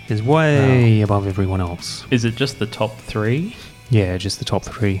 Is way above everyone else. Is it just the top 3? Yeah, just the top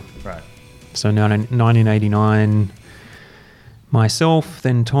 3. Right. So 1989, myself,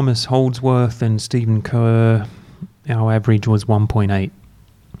 then Thomas Holdsworth and Stephen Kerr. Our average was 1.8,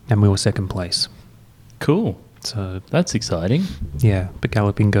 and we were second place. Cool. So that's exciting. Yeah, but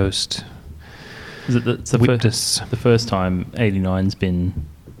Galloping Ghost whipped us. The first time 89's been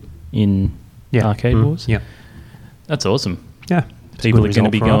in Arcade Wars? Yeah. That's awesome. Yeah. People are going to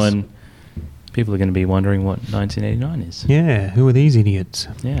be going... People are going to be wondering what 1989 is. Yeah, who are these idiots?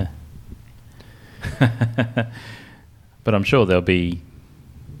 Yeah. But I'm sure they'll be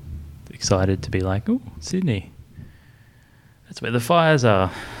excited to be like, oh, Sydney. That's where the fires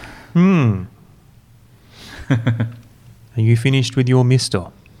are. Are you finished with your mister?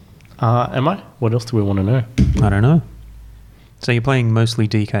 Am I? What else do we want to know? I don't know. So you're playing mostly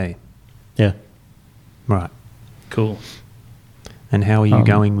DK? Yeah. Right. Cool. And how are you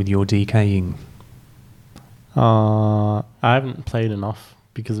going with your DKing? I haven't played enough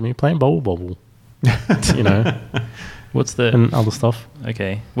because of me playing Bubble Bobble. What's the... And other stuff.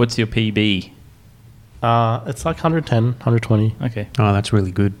 Okay. What's your PB? It's like 110, 120. Okay. Oh, that's really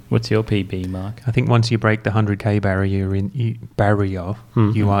good. What's your PB, Mark? I think once you break the 100k barrier,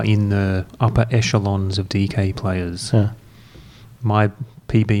 you are in the upper echelons of DK players. Yeah. My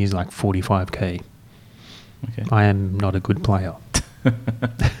PB is like 45k. Okay. I am not a good player.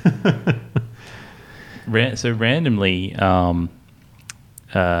 So randomly, I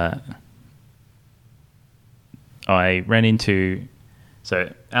ran into...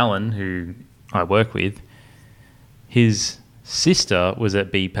 So Alan, who I work with, his sister was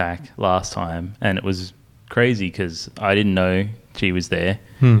at BPAC last time, and it was crazy because I didn't know she was there.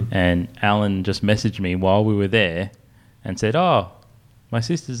 And Alan just messaged me while we were there and said, oh, my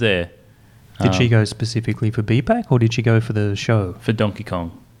sister's there. Did she go specifically for BPAC or did she go for the show? For Donkey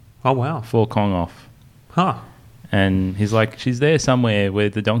Kong. Oh, wow. For Kong Off. Huh. And he's like, she's there somewhere where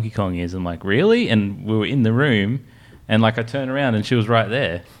the Donkey Kong is. I'm like, really? And we were in the room, and like I turned around and she was right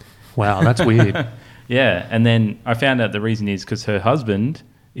there. Wow, that's weird. Yeah, and then I found out the reason is because her husband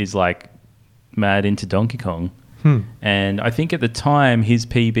is like mad into Donkey Kong. And I think at the time his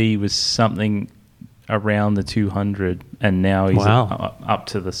PB was something around the 200, and now he's up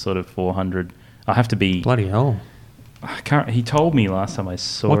to the sort of 400. I have to be... Bloody hell. He told me last time I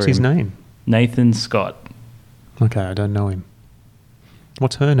saw him. What's his name? Nathan Scott. Okay, I don't know him.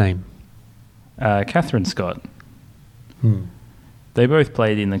 What's her name? Catherine Scott. They both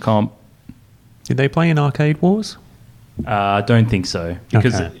played in the comp. Did they play in Arcade Wars? I don't think so,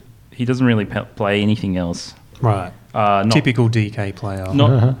 because he doesn't really play anything else. Right. Typical DK player.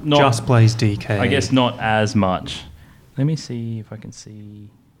 Not just plays DK. I guess not as much. Let me see if I can see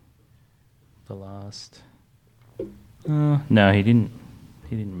the last... no, he didn't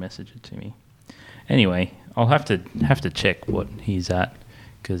message it to me. Anyway, I'll have to check what he's at,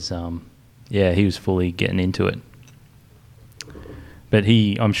 because he was fully getting into it. But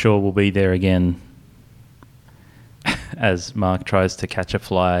I'm sure will be there again as Mark tries to catch a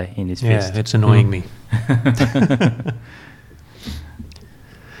fly in his fist. Yeah, it's annoying me.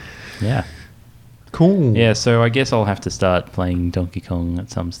 Yeah. Cool. Yeah, so I guess I'll have to start playing Donkey Kong at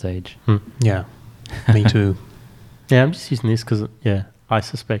some stage. Yeah, me too. Yeah, I'm just using this because, I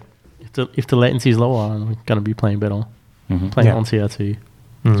suspect if the latency is lower, I'm going to be playing better. Playing on CRT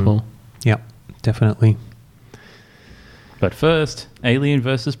as well. Yeah, definitely. But first, Alien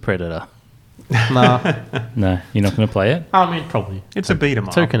versus Predator. Nah. No, you're not going to play it? I mean, probably. It's a beat 'em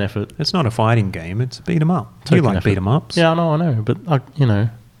up. Token effort. It's not a fighting game. It's a beat 'em up. Token you like effort. beat 'em ups? Yeah, I know. But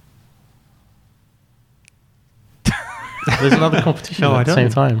There's another competition No, at the same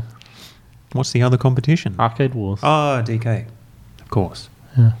time. What's the other competition? Arcade Wars. Oh, DK. Of course.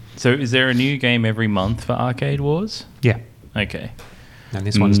 Yeah. So is there a new game every month for Arcade Wars? Yeah. Okay. And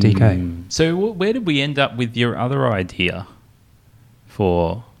this one's DK. So where did we end up with your other idea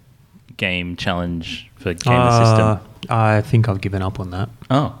for game challenge for Game the System? I think I've given up on that.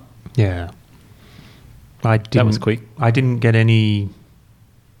 Oh, Yeah. that was quick. I didn't get any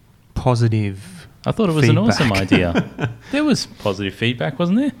positive I thought it was an awesome feedback. idea. There was positive feedback,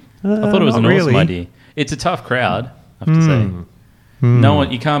 wasn't there? I thought it was an not awesome really. idea. It's a tough crowd, I have to say. No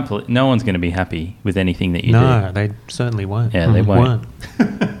one, you can't. No one's going to be happy with anything that you do. No, they certainly won't. Yeah, they won't.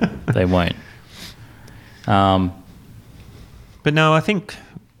 Weren't. They won't. But no, I think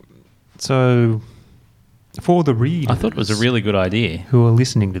so. For the readers, I thought it was a really good idea. who are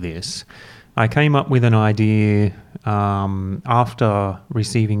listening to this, I came up with an idea after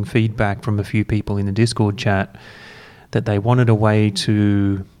receiving feedback from a few people in the Discord chat that they wanted a way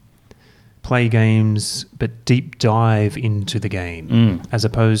to play games but deep dive into the game as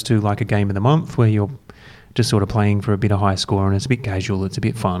opposed to like a game of the month where you're just sort of playing for a bit of high score and it's a bit casual, it's a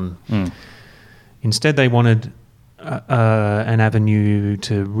bit fun. Instead, they wanted an avenue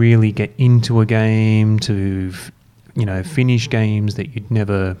to really get into a game, to finish games that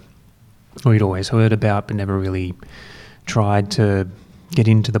you'd always heard about but never really tried to get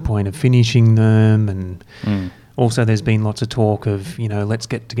into the point of finishing them. And also there's been lots of talk of let's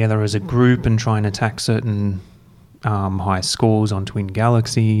get together as a group and try and attack certain high scores on Twin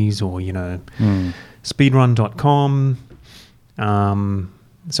Galaxies or speedrun.com.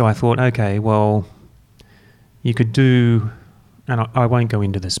 So I thought, okay, well, you could do, and I won't go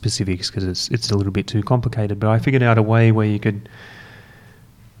into the specifics because it's a little bit too complicated, but I figured out a way where you could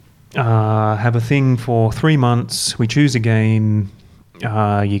have a thing for 3 months. We choose a game.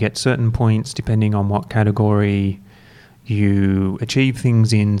 You get certain points depending on what category you achieve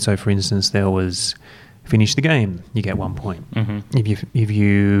things in. So, for instance, there was finish the game, you get 1 point. If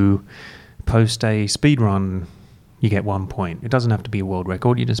you post a speed run, you get 1 point. It doesn't have to be a world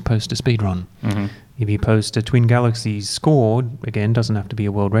record. You just post a speed run. If you post a Twin Galaxies score, again, doesn't have to be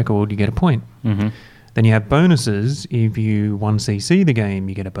a world record. You get a point. Then you have bonuses. If you 1cc the game,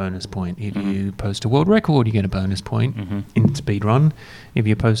 you get a bonus point. If you post a world record, you get a bonus point in speedrun. If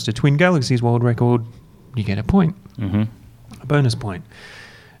you post a Twin Galaxies world record, you get a point, a bonus point.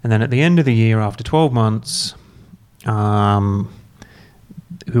 And then at the end of the year, after 12 months,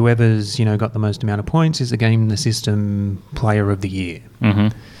 whoever's got the most amount of points is the Game the System Player of the Year.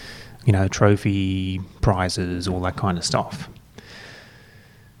 Trophy, prizes, all that kind of stuff.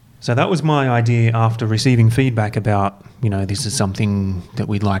 So that was my idea after receiving feedback about, this is something that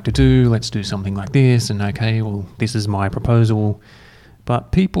we'd like to do. Let's do something like this. And okay, well, this is my proposal.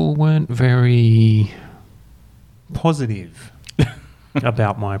 But people weren't very positive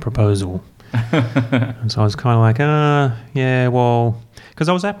about my proposal. And so I was kind of like, yeah, well, because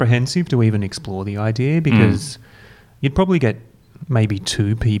I was apprehensive to even explore the idea because you'd probably get maybe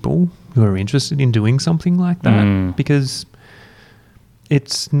 2 people who are interested in doing something like that because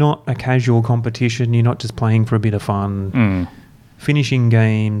it's not a casual competition. You're not just playing for a bit of fun. Finishing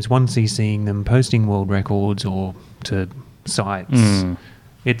games, 1cc'ing them, posting world records or to sites.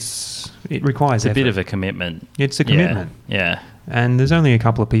 It requires It's a effort. bit of a commitment. It's a commitment. Yeah. And there's only a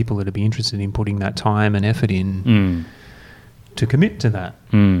couple of people that would be interested in putting that time and effort in to commit to that.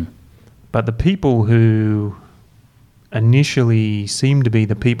 But the people who initially seemed to be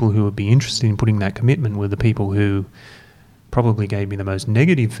the people who would be interested in putting that commitment were the people who probably gave me the most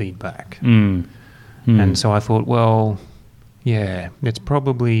negative feedback. And so I thought, well, yeah, it's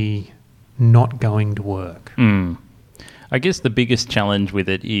probably not going to work. I guess the biggest challenge with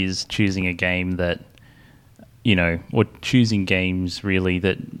it is choosing a game that, or choosing games really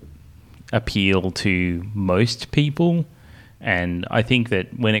that appeal to most people. And I think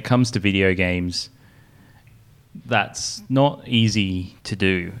that when it comes to video games, that's not easy to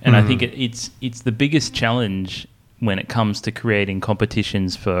do. And I think it's the biggest challenge when it comes to creating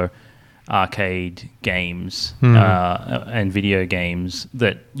competitions for arcade games and video games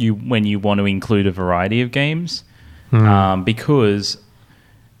when you want to include a variety of games. Because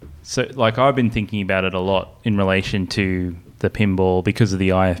I've been thinking about it a lot in relation to the pinball because of the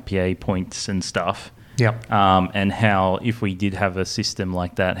IFPA points and stuff. Yep. And how if we did have a system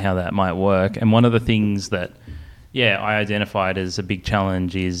like that, how that might work. And one of the things that, I identified as a big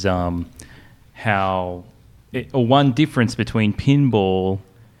challenge is one difference between pinball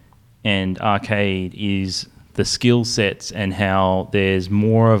and arcade is the skill sets and how there's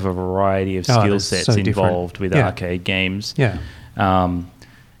more of a variety of skill sets involved with arcade games. Yeah.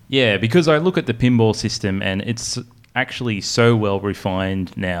 Because I look at the pinball system and actually so well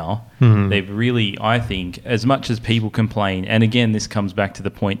refined now. They've really, I think, as much as people complain, and again, this comes back to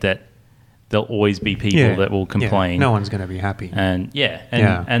the point that there'll always be people that will complain. No one's going to be happy. And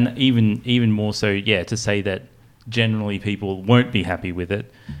and even more so, to say that generally people won't be happy with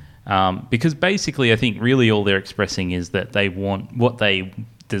it. Because basically, I think really all they're expressing is that they want what they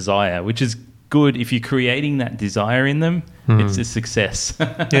desire, which is good. If you're creating that desire in them, it's a success.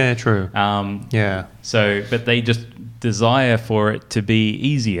 Yeah, true. So, but they just desire for it to be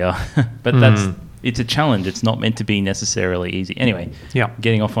easier. But it's a challenge. It's not meant to be necessarily easy. Anyway,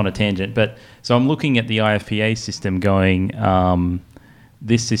 getting off on a tangent. But so I'm looking at the IFPA system going,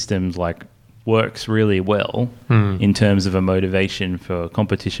 this system's like works really well in terms of a motivation for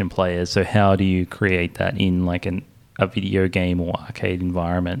competition players. So how do you create that in like a video game or arcade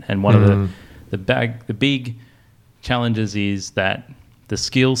environment? And one of the big challenges is that the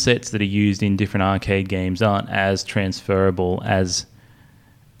skill sets that are used in different arcade games aren't as transferable as,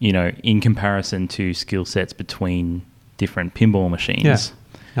 in comparison to skill sets between different pinball machines. Yeah.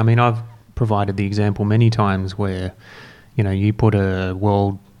 I mean, I've provided the example many times where, you put a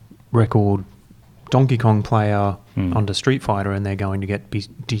world record Donkey Kong player onto Street Fighter and they're going to get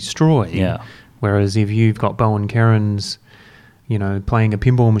destroyed. Yeah. Whereas if you've got Bowen Kerins, playing a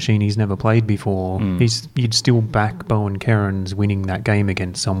pinball machine he's never played before, you'd still back Bowen Kerins winning that game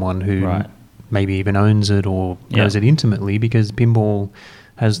against someone who maybe even owns it or knows it intimately, because pinball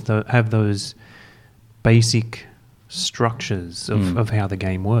have those basic structures of how the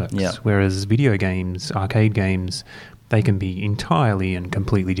game works. Yeah. Whereas video games, arcade games, they can be entirely and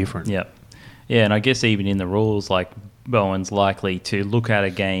completely different. Yeah. Yeah, and I guess even in the rules, like Bowen's likely to look at a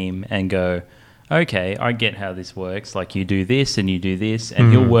game and go, okay, I get how this works. Like you do this and you do this,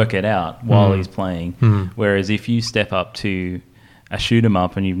 and he'll work it out while he's playing. Whereas if you step up to a shoot 'em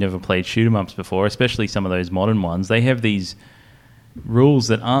up and you've never played shoot 'em ups before, especially some of those modern ones, they have these rules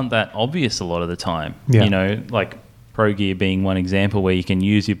that aren't that obvious a lot of the time. Yeah. Like Pro Gear being one example where you can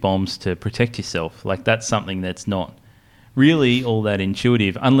use your bombs to protect yourself. Like that's something that's not really all that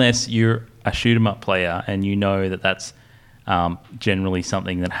intuitive unless you're a shoot 'em up player and you know that that's generally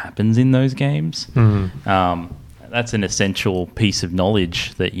something that happens in those games. That's an essential piece of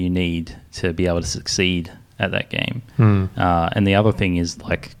knowledge that you need to be able to succeed at that game. And the other thing is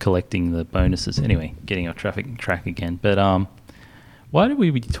like collecting the bonuses. Anyway, getting off track again. But why did we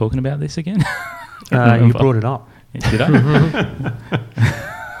be talking about this again? You brought it up. Did I?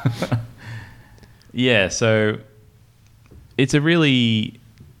 Yeah, so it's a really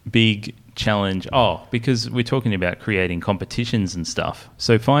big challenge. Because we're talking about creating competitions and stuff.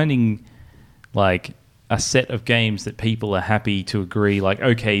 So finding like a set of games that people are happy to agree, like,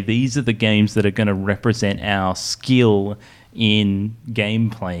 okay, these are the games that are going to represent our skill in game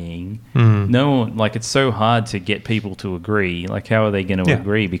playing. No one, like, it's so hard to get people to agree. Like, how are they going to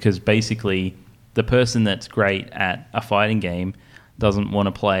agree? Because basically the person that's great at a fighting game doesn't want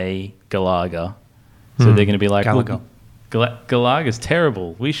to play Galaga. So they're going to be like, Galaga. Galaga's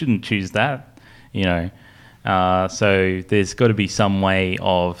terrible. We shouldn't choose that, So there's got to be some way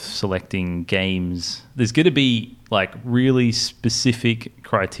of selecting games. There's going to be like really specific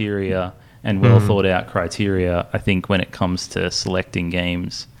criteria and well thought out criteria, I think, when it comes to selecting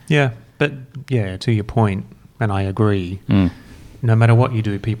games. Yeah, but to your point, and I agree, no matter what you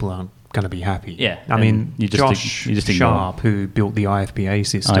do, people aren't going to be happy. Yeah. I mean, you Josh Sharp, who built the IFPA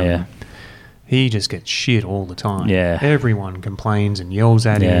system, he just gets shit all the time. Yeah. Everyone complains and yells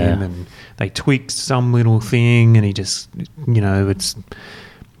at him, and they tweak some little thing, and he just, it's...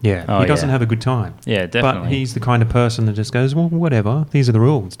 Yeah, he doesn't have a good time. Yeah, definitely. But he's the kind of person that just goes, well, whatever, these are the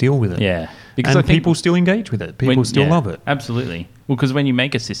rules, deal with it. Yeah. Because and people still engage with it. People still love it. Absolutely. Well, because when you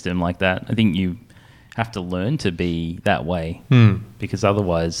make a system like that, I think you have to learn to be that way. Because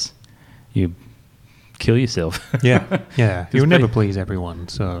otherwise you kill yourself. Yeah. You'll never please everyone,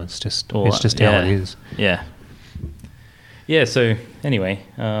 so it's just how it is. Yeah. Yeah, so anyway,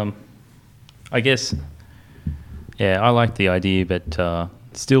 I guess, I like the idea, but...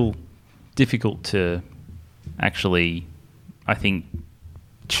 still difficult to actually, I think,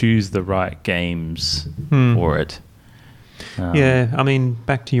 choose the right games for it. I mean,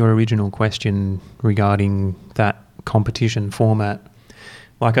 back to your original question regarding that competition format.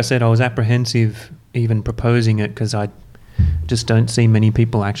 Like I said, I was apprehensive even proposing it because I just don't see many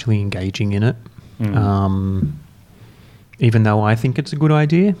people actually engaging in it. Even though I think it's a good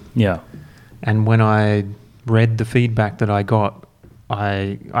idea. Yeah. And when I read the feedback that I got,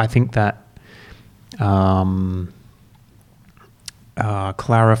 I think that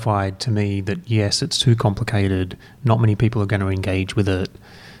clarified to me that, yes, it's too complicated. Not many people are going to engage with it.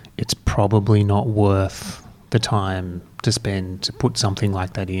 It's probably not worth the time to spend to put something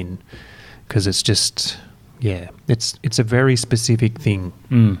like that in, because it's just, it's a very specific thing.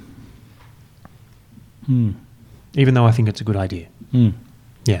 Even though I think it's a good idea.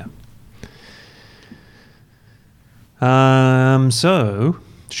 Yeah. So,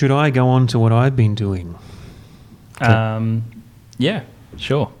 should I go on to what I've been doing? Yeah,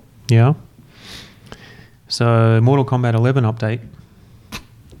 sure. Yeah. So, Mortal Kombat 11 update.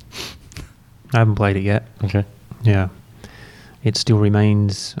 I haven't played it yet. Okay. Yeah. It still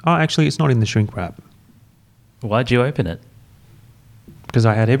remains... Oh, actually, it's not in the shrink wrap. Why'd you open it? Because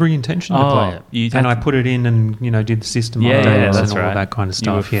I had every intention to play it. And I put it in and, did the system updates and all that kind of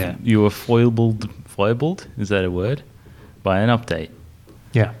stuff. You were foibled? Is that a word? By an update.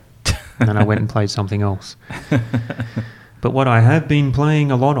 Yeah. And then I went and played something else. But what I have been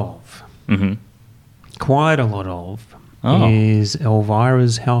playing a lot of, quite a lot of, is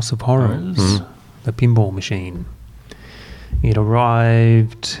Elvira's House of Horrors, the pinball machine. It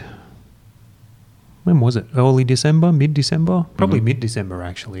arrived... When was it? Early December? Mid-December? Probably mid-December,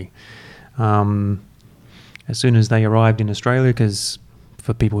 actually. As soon as they arrived in Australia, because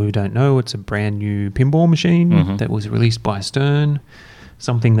for people who don't know, it's a brand new pinball machine that was released by Stern.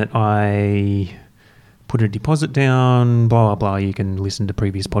 Something that I put a deposit down, blah, blah, blah. You can listen to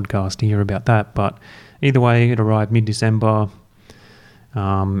previous podcasts to hear about that. But either way, it arrived mid-December.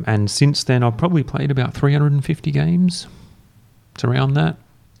 And since then, I've probably played about 350 games. It's around that.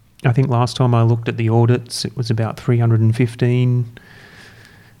 I think last time I looked at the audits, it was about 315.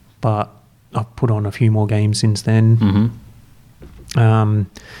 But I've put on a few more games since then.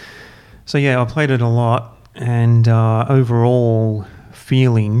 So, yeah, I played it a lot. And overall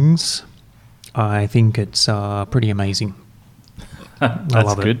feelings, I think it's pretty amazing. That's I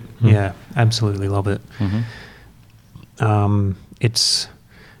love good. it. Yeah, absolutely love it. It's...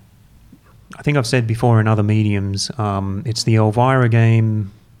 I think I've said before in other mediums, it's the Elvira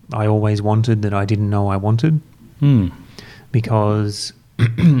game I always wanted that I didn't know I wanted. Because...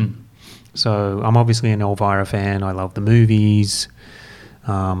 So I'm obviously an Elvira fan. I love the movies.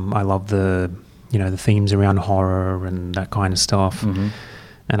 I love the themes around horror and that kind of stuff.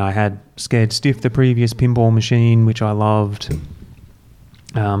 And I had Scared Stiff, the previous pinball machine, which I loved.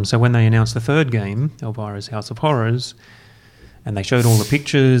 So when they announced the third game, Elvira's House of Horrors, and they showed all the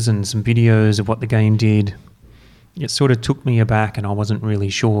pictures and some videos of what the game did, it sort of took me aback, and I wasn't really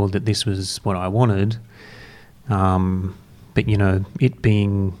sure that this was what I wanted. But, it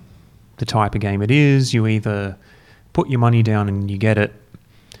being the type of game it is, you either put your money down and you get it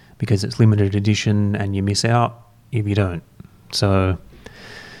because it's limited edition, and you miss out if you don't. So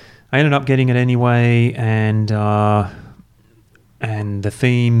I ended up getting it anyway, and the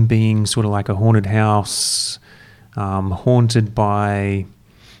theme being sort of like a haunted house, haunted by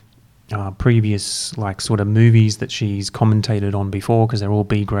previous like sort of movies that she's commentated on before, because they're all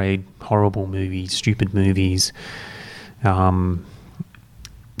B-grade horrible movies, stupid movies. I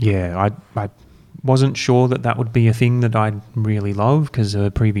wasn't sure that would be a thing that I'd really love, because her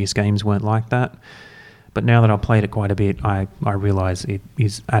previous games weren't like that. But now that I've played it quite a bit, I realise it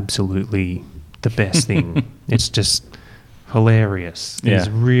is absolutely the best thing. It's just hilarious. These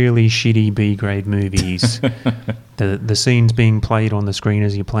really shitty B-grade movies. The scenes being played on the screen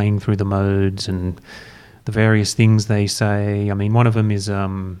as you're playing through the modes, and the various things they say. I mean, one of them is, I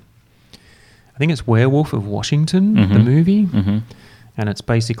think it's Werewolf of Washington, the movie. And it's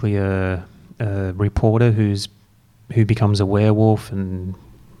basically a reporter who becomes a werewolf and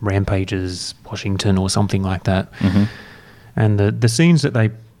rampages Washington or something like that. And the scenes that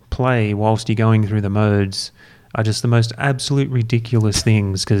they play whilst you're going through the modes are just the most absolute ridiculous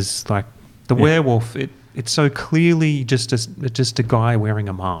things, because like the werewolf, it's so clearly just a guy wearing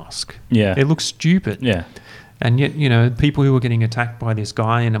a mask. It looks stupid. And yet, people who are getting attacked by this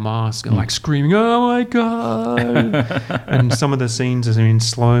guy in a mask are like screaming, "Oh my God!" And some of the scenes are in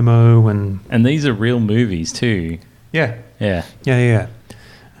slow-mo, and these are real movies too. Yeah.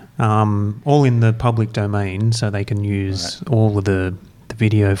 All in the public domain, so they can use all of the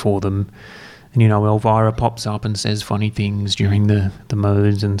video for them. And Elvira pops up and says funny things during the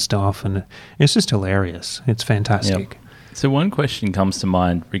modes and stuff, and it's just hilarious. It's fantastic. So one question comes to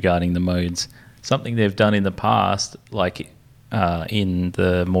mind regarding the modes. Something they've done in the past, like in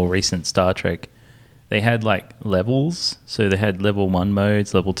the more recent Star Trek, they had like levels. So they had level 1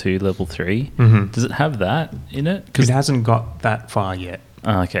 modes, level 2, level 3. Does it have that in it? It hasn't got that far yet.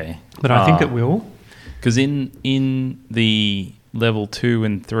 Okay. But I think it will. Because in the level 2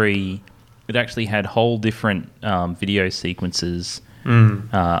 and 3, it actually had whole different video sequences.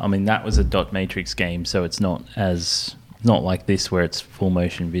 I mean, that was a dot matrix game, so it's not like this where it's full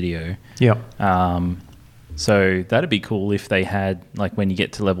motion video. So that'd be cool if they had, like, when you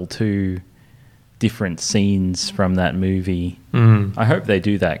get to level 2, different scenes from that movie. I hope they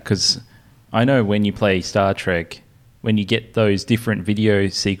do that, because I know when you play Star Trek, when you get those different video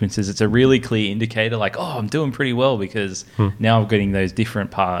sequences, it's a really clear indicator, like, oh, I'm doing pretty well because now I'm getting those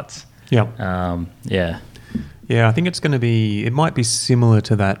different parts. Yeah. Yeah, I think it's going to be... It might be similar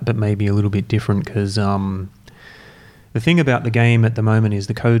to that, but maybe a little bit different, because the thing about the game at the moment is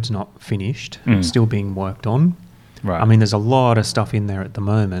the code's not finished. It's still being worked on. Right. I mean, there's a lot of stuff in there at the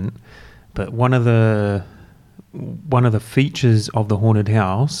moment, but one of the features of the Haunted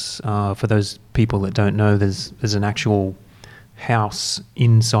House, for those people that don't know, there's an actual house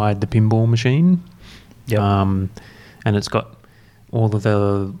inside the pinball machine. Yep. And it's got all of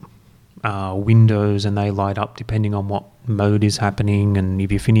the windows, and they light up depending on what mode is happening, and if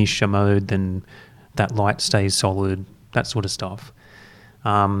you finish a mode, then that light stays solid, that sort of stuff.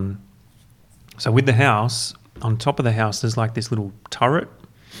 So with the house, on top of the house, there's like this little turret.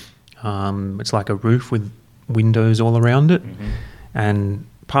 It's like a roof with windows all around it, and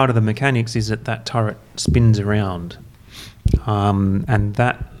part of the mechanics is that turret spins around, and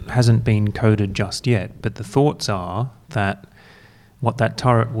that hasn't been coded just yet, but the thoughts are that what that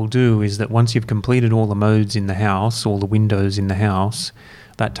turret will do is that once you've completed all the modes in the house, all the windows in the house,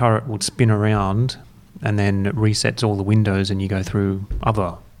 that turret will spin around and then it resets all the windows and you go through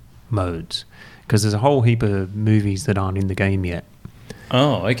other modes, because there's a whole heap of movies that aren't in the game yet.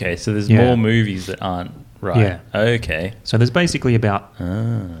 Oh, okay. So there's more movies that aren't. Right. Yeah. Okay. So there's basically about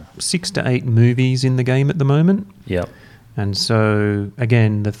 6 to 8 movies in the game at the moment. Yep. And so,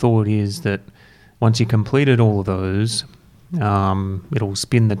 again, the thought is that once you completed all of those, it'll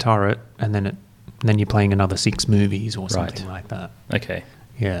spin the turret, and then you're playing another 6 movies or something like that. Okay.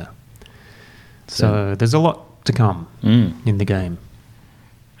 Yeah. So there's a lot to come in the game.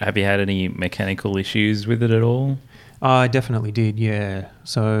 Have you had any mechanical issues with it at all? I definitely did, yeah.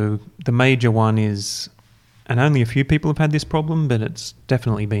 So the major one is, and only a few people have had this problem, but it's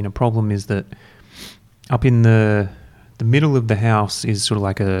definitely been a problem, is that up in the middle of the house is sort of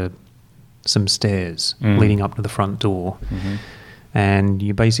like some stairs leading up to the front door. And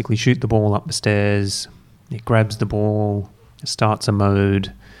you basically shoot the ball up the stairs, it grabs the ball, it starts a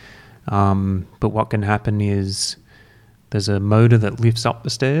mode. But what can happen is there's a motor that lifts up the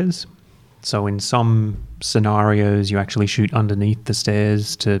stairs. So in some scenarios, you actually shoot underneath the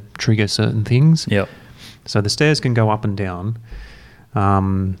stairs to trigger certain things. Yep. So the stairs can go up and down.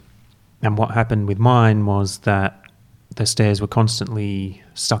 And what happened with mine was that the stairs were constantly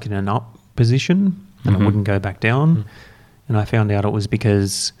stuck in an up position and it wouldn't go back down. And I found out it was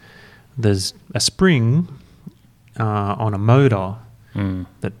because there's a spring on a motor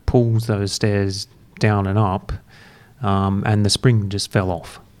that pulls those stairs down and up, and the spring just fell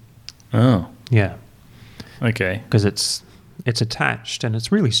off. Oh. Yeah. Okay. Because it's attached, and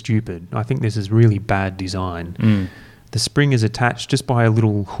it's really stupid. I think this is really bad design. The spring is attached just by a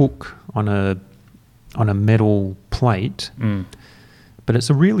little hook on a metal plate, but it's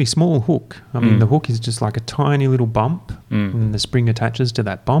a really small hook. I mean, the hook is just like a tiny little bump, and the spring attaches to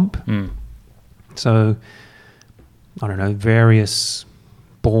that bump. So, I don't know, various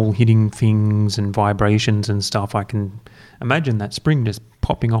ball hitting things and vibrations and stuff, I can imagine that spring just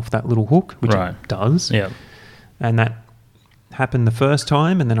popping off that little hook, which it does. Yeah. And that happened the first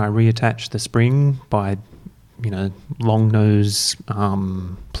time, and then I reattached the spring by, long nose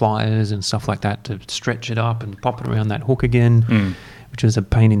pliers and stuff like that to stretch it up and pop it around that hook again, which was a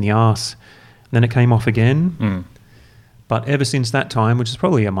pain in the ass. And then it came off again. But ever since that time, which is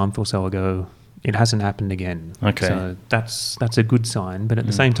probably a month or so ago, it hasn't happened again. Okay. So that's a good sign. But at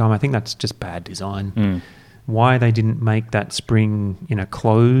the same time, I think that's just bad design. Why they didn't make that spring in a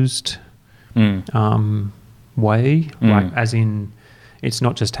closed way, like as in it's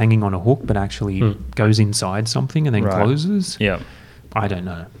not just hanging on a hook, but actually goes inside something and then closes. Yeah. I don't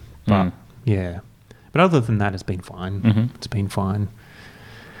know. But yeah. But other than that, it's been fine. It's been fine.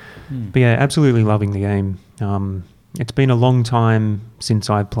 But yeah, absolutely loving the game. It's been a long time since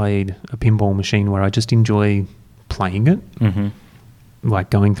I played a pinball machine where I just enjoy playing it,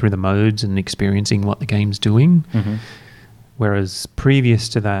 like going through the modes and experiencing what the game's doing. Whereas previous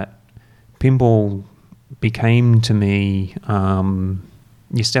to that, pinball became to me,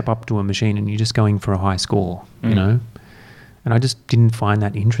 you step up to a machine and you're just going for a high score, you know? And I just didn't find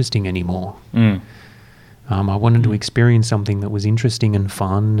that interesting anymore. I wanted to experience something that was interesting and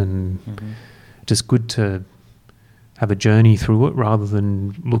fun and just good to have a journey through it rather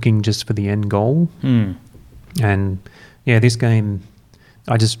than looking just for the end goal. And yeah, this game,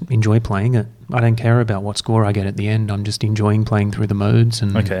 I just enjoy playing it. I don't care about what score I get at the end. I'm just enjoying playing through the modes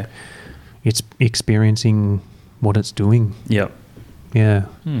and it's experiencing what it's doing. Yep. Yeah.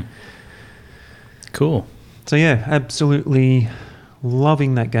 Cool. So yeah, absolutely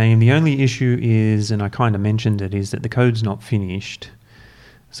loving that game. The only issue is, and I kind of mentioned it, is that the code's not finished.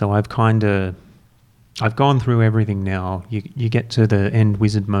 So I've gone through everything now. You get to the end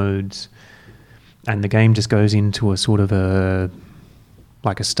wizard modes, and the game just goes into a sort of a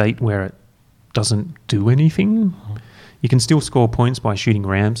state where it doesn't do anything. You can still score points by shooting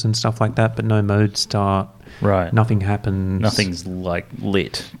ramps and stuff like that, but no modes start. Right. Nothing happens. Nothing's like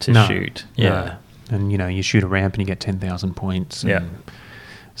lit to shoot. Yeah. No. And you shoot a ramp and you get 10,000 points. Yeah.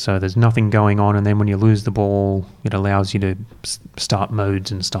 So there's nothing going on, and then when you lose the ball, it allows you to start modes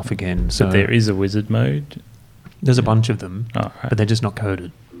and stuff again. So but there is a wizard mode? There's a bunch of them, right. But they're just not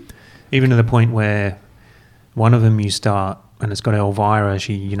coded. Even to the point where one of them you start, and it's got Elvira.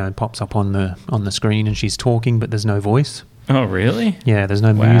 She pops up on the screen, and she's talking, but there's no voice. Oh, really? Yeah, there's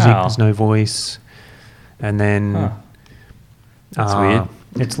no music, there's no voice, and then that's weird.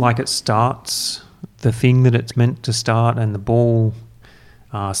 It's like it starts the thing that it's meant to start, and the ball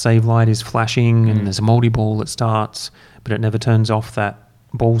save light is flashing, and there's a multi-ball that starts, but it never turns off that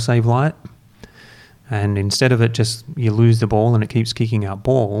ball save light. And instead of it just, you lose the ball and it keeps kicking out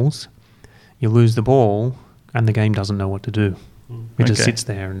balls, you lose the ball and the game doesn't know what to do. It just sits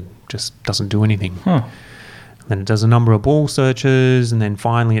there and just doesn't do anything. Then it does a number of ball searches, and then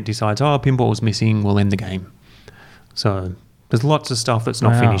finally it decides, pinball's missing, we'll end the game. So there's lots of stuff that's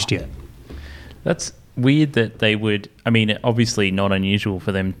not finished yet. That's weird that they would... I mean, obviously not unusual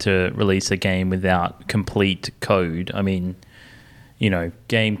for them to release a game without complete code. I mean,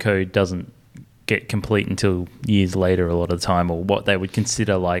 game code doesn't get complete until years later a lot of the time, or what they would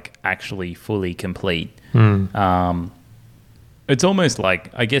consider like actually fully complete. It's almost like,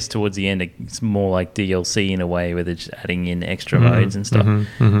 I guess towards the end, it's more like DLC in a way, where they're just adding in extra modes and stuff.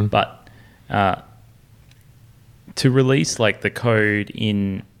 But to release like the code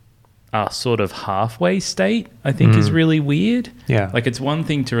in a sort of halfway state, I think is really weird. Yeah. Like, it's one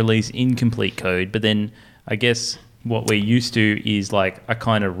thing to release incomplete code, but then I guess what we're used to is like a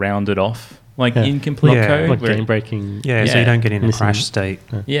kind of rounded off incomplete code. Like game breaking. Yeah, so you don't get in a crash state.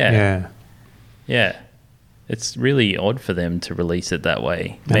 Yeah. It's really odd for them to release it that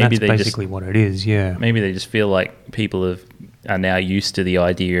way. And maybe that's basically what it is, yeah. Maybe they just feel like people are now used to the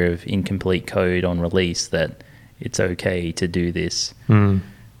idea of incomplete code on release, that it's okay to do this. And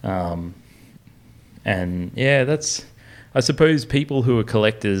yeah, that's... I suppose people who are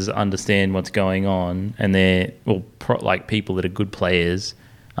collectors understand what's going on, and like people that are good players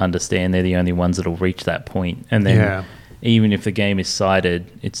understand they're the only ones that'll reach that point. And then even if the game is cited,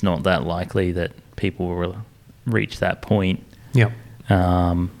 it's not that likely that people will reach that point. Yep.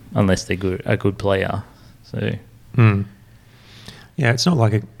 Unless they're a good player. So yeah, it's not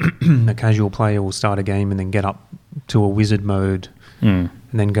like a casual player will start a game and then get up to a wizard mode and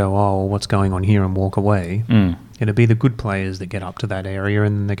then go, what's going on here, and walk away. It'll be the good players that get up to that area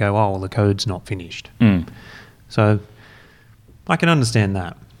and then they go, the code's not finished. So I can understand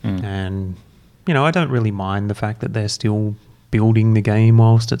that. And, I don't really mind the fact that they're still building the game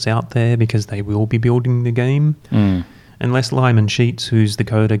whilst it's out there, because they will be building the game. Unless Lyman Sheets, who's the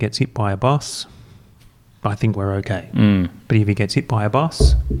coder, gets hit by a bus, I think we're okay. But if he gets hit by a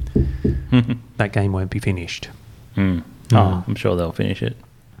bus, that game won't be finished. I'm sure they'll finish it.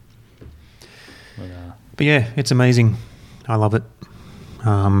 But yeah, it's amazing. I love it.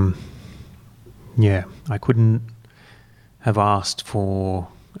 Yeah, I couldn't have asked for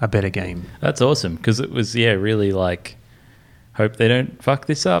a better game. That's awesome, because it was, really like, hope they don't fuck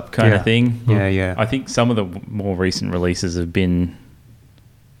this up kind of thing. Yeah. I think some of the more recent releases have been...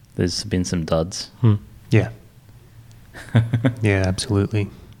 There's been some duds. Yeah. Yeah, absolutely.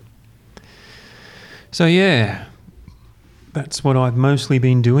 So yeah, that's what I've mostly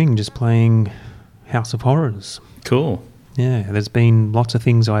been doing, just playing House of Horrors. Cool. Yeah, there's been lots of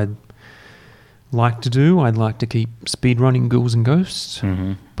things I'd like to do. I'd like to keep speedrunning Ghouls and Ghosts,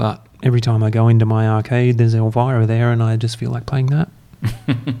 but every time I go into my arcade, there's Elvira there, and I just feel like playing that.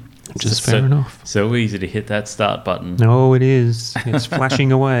 Which is fair enough. So easy to hit that start button. No, it is. It's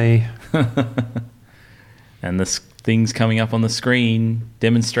flashing away. And the things coming up on the screen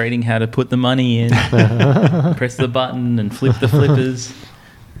demonstrating how to put the money in. Press the button and flip the flippers.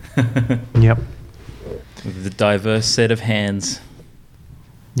 Yep. With a diverse set of hands.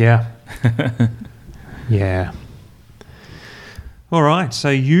 Yeah. Yeah. All right. So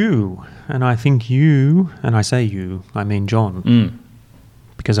you, and I think you, and I say you, I mean John.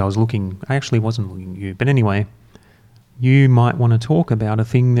 Because I actually wasn't looking at you. But anyway, you might want to talk about a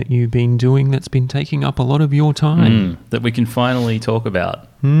thing that you've been doing that's been taking up a lot of your time. That we can finally talk about.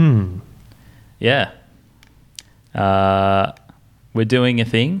 Yeah. We're doing a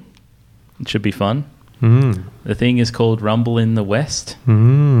thing. It should be fun. The thing is called Rumble in the West.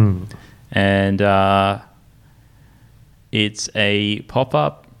 And it's a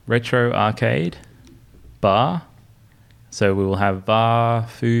pop-up retro arcade bar. So we will have bar,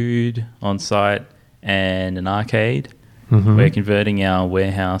 food on site, and an arcade. We're converting our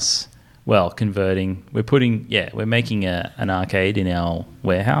warehouse. Well, we're making an arcade in our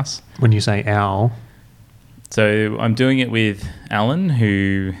warehouse. When you say our... So I'm doing it with Alan,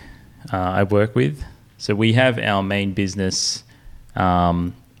 who I work with. So we have our main business.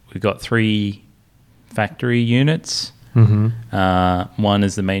 We've got 3 factory units. One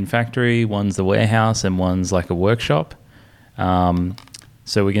is the main factory, one's the warehouse, and one's like a workshop.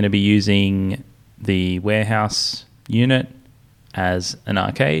 So we're going to be using the warehouse unit as an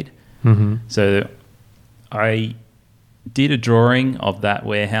arcade. So I did a drawing of that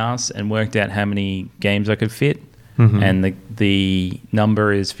warehouse and worked out how many games I could fit. And the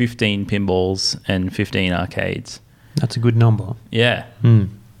number is 15 pinballs and 15 arcades. That's a good number. Yeah.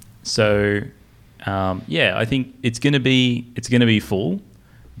 So, I think it's going to be full,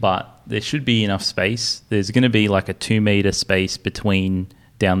 but there should be enough space. There's going to be like a 2 meter space between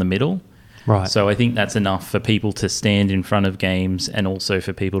down the middle. Right. So I think that's enough for people to stand in front of games and also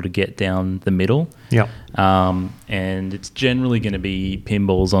for people to get down the middle. Yep. And it's generally going to be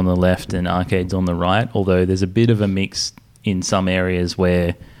pinballs on the left and arcades on the right, although there's a bit of a mix in some areas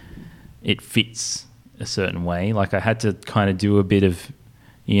where it fits a certain way. Like I had to kind of do a bit of,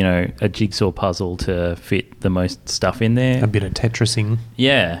 a jigsaw puzzle to fit the most stuff in there. A bit of Tetrising.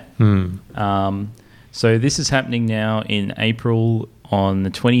 Yeah. So this is happening now in April on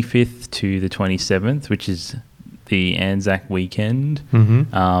the 25th to the 27th, which is the Anzac weekend.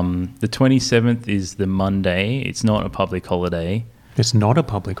 The 27th is the Monday. It's not a public holiday. It's not a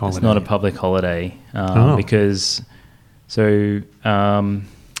public holiday? It's not a public holiday because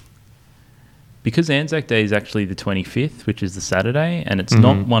Anzac Day is actually the 25th, which is the Saturday, and it's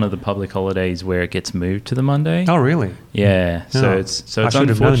not one of the public holidays where it gets moved to the Monday. Oh, really? Yeah. So it's I should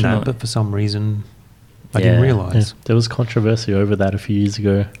have known that, but for some reason I didn't realise. Yeah. There was controversy over that a few years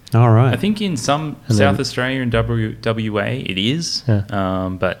ago. All right. I think in some South Australia and WA it is,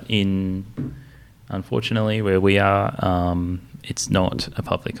 but unfortunately where we are, it's not a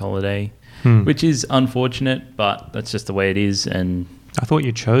public holiday, which is unfortunate, but that's just the way it is. And I thought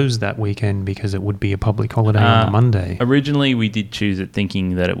you chose that weekend because it would be a public holiday on the Monday. Originally, we did choose it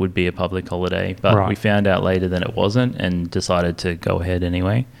thinking that it would be a public holiday, but we found out later that it wasn't and decided to go ahead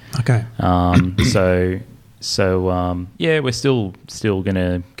anyway. Okay. We're still going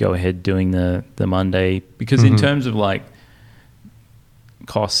to go ahead doing the Monday because in terms of like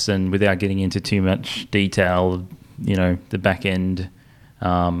costs and without getting into too much detail, the back end,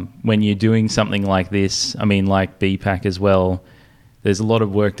 when you're doing something like this, I mean, like BPAC as well, there's a lot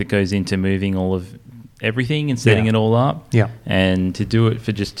of work that goes into moving all of everything and setting it all up. Yeah. And to do it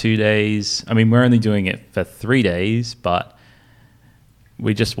for just 2 days, I mean, we're only doing it for 3 days, but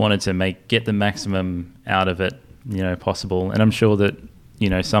we just wanted to get the maximum out of it, possible. And I'm sure that,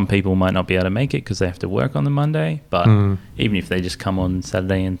 some people might not be able to make it because they have to work on the Monday, but even if they just come on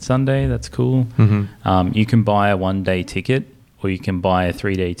Saturday and Sunday, that's cool. You can buy a 1-day ticket or you can buy a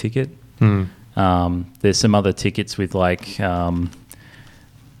 3-day ticket. There's some other tickets with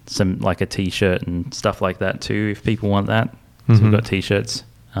some like a t-shirt and stuff like that too, if people want that. So we've got t-shirts.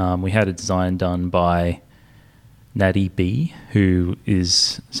 We had a design done by Natty B, who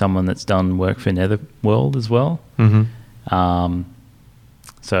is someone that's done work for Netherworld as well.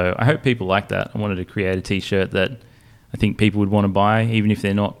 So I hope people like that. I wanted to create a t-shirt that I think people would want to buy, even if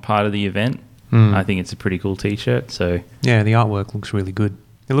they're not part of the event. I think it's a pretty cool t-shirt. So yeah, the artwork looks really good.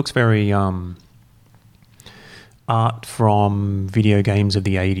 It looks very art from video games of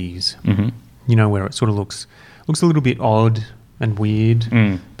the 80s. Where it sort of looks a little bit odd and weird,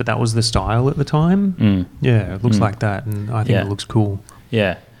 but that was the style at the time. Yeah, it looks like that, and I think it looks cool.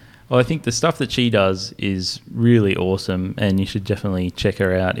 Yeah. Well, I think the stuff that she does is really awesome, and you should definitely check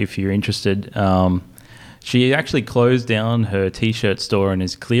her out if you're interested. She actually closed down her T-shirt store and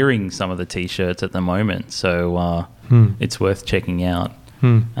is clearing some of the T-shirts at the moment, so it's worth checking out.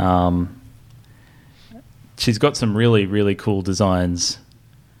 She's got some really, really cool designs.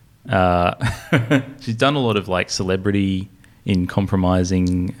 She's done a lot of like celebrity in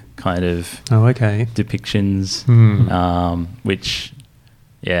compromising kind of depictions, which,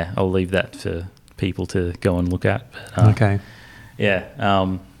 I'll leave that for people to go and look at. But,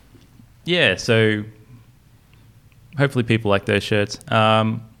 so hopefully people like those shirts.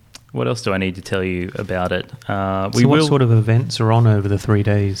 What else do I need to tell you about it? What sort of events are on over the 3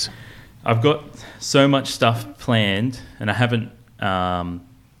 days? I've got so much stuff planned, and I haven't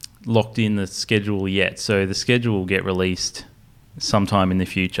locked in the schedule yet. So the schedule will get released sometime in the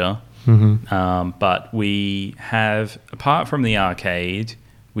future. Mm-hmm. But we have, apart from the arcade,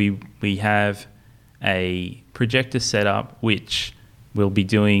 we have a projector setup which will be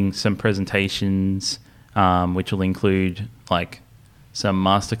doing some presentations, which will include like some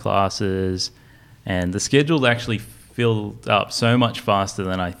masterclasses, and the schedule actually filled up so much faster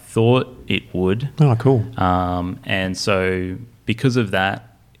than I thought it would. Oh, cool. And so because of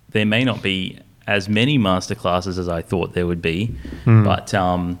that, there may not be as many masterclasses as I thought there would be, but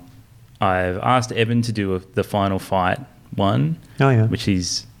I've asked Evan to do the Final Fight one, which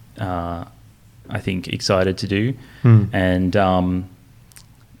he's, I think, excited to do. And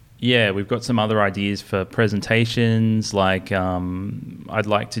yeah, we've got some other ideas for presentations. Like I'd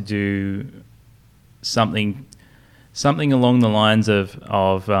like to do something along the lines of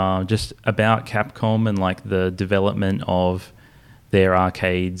just about Capcom and like the development of their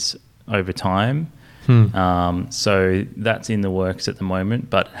arcades over time. So that's in the works at the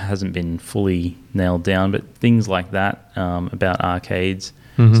moment, but hasn't been fully nailed down. But things like that about arcades.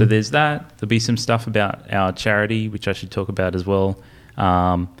 So there's that. There'll be some stuff about our charity, which I should talk about as well.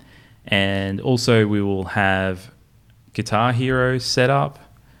 And also we will have Guitar Hero set up.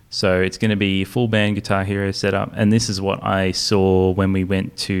 So it's going to be full band Guitar Hero setup, and this is what I saw when we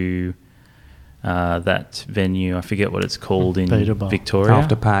went to that venue. I forget what it's called in Victoria.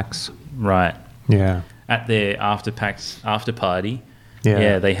 After PAX. Right. Yeah. At their after party.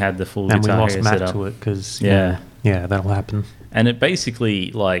 Yeah, they had the full and Guitar Hero we lost setup. Matt to it because yeah, that'll happen. And it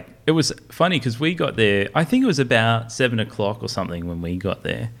basically it was funny because we got there. I think it was about 7:00 or something when we got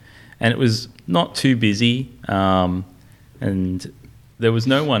there, and it was not too busy. And there was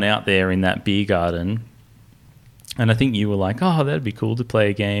no one out there in that beer garden. And I think you were like, oh, that'd be cool to play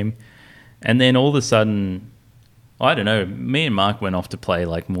a game. And then all of a sudden, I don't know, me and Mark went off to play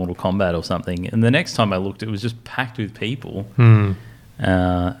like Mortal Kombat or something. And the next time I looked, it was just packed with people.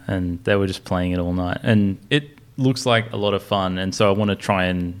 And they were just playing it all night. And it looks like a lot of fun. And so I want to try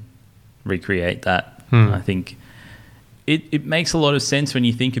and recreate that. I think it makes a lot of sense when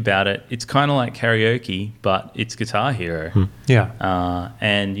you think about it. It's kind of like karaoke, but it's Guitar Hero.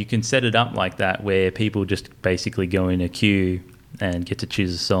 And you can set it up like that where people just basically go in a queue and get to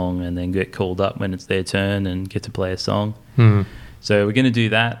choose a song and then get called up when it's their turn and get to play a song. So we're going to do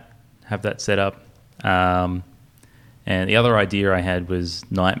that, have that set up. And the other idea I had was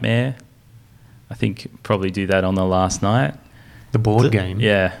Nightmare. I think probably do that on the last night. The board game?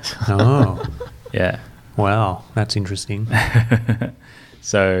 Yeah. Oh. Yeah. Wow, that's interesting.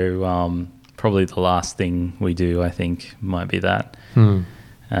 So probably the last thing we do, I think, might be that.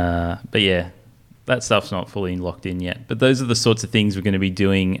 But yeah, that stuff's not fully locked in yet. But those are the sorts of things we're going to be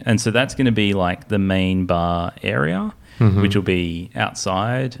doing. And so that's going to be like the main bar area, which will be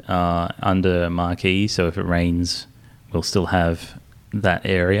outside under marquee. So if it rains, we'll still have that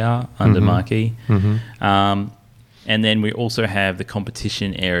area under marquee. And then we also have the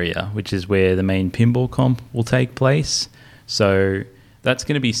competition area, which is where the main pinball comp will take place. So that's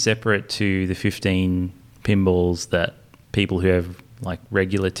going to be separate to the 15 pinballs that people who have like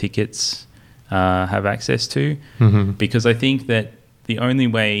regular tickets have access to. Because I think that the only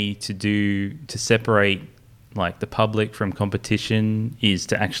way to separate like the public from competition is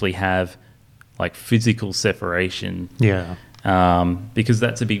to actually have like physical separation. Yeah. Because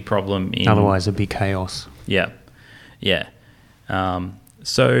that's a big problem. Otherwise it'd be chaos. Yeah. Yeah.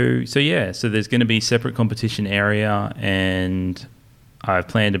 So there's going to be separate competition area, and I've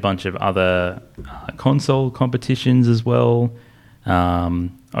planned a bunch of other console competitions as well. I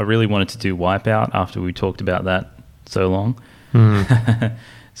really wanted to do Wipeout after we talked about that so long.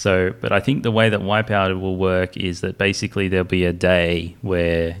 But I think the way that Wipeout will work is that basically there'll be a day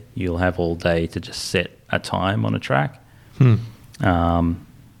where you'll have all day to just set a time on a track.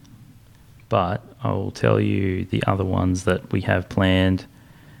 But I will tell you the other ones that we have planned.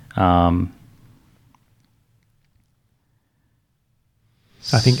 I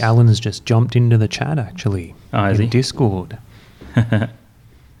think Alan has just jumped into the chat, actually. Oh, has he? Discord.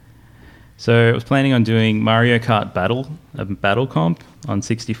 So I was planning on doing Mario Kart Battle Comp on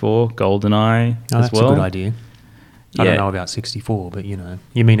 64, GoldenEye as well. That's a good idea. I don't know about 64, but you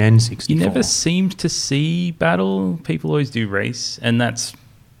mean N64. You never seem to see battle. People always do race, and that's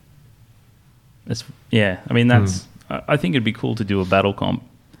I mean, I think it'd be cool to do a battle comp.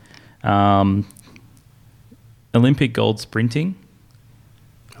 Olympic gold sprinting.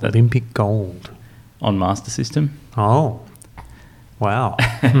 Olympic gold. On Master System. Oh, wow.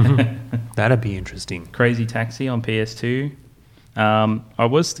 That'd be interesting. Crazy Taxi on PS2. I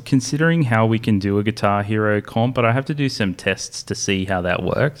was considering how we can do a Guitar Hero comp, but I have to do some tests to see how that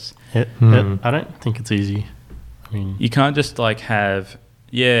works. I don't think it's easy. I mean, you can't just like have,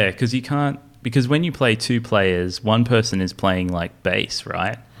 because you can't, because when you play 2 players, one person is playing like bass,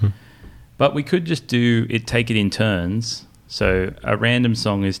 right? But we could just take it in turns. So a random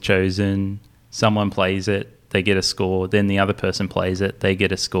song is chosen, someone plays it, they get a score, then the other person plays it, they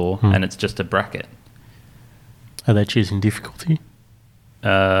get a score, and it's just a bracket. Are they choosing difficulty?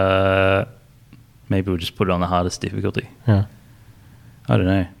 Maybe we'll just put it on the hardest difficulty. Yeah. I don't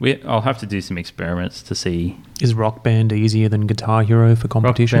know. I'll have to do some experiments to see. Is Rock Band easier than Guitar Hero for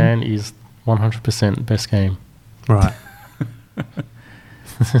competition? Rock Band is 100% best game. Right.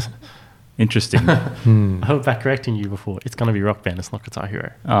 Interesting. I hope back correcting you before. It's going to be Rock Band. It's not Guitar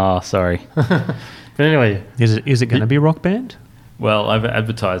Hero. Oh, sorry. But anyway. Is it going to be Rock Band? Well, I've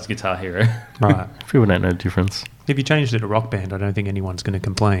advertised Guitar Hero. Right. People don't know the difference. If you changed it to Rock Band, I don't think anyone's going to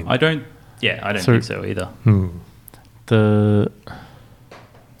complain. I don't think so either.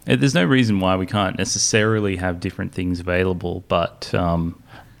 There's no reason why we can't necessarily have different things available, but...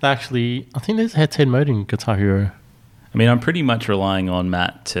 Actually, I think there's head-to-head mode in Guitar Hero. I mean, I'm pretty much relying on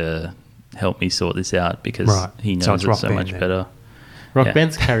Matt to help me sort this out because he knows it so much better. Rock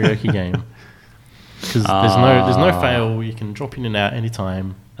Band's a karaoke game. Because there's no fail. You can drop in and out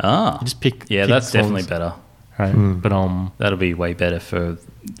anytime. You just pick. Yeah, that's songs. Definitely better. Right, but that'll be way better for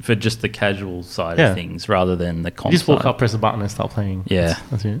just the casual side of things rather than the comp. You just walk up, press a button, and start playing. Yeah,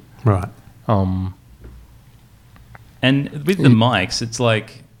 that's it. Right. And with the mics, it's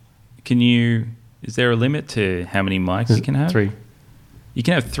like, is there a limit to how many mics you can have? 3. You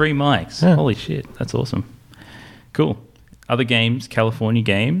can have 3 mics. Yeah. Holy shit, that's awesome. Cool. Other games, California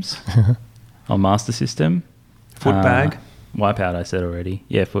games on Master System. Footbag. Wipeout, I said already.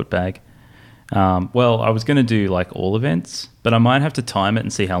 Yeah, Footbag. Well, I was going to do like all events, but I might have to time it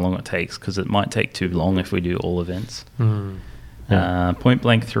and see how long it takes because it might take too long if we do all events. Point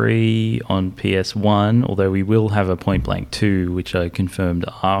Blank 3 on PS1, although we will have a Point Blank 2, which I confirmed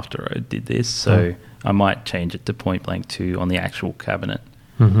after I did this, so I might change it to Point Blank 2 on the actual cabinet.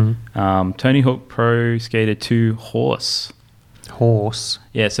 Tony Hawk Pro Skater 2 Horse. Horse?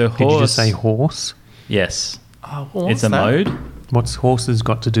 Yeah, so Horse... Did you just say horse? Yes. It's a mode. What's horses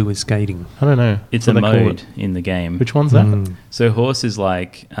got to do with skating? I don't know. It's a mode in the game. Which one's that? So Horse is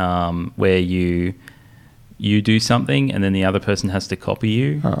like where you do something and then the other person has to copy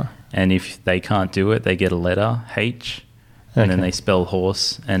you. And if they can't do it, they get a letter, H, and then they spell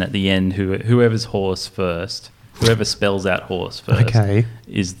horse. And at the end, whoever's horse first, whoever spells out horse first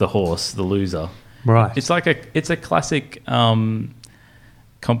is the horse, the loser. Right. It's like it's a classic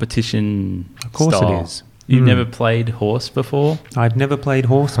competition style. Of course it is. You've never played Horse before? I've never played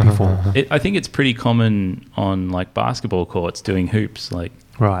Horse before. I think it's pretty common on like basketball courts doing hoops.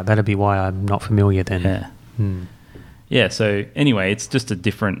 Right, that'd be why I'm not familiar then. Yeah. Yeah, so anyway, it's just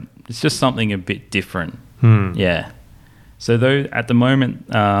something a bit different. Yeah. So at the moment,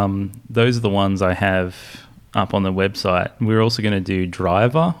 those are the ones I have up on the website. We're also going to do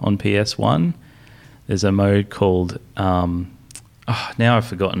Driver on PS1. There's a mode called, now I've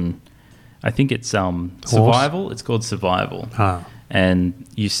forgotten. I think it's Survival. It's called Survival. And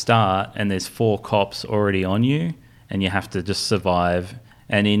you start and there's 4 cops already on you and you have to just survive.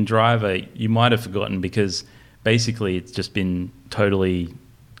 And in Driver, you might have forgotten because basically it's just been totally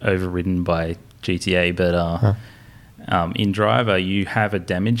overridden by GTA. But in Driver, you have a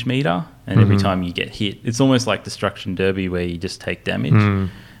damage meter and every time you get hit, it's almost like Destruction Derby where you just take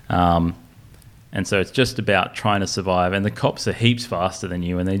damage. And so it's just about trying to survive. And the cops are heaps faster than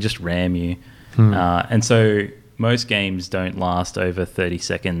you and they just ram you. And so most games don't last over 30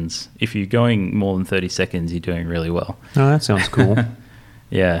 seconds. If you're going more than 30 seconds, you're doing really well. Oh, that sounds cool.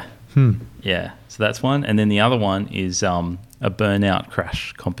 Yeah. Yeah. So that's one. And then the other one is a Burnout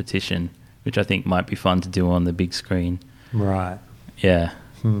Crash competition, which I think might be fun to do on the big screen. Right. Yeah.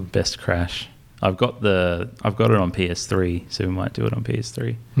 Best Crash. I've got it on PS3, so we might do it on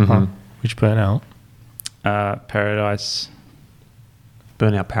PS3. Which Burnout? Paradise.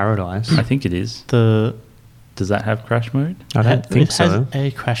 Burnout Paradise. I think it is. Does that have crash mode? I don't think so. It has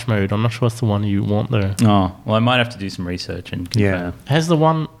a crash mode. I'm not sure what's the one you want though. Oh, well, I might have to do some research and confirm. Yeah. Has the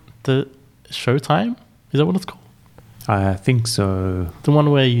Showtime? Is that what it's called? I think so. The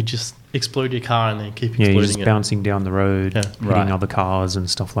one where you just explode your car and then keep exploding you're just bouncing down the road, hitting other cars and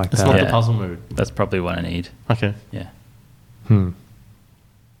stuff like that. It's not the puzzle mode. That's probably what I need. Okay. Yeah.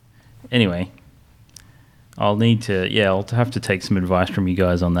 Anyway, I'll have to take some advice from you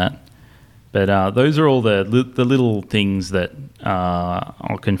guys on that. But those are all the little things that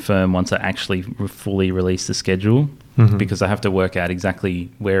I'll confirm once I actually fully release the schedule. because I have to work out exactly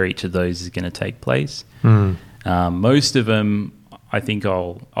where each of those is going to take place. Most of them, I think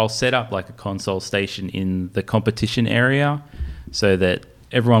I'll set up like a console station in the competition area so that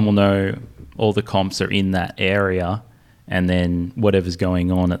everyone will know all the comps are in that area, and then whatever's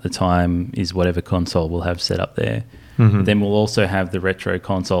going on at the time is whatever console we'll have set up there. Then we'll also have the retro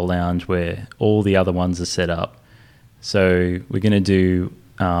console lounge where all the other ones are set up. So we're going to do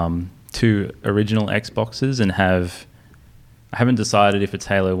 2 original Xboxes and I haven't decided if it's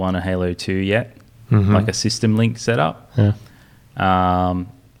Halo 1 or Halo 2 yet, like a system link setup. Yeah.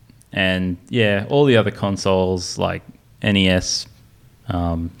 And yeah, all the other consoles like NES,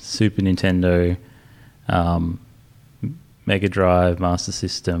 Super Nintendo, Mega Drive, Master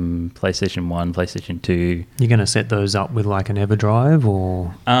System, PlayStation 1, PlayStation 2. You're going to set those up with like an EverDrive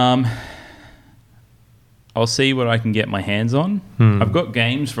or? I'll see what I can get my hands on. I've got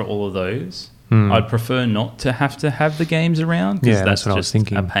games for all of those. I'd prefer not to have the games around because that's what I was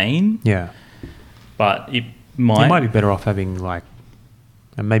thinking. A pain. Yeah. But you might be better off having like,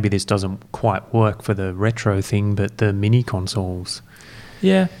 and maybe this doesn't quite work for the retro thing, but the mini consoles.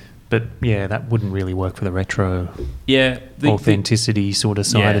 Yeah. But yeah, that wouldn't really work for the retro the authenticity sort of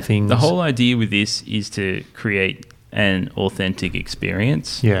side of things. The whole idea with this is to create an authentic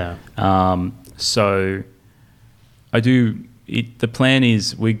experience. Yeah. So the plan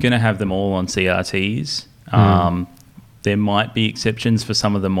is we're going to have them all on CRTs. There might be exceptions for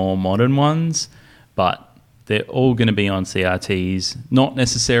some of the more modern ones, but they're all going to be on CRTs, not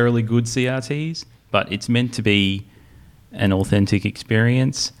necessarily good CRTs, but it's meant to be an authentic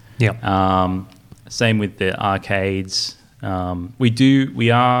experience. Yeah. Same with the arcades. We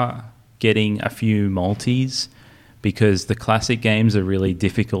are getting a few multis because the classic games are really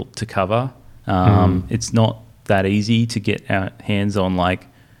difficult to cover. It's not that easy to get our hands on like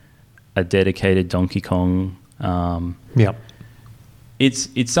a dedicated Donkey Kong. Yep.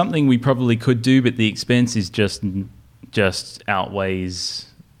 It's something we probably could do, but the expense is just outweighs.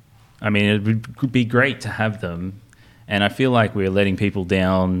 I mean, it would be great to have them, and I feel like we're letting people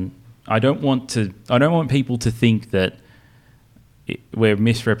down. I don't want people to think that we're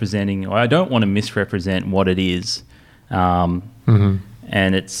misrepresenting, or I don't want to misrepresent what it is.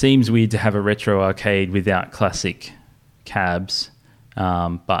 And it seems weird to have a retro arcade without classic cabs,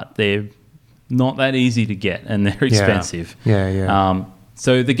 but they're not that easy to get and they're expensive. Yeah.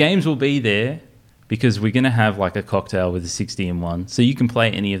 So the games will be there because we're going to have like a cocktail with a 60-in-1. So you can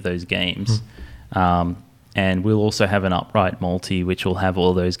play any of those games. And we'll also have an upright multi which will have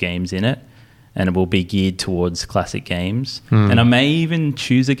all those games in it, and it will be geared towards classic games. And I may even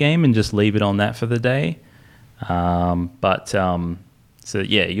choose a game and just leave it on that for the day. So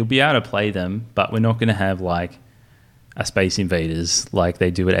yeah, you'll be able to play them, but we're not going to have like a Space Invaders like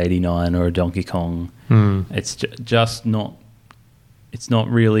they do at 89 or a Donkey Kong. It's just not. It's not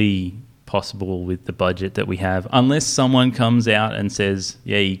really possible with the budget that we have, unless someone comes out and says,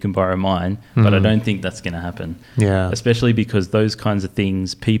 "Yeah, you can borrow mine." But I don't think that's going to happen. Yeah, especially because those kinds of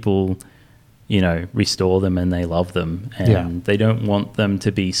things, people, restore them and they love them, and they don't want them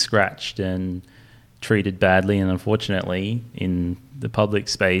to be scratched and treated badly. And unfortunately, in the public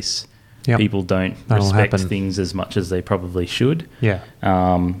space, people don't respect things as much as they probably should. Yeah.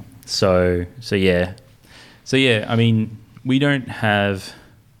 So yeah. I mean, we don't have.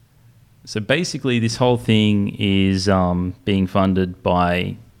 So basically, this whole thing is being funded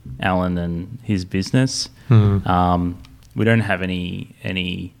by Alan and his business. We don't have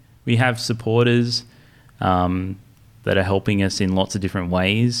any. We have supporters that are helping us in lots of different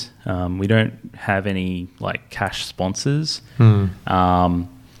ways. We don't have any like cash sponsors,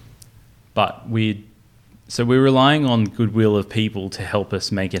 but we're relying on goodwill of people to help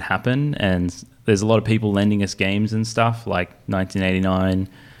us make it happen. And there's a lot of people lending us games and stuff, like 1989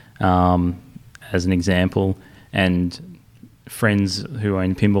 as an example, and friends who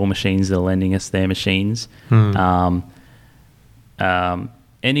own pinball machines that are lending us their machines.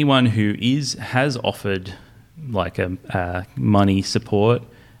 Anyone who has offered like a money support,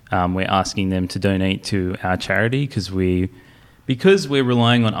 we're asking them to donate to our charity because we're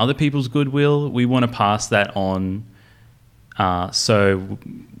relying on other people's goodwill. We want to pass that on. So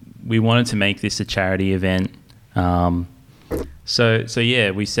we wanted to make this a charity event. So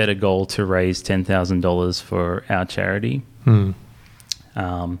yeah, we set a goal to raise $10,000 for our charity,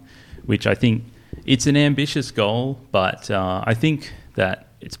 which I think it's an ambitious goal, but I think that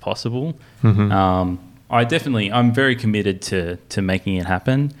it's possible. I'm very committed to making it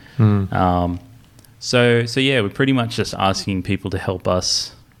happen. So yeah, we're pretty much just asking people to help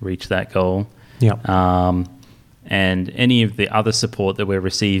us reach that goal. Yeah. and any of the other support that we're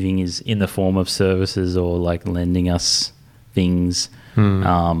receiving is in the form of services or like lending us things.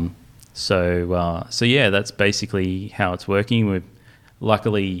 So yeah, that's basically how it's working. We're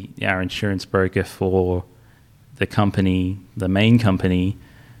luckily our insurance broker for the company, the main company,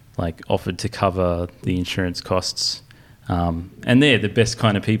 like offered to cover the insurance costs, and they're the best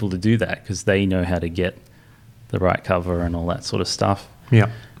kind of people to do that because they know how to get the right cover and all that sort of stuff. Yeah.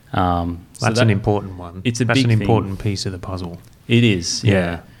 So that's an important one. That's an important piece of the puzzle. It is.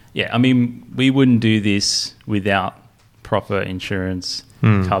 Yeah. I mean, we wouldn't do this without proper insurance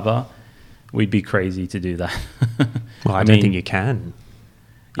cover. We'd be crazy to do that. Well, I don't think you can.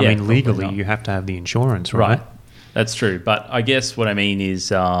 I mean, legally, you have to have the insurance, right? That's true. But I guess what I mean is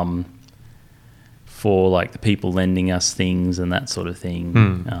for like the people lending us things and that sort of thing.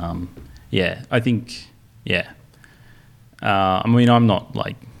 I think, I mean, I'm not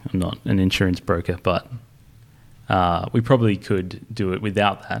an insurance broker, but we probably could do it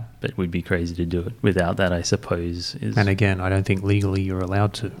without that, but we'd be crazy to do it without that, I suppose. And again, I don't think legally you're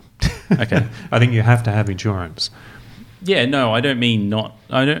allowed to. Okay. I think you have to have insurance. Yeah, no, I don't mean not.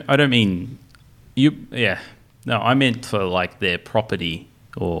 I don't mean you. Yeah, no, I meant for like their property,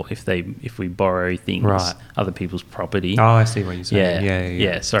 or if we borrow things, other people's property. Oh, I see what you're saying.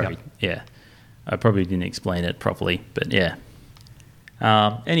 Yeah. Sorry. Yep. Yeah, I probably didn't explain it properly, but yeah.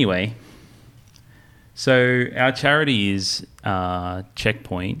 Anyway, so our charity is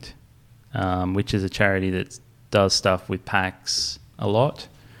Checkpoint, which is a charity that does stuff with PAX a lot.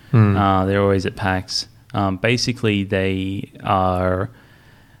 They're always at PAX. Basically, they are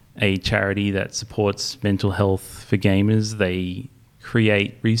a charity that supports mental health for gamers. They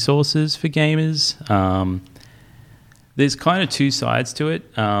create resources for gamers. There's kind of two sides to it.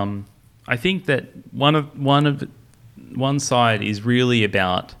 I think that one side is really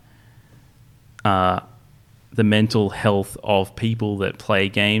about the mental health of people that play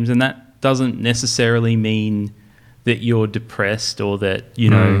games, and that doesn't necessarily mean that you're depressed or that, you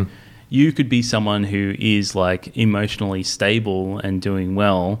know, you could be someone who is like emotionally stable and doing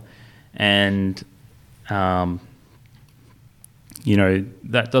well. And, you know,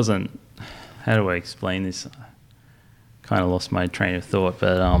 that doesn't, how do I explain this? I kind of lost my train of thought,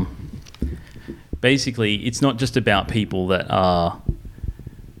 but basically it's not just about people that are,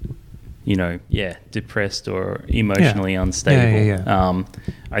 you know, depressed or emotionally unstable.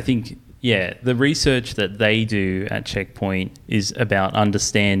 I think, the research that they do at Checkpoint is about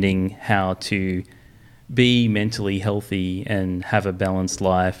understanding how to be mentally healthy and have a balanced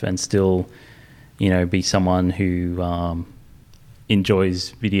life and still, you know, be someone who enjoys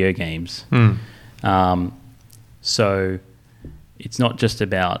video games. So it's not just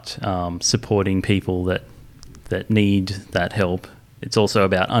about supporting people that need that help. It's also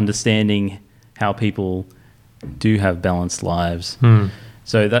about understanding how people do have balanced lives.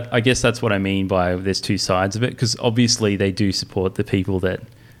 So that, I guess that's what I mean by there's two sides of it, because obviously they do support the people that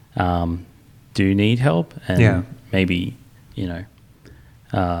do need help and maybe, you know,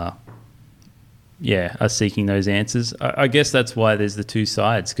 are seeking those answers. I guess that's why there's the two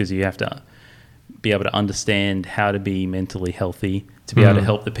sides, because you have to be able to understand how to be mentally healthy to be able to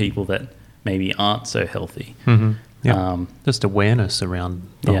help the people that maybe aren't so healthy. Just awareness around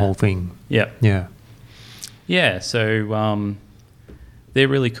the whole thing. So they're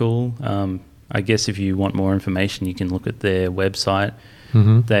really cool. I guess if you want more information, you can look at their website.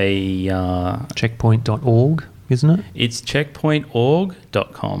 They checkpoint.org, isn't it? It's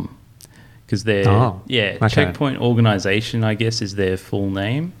checkpointorg.com, because they're Checkpoint Organization, I guess, is their full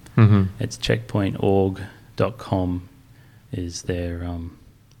name. It's checkpointorg.com is their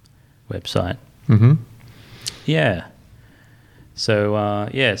website. So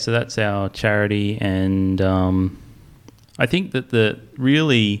so that's our charity, and I think that the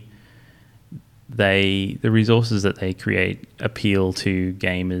resources that they create appeal to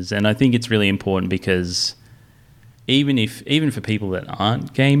gamers, and I think it's really important because even for people that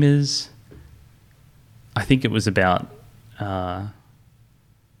aren't gamers, I think it was about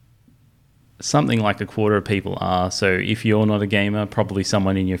something like a quarter of people are. So if you're not a gamer, probably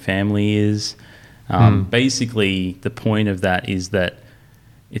someone in your family is. Basically, the point of that is that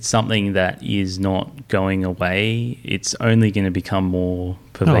it's something that is not going away. It's only going to become more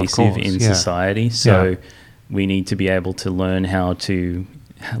pervasive in society. So we need to be able to learn how to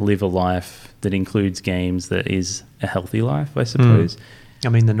live a life that includes games that is a healthy life, I suppose. I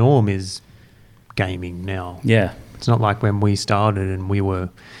mean, the norm is gaming now. It's not like when we started and we were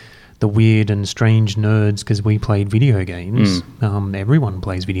the weird and strange nerds because we played video games. Everyone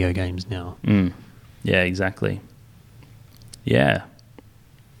plays video games now. Yeah, exactly. Yeah,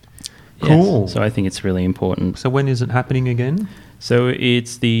 Cool. Yes. So I think it's really important. So when is it happening again? So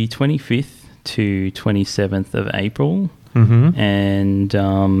it's the 25th to 27th of April. Mm-hmm.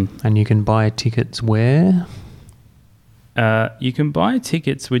 And you can buy tickets where? You can buy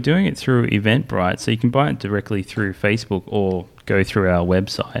tickets. We're doing it through Eventbrite, so you can buy it directly through Facebook or go through our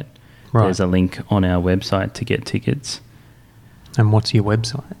website. Right. There's a link on our website to get tickets. And what's your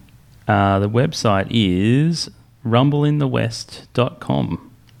website? The website is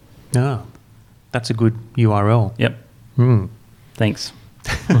rumbleinthewest.com. Oh, that's a good URL. Yep. Thanks.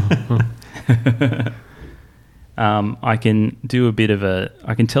 I can do a bit of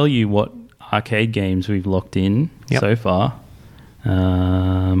I can tell you what arcade games we've locked in so far.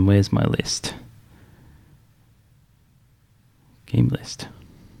 Where's my list? Game list.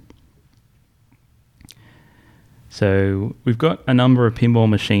 So we've got a number of pinball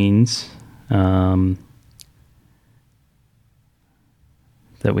machines that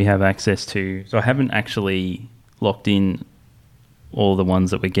we have access to. So I haven't actually locked in all the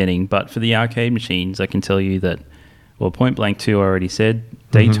ones that we're getting, but for the arcade machines, I can tell you that, well, Point Blank 2 I already said.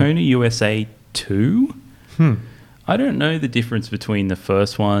 Daytona USA 2? I don't know the difference between the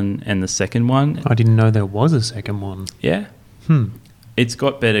first one and the second one. I didn't know there was a second one. Yeah. It's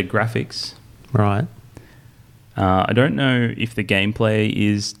got better graphics. Right. I don't know if the gameplay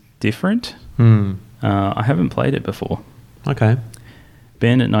is different. I haven't played it before. Okay.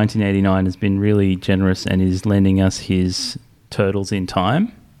 Ben at 1989 has been really generous and is lending us his Turtles in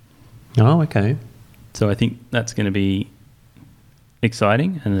Time. Oh, okay. So I think that's going to be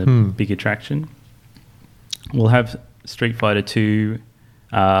exciting and a big attraction. We'll have Street Fighter 2.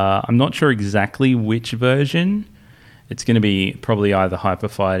 I'm not sure exactly which version. It's going to be probably either Hyper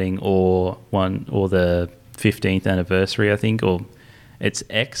Fighting or the 15th anniversary, I think, or it's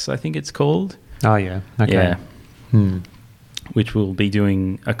X, I think it's called. Oh, yeah. Okay. Yeah. Which we'll be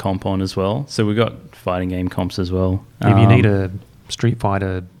doing a comp on as well. So we've got fighting game comps as well. If you need a Street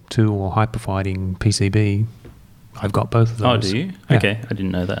Fighter 2 or Hyper Fighting PCB, I've got both of those. Oh, do you? Yeah. Okay, I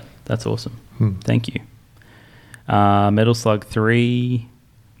didn't know that. That's awesome. Thank you. Metal Slug 3,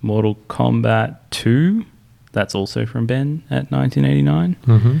 Mortal Kombat 2. That's also from Ben at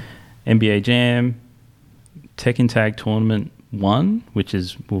 1989. NBA Jam, Tekken Tag Tournament 1, which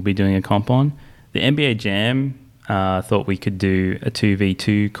is we'll be doing a comp on. The NBA Jam, thought we could do a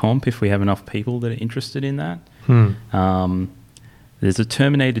 2v2 comp if we have enough people that are interested in that. There's a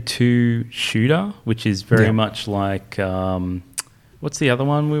Terminator 2 shooter, which is very much like... what's the other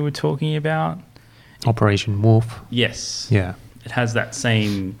one we were talking about? Operation Wolf. Yes. Yeah. It has that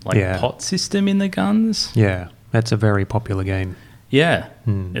same pot system in the guns. Yeah. That's a very popular game. Yeah.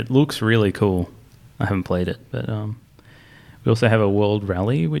 It looks really cool. I haven't played it, but we also have a World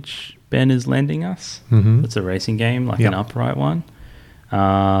Rally, which Ben is lending us. It's a racing game, like an upright one.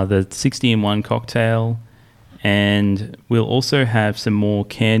 The 60-in-1 cocktail. And we'll also have some more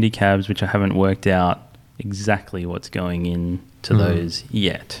candy cabs, which I haven't worked out exactly what's going into those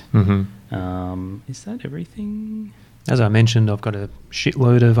yet. Is that everything? As I mentioned, I've got a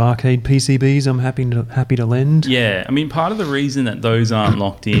shitload of arcade PCBs I'm happy to lend. Yeah, I mean, part of the reason that those aren't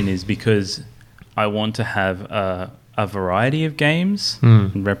locked in is because I want to have a variety of games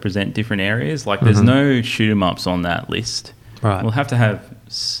and represent different areas. Like, there's no shoot 'em ups on that list. Right. We'll have to have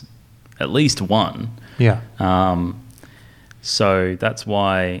at least one. Yeah. So that's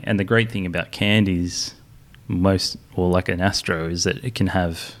why, and the great thing about Candy's like an Astro, is that it can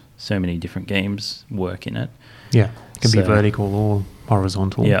have so many different games work in it. Yeah. It can be vertical or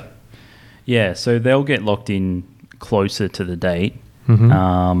horizontal. Yeah. Yeah. So they'll get locked in closer to the date.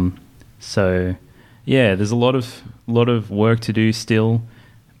 So yeah, there's a lot of work to do still,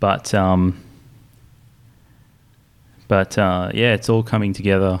 but yeah, it's all coming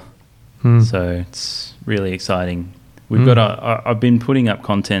together. So it's really exciting. We've got I've been putting up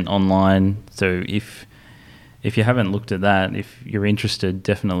content online, so if you haven't looked at that, if you're interested,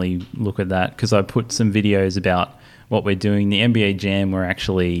 definitely look at that, because I put some videos about what we're doing. The NBA Jam, we're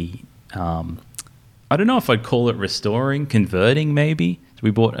actually, I don't know if I'd call it restoring, converting maybe. So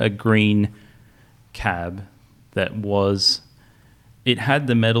we bought a green cab that it had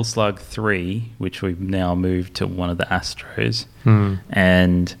the Metal Slug 3, which we've now moved to one of the Astros.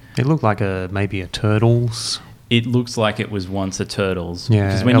 And it looked like maybe a Turtles. It looks like it was once a Turtles. Yeah,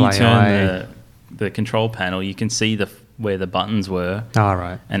 because when you turn the control panel, you can see where the buttons were. Oh,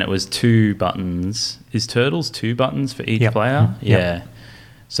 right. And it was 2 buttons. Is Turtles 2 buttons for each player? Yeah.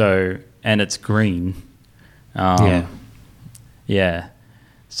 So, and it's green. Yeah.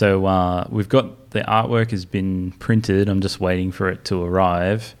 So we've got the artwork has been printed. I'm just waiting for it to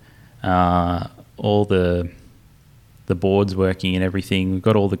arrive. All the the board's working and everything. We've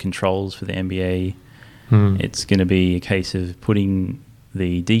got all the controls for the NBA. It's going to be a case of putting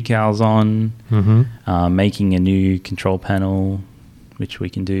the decals on, making a new control panel, which we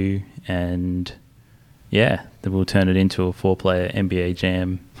can do, and then we'll turn it into a 4-player NBA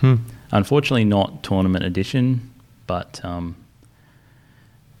Jam. Unfortunately, not tournament edition, but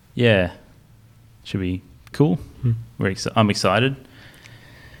should be cool. I'm excited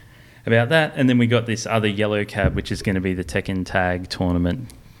about that. And then we got this other yellow cab, which is going to be the Tekken Tag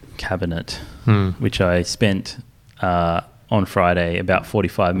Tournament cabinet, which I spent on Friday about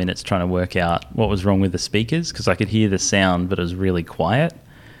 45 minutes trying to work out what was wrong with the speakers, because I could hear the sound, but it was really quiet.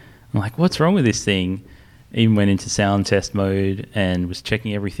 I'm like, what's wrong with this thing? Even went into sound test mode and was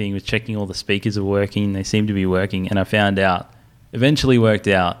checking everything, was checking all the speakers are working. They seem to be working. And I eventually worked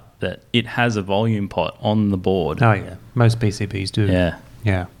out that it has a volume pot on the board. Oh, yeah. Most PCBs do. Yeah.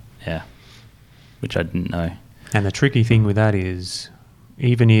 Yeah. Yeah. Which I didn't know. And the tricky thing with that is,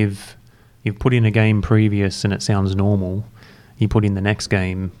 even if you've put in a game previous and it sounds normal, you put in the next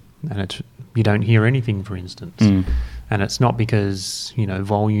game and you don't hear anything, for instance. And it's not because,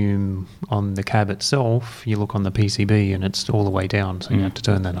 volume on the cab itself. You look on the PCB and it's all the way down, so you have to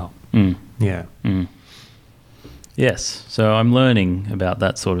turn that up. Yeah. Yes. So I'm learning about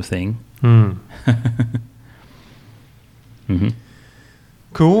that sort of thing.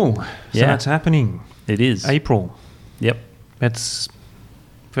 Cool. So that's happening. It is. April. Yep. It's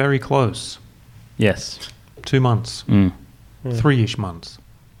very close. Yes. 2 months. 3-ish months.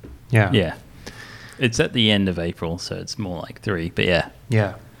 Yeah. Yeah. It's at the end of April, so it's more like 3, but yeah.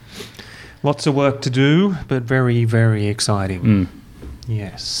 Yeah. Lots of work to do, but very, very exciting.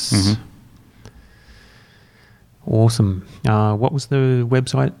 Yes. Awesome. What was the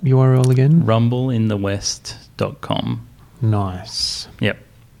website URL again? rumbleinthewest.com. Nice. Yep.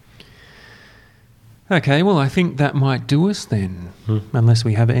 Okay, well, I think that might do us then, unless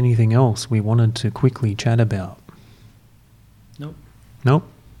we have anything else we wanted to quickly chat about. Nope. Nope.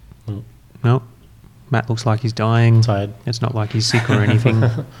 Matt looks like he's dying. Tired. It's not like he's sick or anything.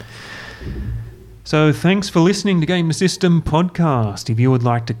 So thanks for listening to Game the System podcast. If you would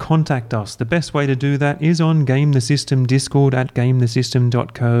like to contact us, the best way to do that is on Game the System Discord at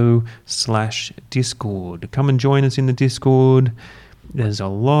gamethesystem.co/Discord. Come and join us in the Discord. There's a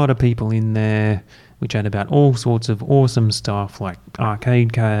lot of people in there. We chat about all sorts of awesome stuff like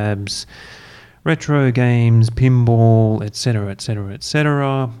arcade cabs, retro games, pinball, etc., etc.,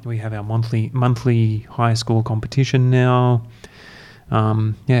 etc. We have our monthly high score competition now.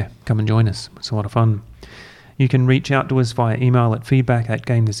 Come and join us. It's a lot of fun. You can reach out to us via email at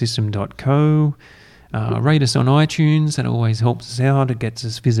feedback@gamethesystem.co. Rate us on iTunes. That always helps us out. It gets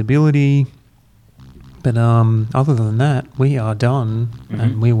us visibility. But other than that, we are done,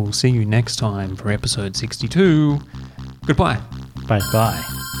 and we will see you next time for episode 62. Goodbye. Bye.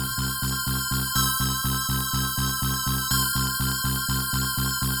 Bye.